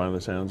victims by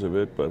the sounds of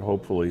it, but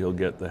hopefully he'll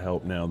get the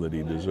help now that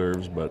he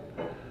deserves, but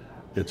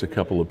it's a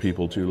couple of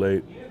people too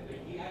late.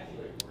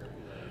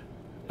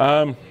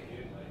 I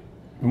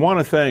want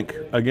to thank,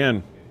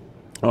 again,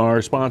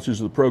 our sponsors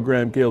of the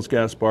program, Gales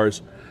Gas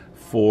Bars,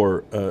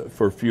 for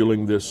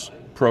fueling this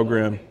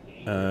program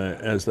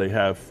as they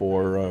have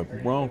for,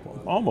 well,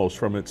 almost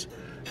from its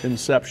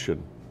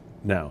inception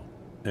now.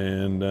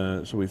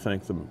 And so we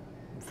thank them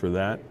for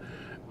that.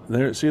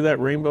 There, see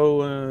that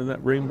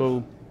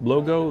rainbow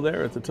logo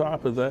there at the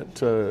top of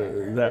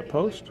that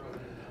post?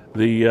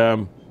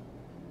 The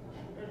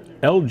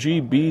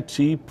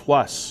LGBT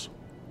plus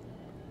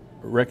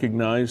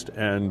recognized,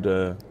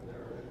 and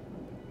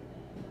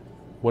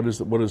what is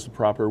the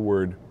proper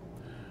word,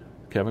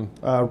 Kevin?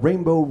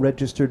 Rainbow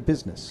registered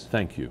business.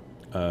 Thank you.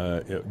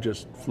 It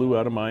just flew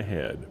out of my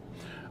head.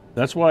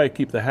 That's why I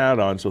keep the hat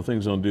on, so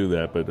things don't do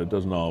that, but it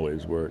doesn't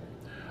always work.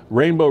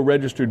 Rainbow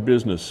registered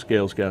business,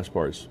 Scales Gas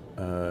Bars.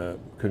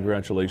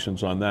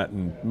 Congratulations on that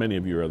and many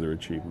of your other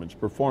achievements.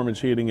 Performance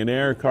Heating and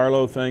Air,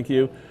 Carlo, thank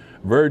you.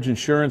 Verge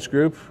Insurance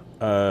Group,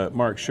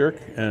 Mark Shirk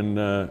and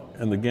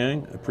the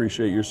gang,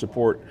 appreciate your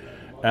support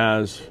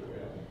as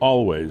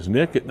always.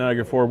 Nick at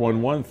Niagara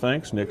 411,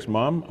 thanks. Nick's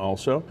mom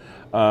also.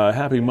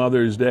 Happy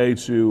Mother's Day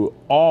to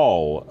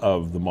all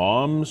of the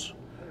moms.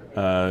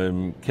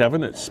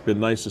 Kevin, it's been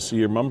nice to see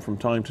your mom from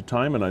time to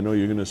time, and I know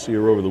you're going to see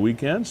her over the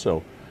weekend,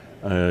 so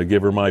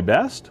give her my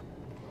best.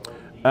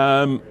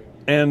 And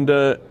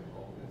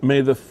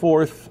may the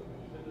 4th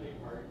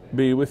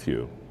be with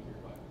you.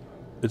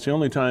 It's the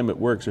only time it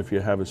works if you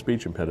have a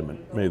speech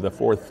impediment. May the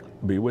 4th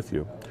be with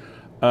you.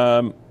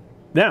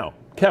 Now,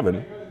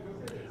 Kevin,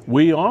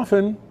 we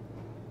often,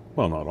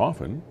 well, not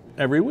often,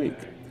 every week,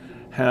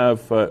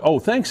 have,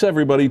 thanks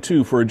everybody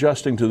too for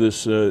adjusting to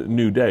this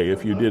new day.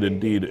 If you did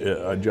indeed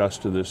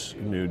adjust to this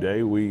new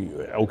day, we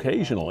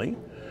occasionally,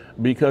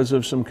 because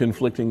of some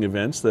conflicting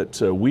events that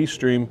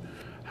WeeStream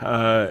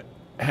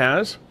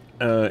has,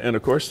 and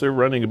of course they're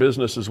running a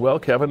business as well,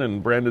 Kevin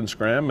and Brandon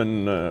Scram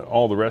and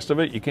all the rest of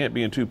it. You can't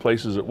be in two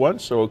places at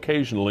once, so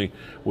occasionally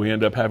we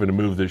end up having to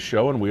move this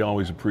show, and we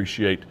always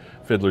appreciate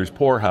Fiddler's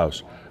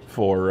Poorhouse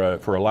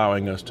for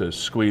allowing us to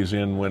squeeze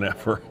in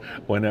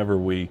whenever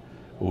we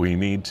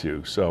need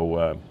to.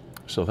 So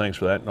thanks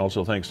for that, and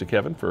also thanks to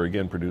Kevin for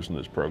again producing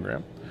this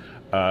program.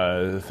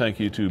 Thank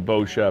you to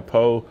Beau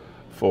Chapeau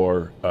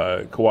for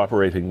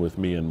cooperating with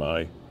me and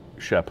my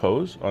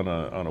chapeaus on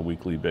a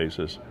weekly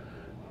basis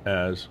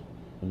as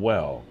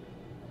well.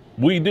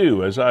 We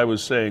do, as I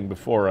was saying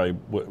before I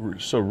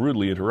so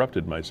rudely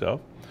interrupted myself,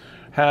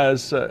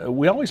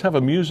 we always have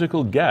a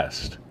musical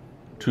guest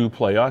to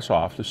play us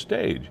off the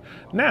stage.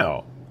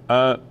 Now,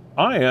 I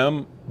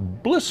am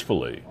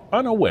blissfully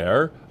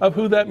unaware of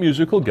who that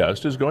musical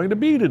guest is going to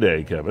be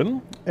today,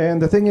 Kevin.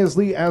 And the thing is,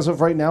 Lee, as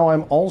of right now,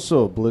 I'm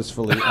also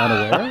blissfully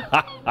unaware.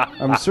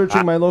 I'm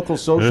searching my local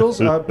socials,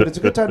 but it's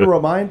a good time to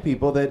remind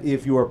people that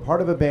if you are part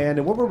of a band,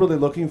 and what we're really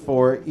looking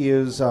for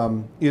is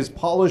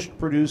polished,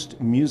 produced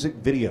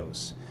music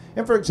videos.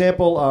 And for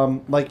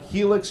example, like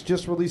Helix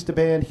just released a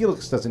band.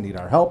 Helix doesn't need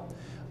our help.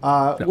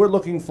 We're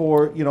looking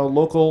for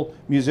local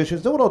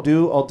musicians. Know what I'll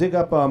do? I'll dig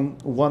up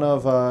one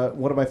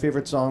of my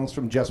favorite songs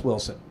from Jess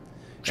Wilson.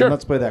 Sure. And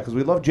let's play that because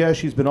we love Jess.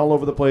 She's been all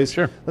over the place.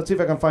 Sure. Let's see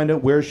if I can find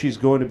out where she's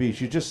going to be.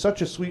 She's just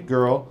such a sweet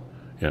girl.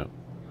 Yeah.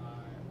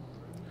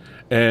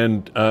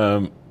 And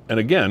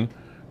again,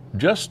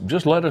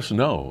 just let us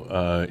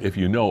know if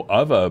you know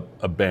of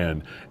a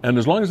band, and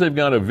as long as they've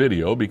got a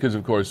video, because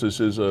of course this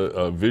is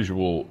a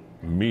visual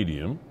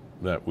medium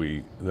that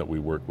we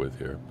work with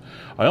here.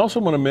 I also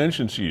want to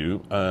mention to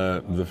you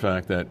the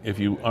fact that if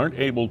you aren't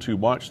able to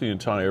watch the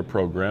entire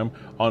program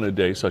on a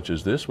day such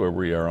as this, where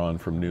we are on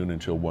from noon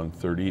until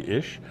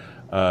 1:30-ish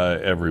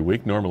every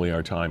week. Normally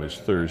our time is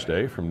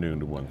Thursday from noon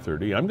to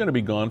 1:30. I'm going to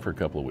be gone for a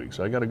couple of weeks.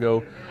 I got to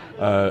go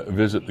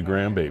visit the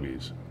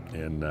grandbabies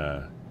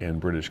in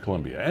British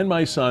Columbia, and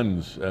my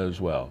sons as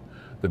well,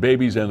 the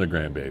babies and the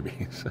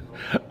grandbabies.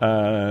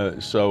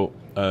 So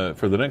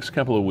for the next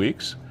couple of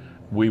weeks,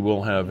 we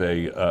will have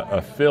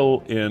a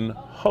fill-in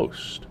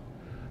host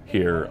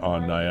here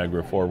on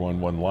Niagara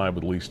 411 Live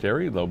with Lee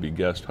Sterry. There'll be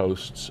guest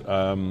hosts,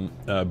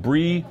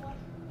 Bree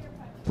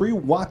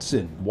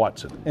Watson.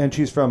 Watson. And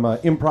she's from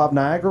Improv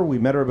Niagara. We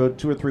met her about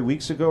 2 or 3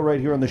 weeks ago right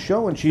here on the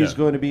show, and she's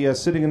going to be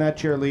sitting in that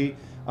chair, Lee,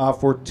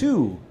 for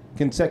 2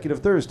 consecutive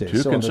Thursdays. Two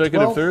so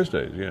consecutive on the 12th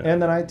Thursdays, yeah. And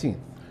the 19th.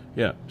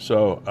 Yeah,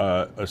 so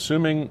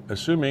assuming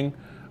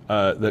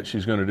that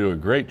she's going to do a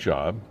great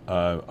job,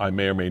 I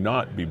may or may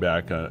not be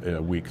back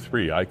week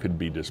 3. I could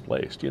be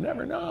displaced. You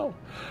never know.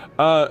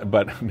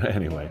 But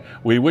anyway,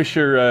 we wish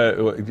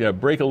her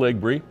break a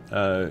leg, Bree.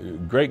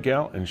 Great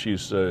gal, and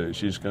she's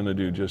going to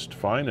do just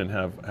fine and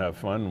have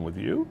fun with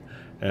you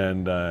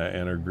and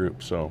her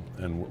group. So,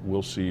 and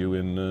we'll see you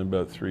in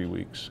about 3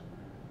 weeks'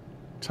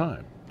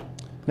 time.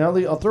 Now,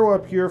 Lee, I'll throw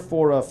up here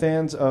for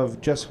fans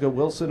of Jessica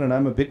Wilson, and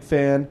I'm a big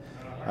fan.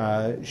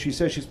 She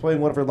says she's playing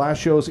one of her last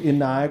shows in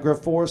Niagara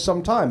for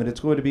some time, and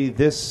it's going to be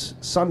this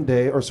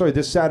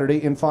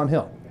Saturday in Fawn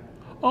Hill.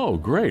 Oh,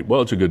 great.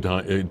 Well, it's a good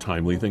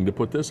timely thing to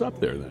put this up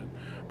there then.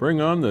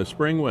 Bring on the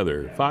spring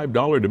weather.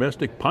 $5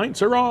 domestic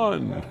pints are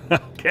on.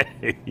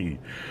 Okay.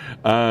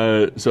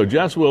 So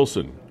Jess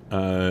Wilson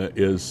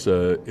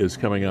is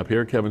coming up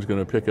here. Kevin's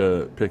going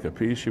to pick a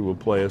piece. She will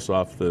play us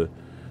off the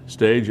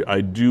stage.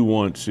 I do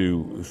want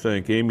to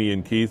thank Amy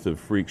and Keith of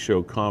Freak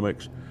Show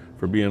Comics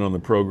for being on the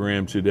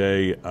program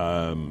today.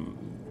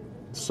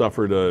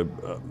 Suffered a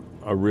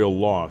real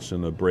loss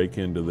in a break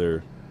into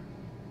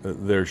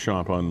their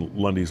shop on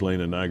Lundy's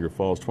Lane in Niagara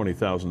Falls,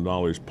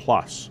 $20,000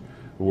 plus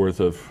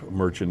worth of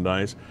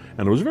merchandise.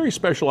 And it was very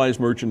specialized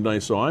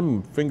merchandise, so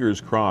I'm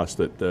fingers crossed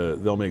that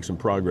they'll make some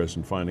progress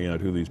in finding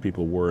out who these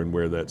people were and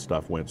where that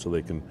stuff went so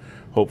they can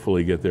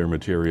hopefully get their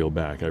material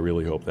back. I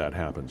really hope that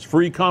happens.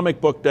 Free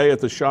comic book day at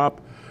the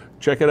shop.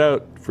 Check it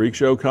out. Freak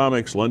Show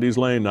Comics, Lundy's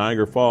Lane,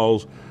 Niagara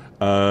Falls.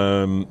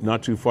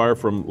 Not too far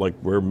from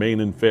where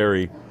Main and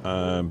Ferry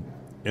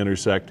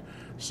intersect.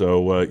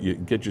 So you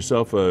get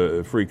yourself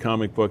a free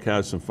comic book,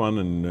 have some fun,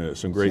 and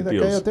some great deals. See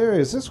that guy out there?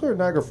 Is this where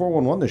Niagara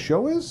 411 the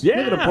show is?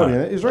 Yeah. Look at put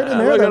in. He's right in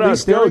there. Look that at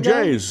us. Go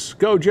Jays.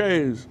 Go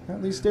Jays.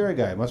 That Lee Sterry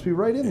guy must be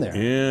right in there.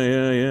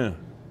 Yeah.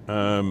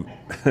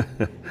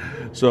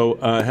 So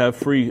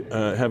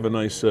have a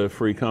nice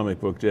free comic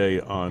book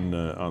day on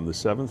the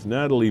 7th.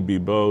 Natalie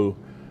Bibeau,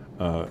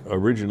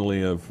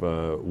 originally of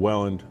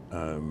Welland,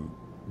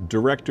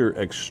 director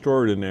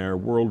extraordinaire,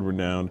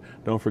 world-renowned.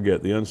 Don't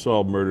forget, The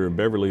Unsolved Murder of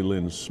Beverly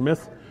Lynn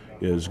Smith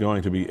is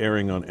going to be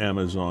airing on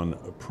Amazon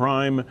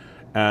Prime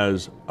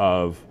as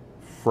of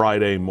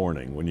Friday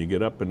morning. When you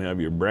get up and have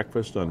your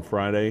breakfast on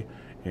Friday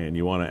and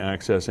you want to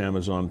access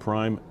Amazon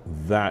Prime,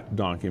 that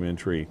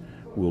documentary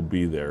will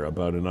be there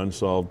about an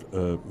unsolved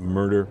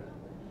murder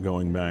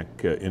going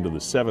back into the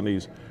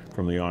 70s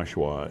from the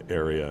Oshawa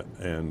area.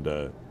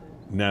 And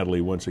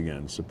Natalie, once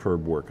again,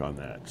 superb work on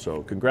that.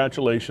 So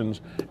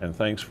congratulations, and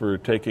thanks for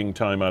taking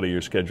time out of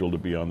your schedule to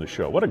be on the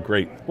show. What a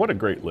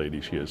great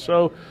lady she is.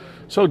 So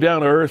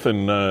down to earth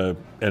and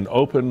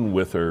open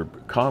with her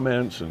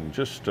comments, and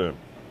just a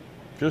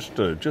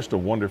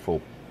wonderful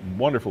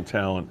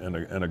talent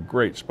and a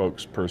great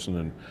spokesperson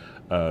and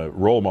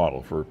role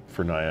model for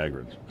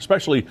Niagarans,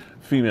 especially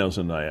females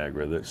in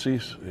Niagara. That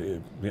sees,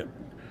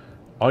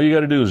 all you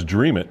got to do is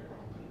dream it,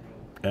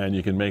 and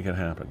you can make it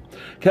happen.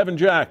 Kevin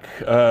Jack,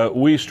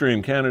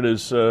 WeeStream,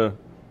 Canada's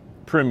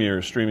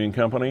premier streaming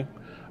company.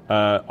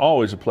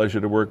 Always a pleasure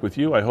to work with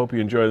you. I hope you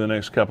enjoy the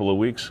next couple of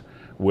weeks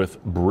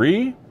with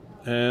Bree,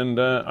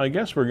 and I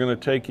guess we're going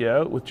to take you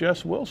out with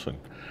Jess Wilson.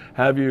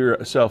 Have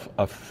yourself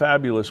a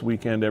fabulous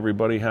weekend,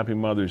 everybody. Happy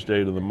Mother's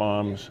Day to the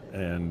moms,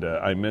 and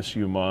I miss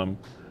you, Mom.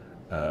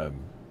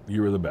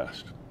 You were the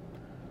best.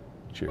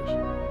 Cheers.